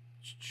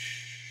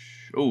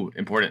 Oh,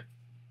 important.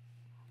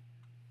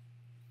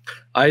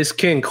 Ice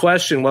King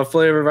question: what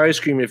flavor of ice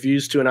cream, if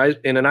used in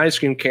an ice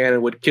cream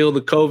can, would kill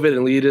the COVID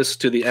and lead us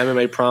to the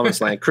MMA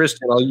promised land?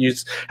 Kristen,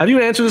 have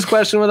you answered this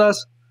question with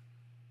us?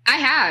 I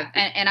have,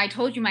 and I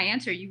told you my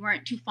answer. You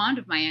weren't too fond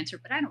of my answer,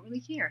 but I don't really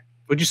care.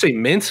 Would you say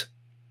mint?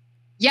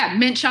 Yeah,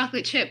 mint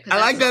chocolate chip. I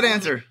like that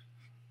answer.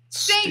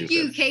 Thank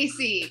you,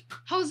 Casey.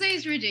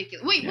 Jose's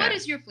ridiculous. Wait, Yeah. What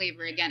is your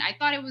flavor again? I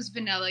thought it was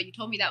vanilla. You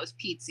told me that was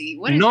pizza.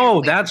 What is No,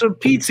 your flavor? that's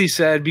what Pizzi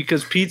said,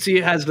 because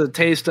Pizzi has the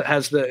taste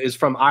is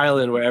from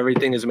Ireland, where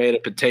everything is made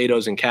of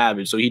potatoes and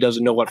cabbage, so he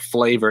doesn't know what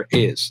flavor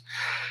is.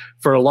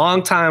 For a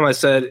long time, I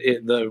said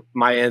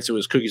my answer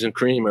was cookies and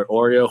cream or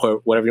Oreo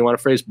or whatever you want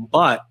to phrase,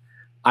 but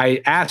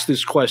I asked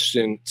this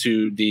question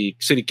to the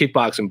City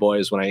Kickboxing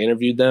boys when I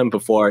interviewed them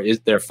before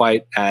their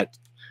fight at,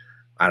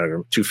 I don't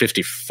know,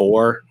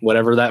 254,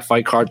 whatever that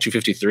fight card,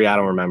 253, I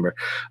don't remember.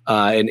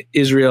 And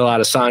Israel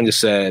Adesanya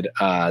said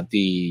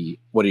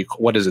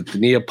what is it, the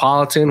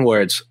Neapolitan,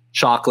 where it's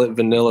chocolate,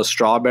 vanilla,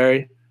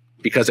 strawberry,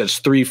 because it's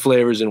 3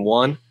 flavors in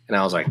one. And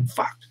I was like,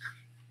 fuck,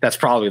 that's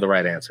probably the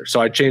right answer.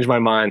 So I changed my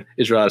mind.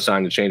 Israel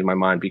Adesanya changed my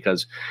mind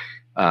because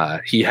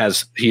he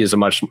is a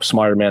much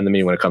smarter man than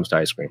me when it comes to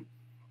ice cream.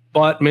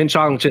 But mint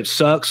chocolate chip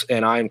sucks,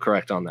 and I am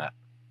correct on that.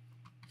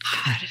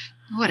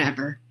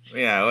 Whatever.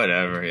 Yeah,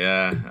 whatever.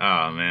 Yeah.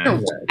 Oh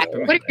man. What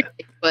are your taste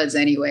buds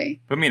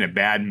anyway? Put me in a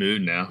bad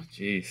mood now.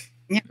 Jeez.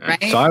 Yeah,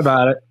 right? Sorry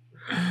about it.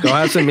 Go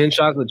have some mint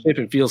chocolate chip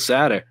and feel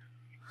sadder.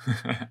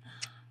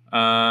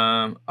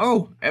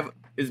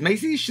 Is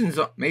Macy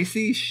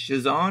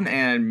Shazan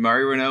and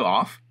Mario Renault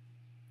off?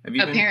 Have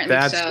you Apparently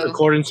That's so.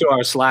 according to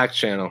our Slack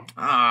channel.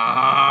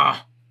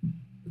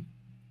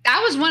 That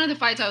was one of the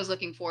fights I was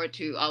looking forward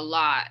to a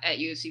lot at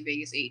UFC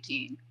Vegas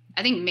 18.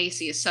 I think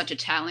Macy is such a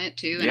talent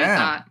too, and I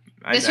thought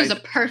this was a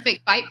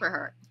perfect fight for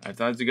her. I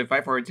thought it was a good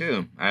fight for her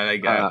too.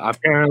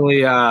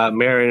 Apparently,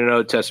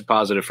 Mariano tested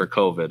positive for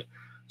COVID,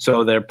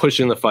 so they're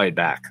pushing the fight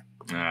back.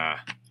 And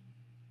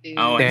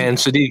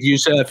Sadiq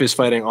Youssef is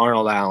fighting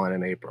Arnold Allen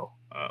in April.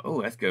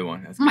 That's a good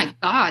one. Oh my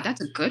God,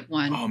 that's a good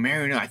one. Oh,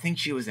 Mariano, I think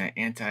she was an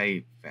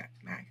I'm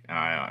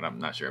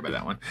not sure about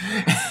that one.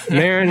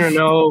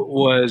 Mariano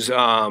was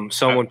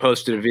someone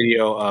posted a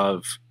video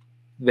of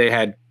they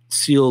had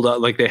sealed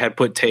up, like they had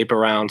put tape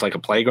around like a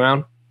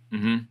playground.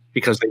 Mm-hmm.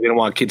 Because they didn't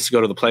want kids to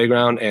go to the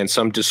playground, and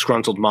some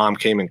disgruntled mom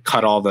came and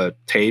cut all the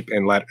tape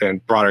and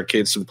brought her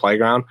kids to the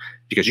playground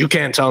because you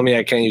can't tell me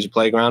I can't use a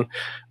playground.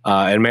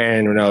 And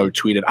Marion Renault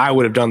tweeted, "I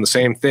would have done the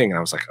same thing." And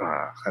I was like,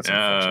 that's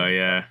unfortunate.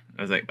 Yeah.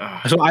 I was like,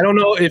 So I don't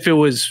know if it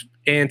was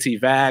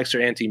anti-vax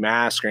or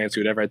anti-mask or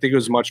anti-whatever. I think it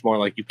was much more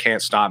like, you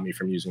can't stop me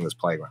from using this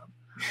playground.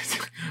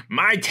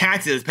 My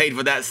taxes paid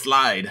for that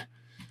slide.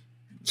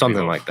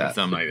 Something like that.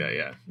 Something like that,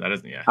 yeah. That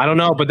isn't, yeah. I don't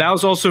know, but that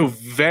was also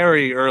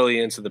very early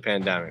into the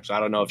pandemic, so I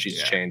don't know if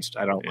she's changed.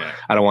 I don't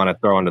want to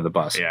throw under the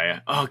bus.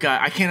 Yeah. Oh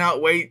God, I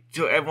cannot wait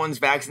till everyone's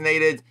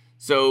vaccinated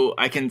so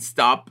I can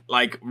stop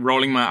like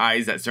rolling my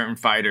eyes at certain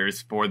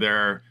fighters for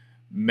their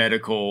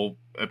medical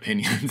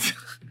opinions.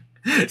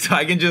 So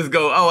I can just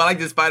go, I like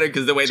this fighter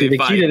because the way they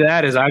fight. The key to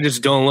that is I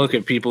just don't look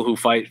at people who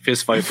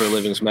fist fight for a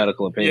living's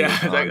medical opinions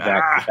on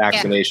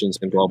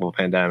vaccinations and global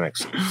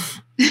pandemics.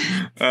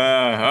 All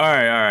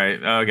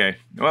right. Okay.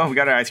 Well, we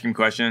got our ice cream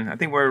question. I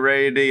think we're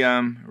ready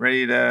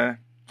to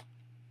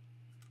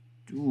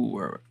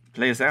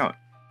play us out.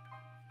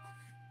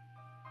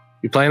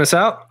 You playing us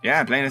out?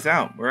 Yeah, playing us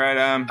out. We're at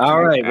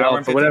all right.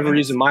 Well, for whatever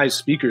reason, my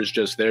speakers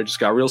just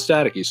got real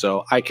staticky,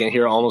 so I can't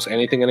hear almost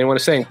anything anyone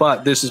is saying.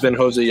 But this has been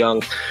Jose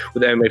Young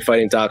with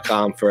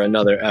MMAfighting.com for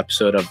another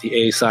episode of the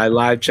A-Side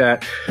Live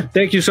Chat.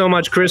 Thank you so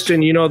much,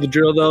 Kristen. You know the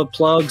drill, though.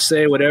 Plug,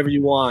 say whatever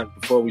you want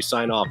before we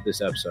sign off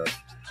this episode.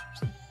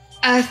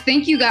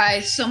 Thank you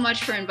guys so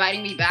much for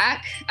inviting me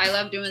back. I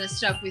love doing this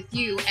stuff with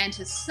you. And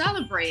to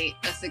celebrate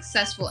a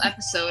successful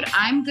episode,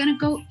 I'm going to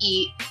go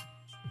eat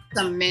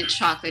some mint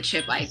chocolate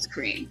chip ice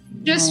cream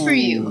just for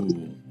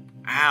you.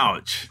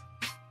 Ouch.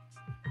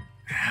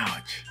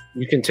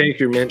 You can take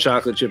your mint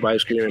chocolate chip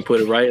ice cream and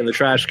put it right in the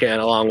trash can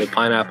along with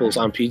pineapples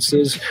on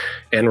pizzas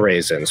and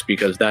raisins,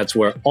 because that's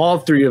where all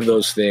 3 of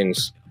those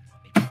things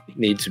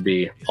need to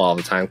be all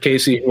the time.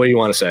 Casey, what do you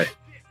want to say?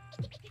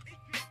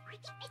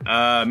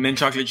 Mint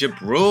chocolate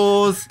chip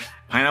rules.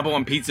 Pineapple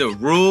on pizza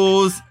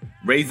rules.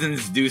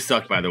 Raisins do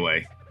suck, by the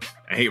way.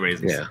 I hate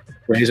raisins. Yeah,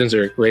 raisins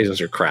are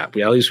crap.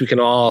 Yeah, at least we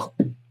can all.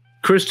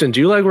 Kristen, do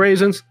you like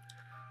raisins?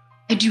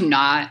 I do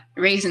not.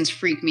 Raisins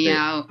freak me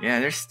out. Yeah,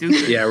 they're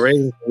stupid. Yeah,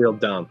 raisins are real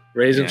dumb.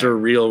 Raisins are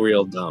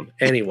real dumb.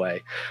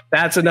 Anyway,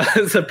 that's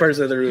the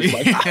person in the room is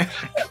like,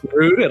 that's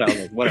rude. And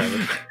I'm like,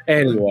 whatever.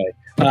 Anyway,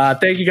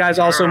 thank you guys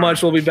all so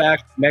much. We'll be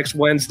back next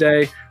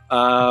Wednesday.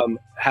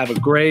 Have a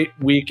great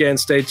weekend.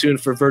 Stay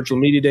tuned for Virtual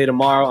Media Day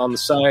tomorrow on the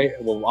site.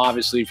 Well,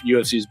 obviously,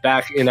 UFC is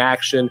back in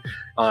action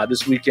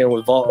this weekend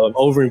with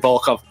over in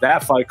Volkov.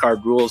 That fight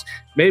card rules.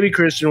 Maybe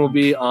Christian will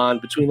be on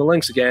Between the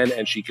Links again,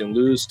 and she can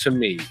lose to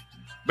me.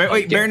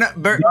 Down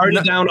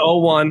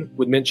 0-1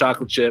 with mint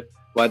chocolate chip.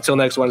 Well, until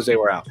next Wednesday,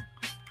 we're out.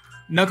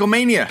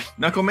 Knucklemania.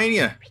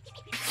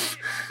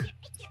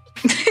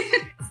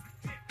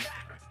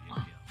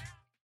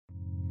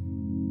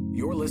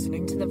 You're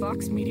listening to the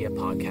Vox Media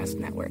Podcast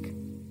Network.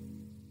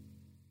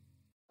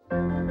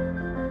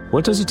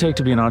 What does it take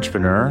to be an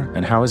entrepreneur,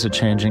 and how is it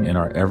changing in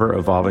our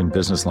ever-evolving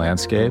business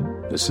landscape?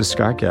 This is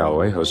Scott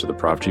Galloway, host of the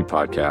Prop G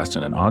podcast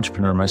and an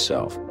entrepreneur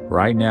myself.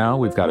 Right now,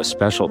 we've got a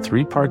special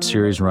 3-part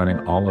series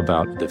running all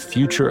about the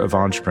future of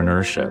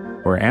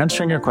entrepreneurship. We're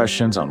answering your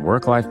questions on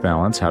work-life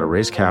balance, how to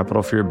raise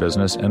capital for your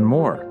business, and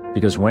more.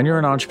 Because when you're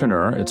an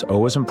entrepreneur, it's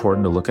always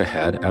important to look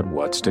ahead at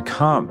what's to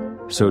come.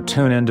 So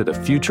tune in to the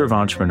Future of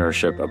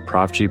Entrepreneurship, a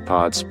Prop G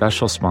Pod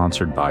special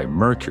sponsored by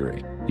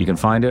Mercury. You can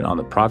find it on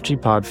the Prop G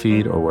Pod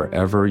feed or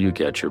wherever you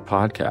get your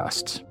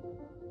podcasts.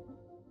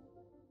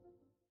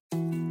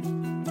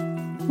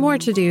 More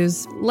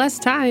to-dos, less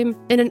time,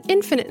 and an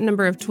infinite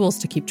number of tools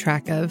to keep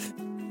track of.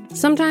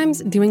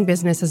 Sometimes doing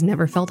business has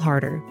never felt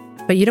harder,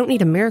 but you don't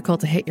need a miracle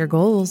to hit your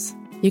goals.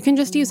 You can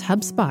just use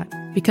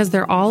HubSpot, because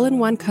their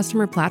all-in-one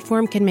customer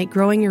platform can make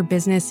growing your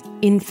business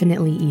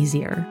infinitely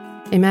easier.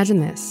 Imagine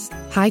this: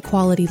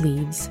 high-quality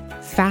leads,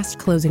 fast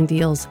closing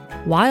deals,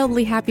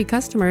 wildly happy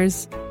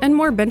customers, and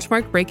more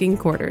benchmark-breaking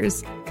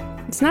quarters.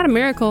 It's not a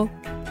miracle,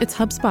 it's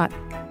HubSpot.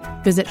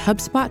 Visit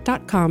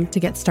HubSpot.com to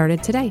get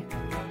started today.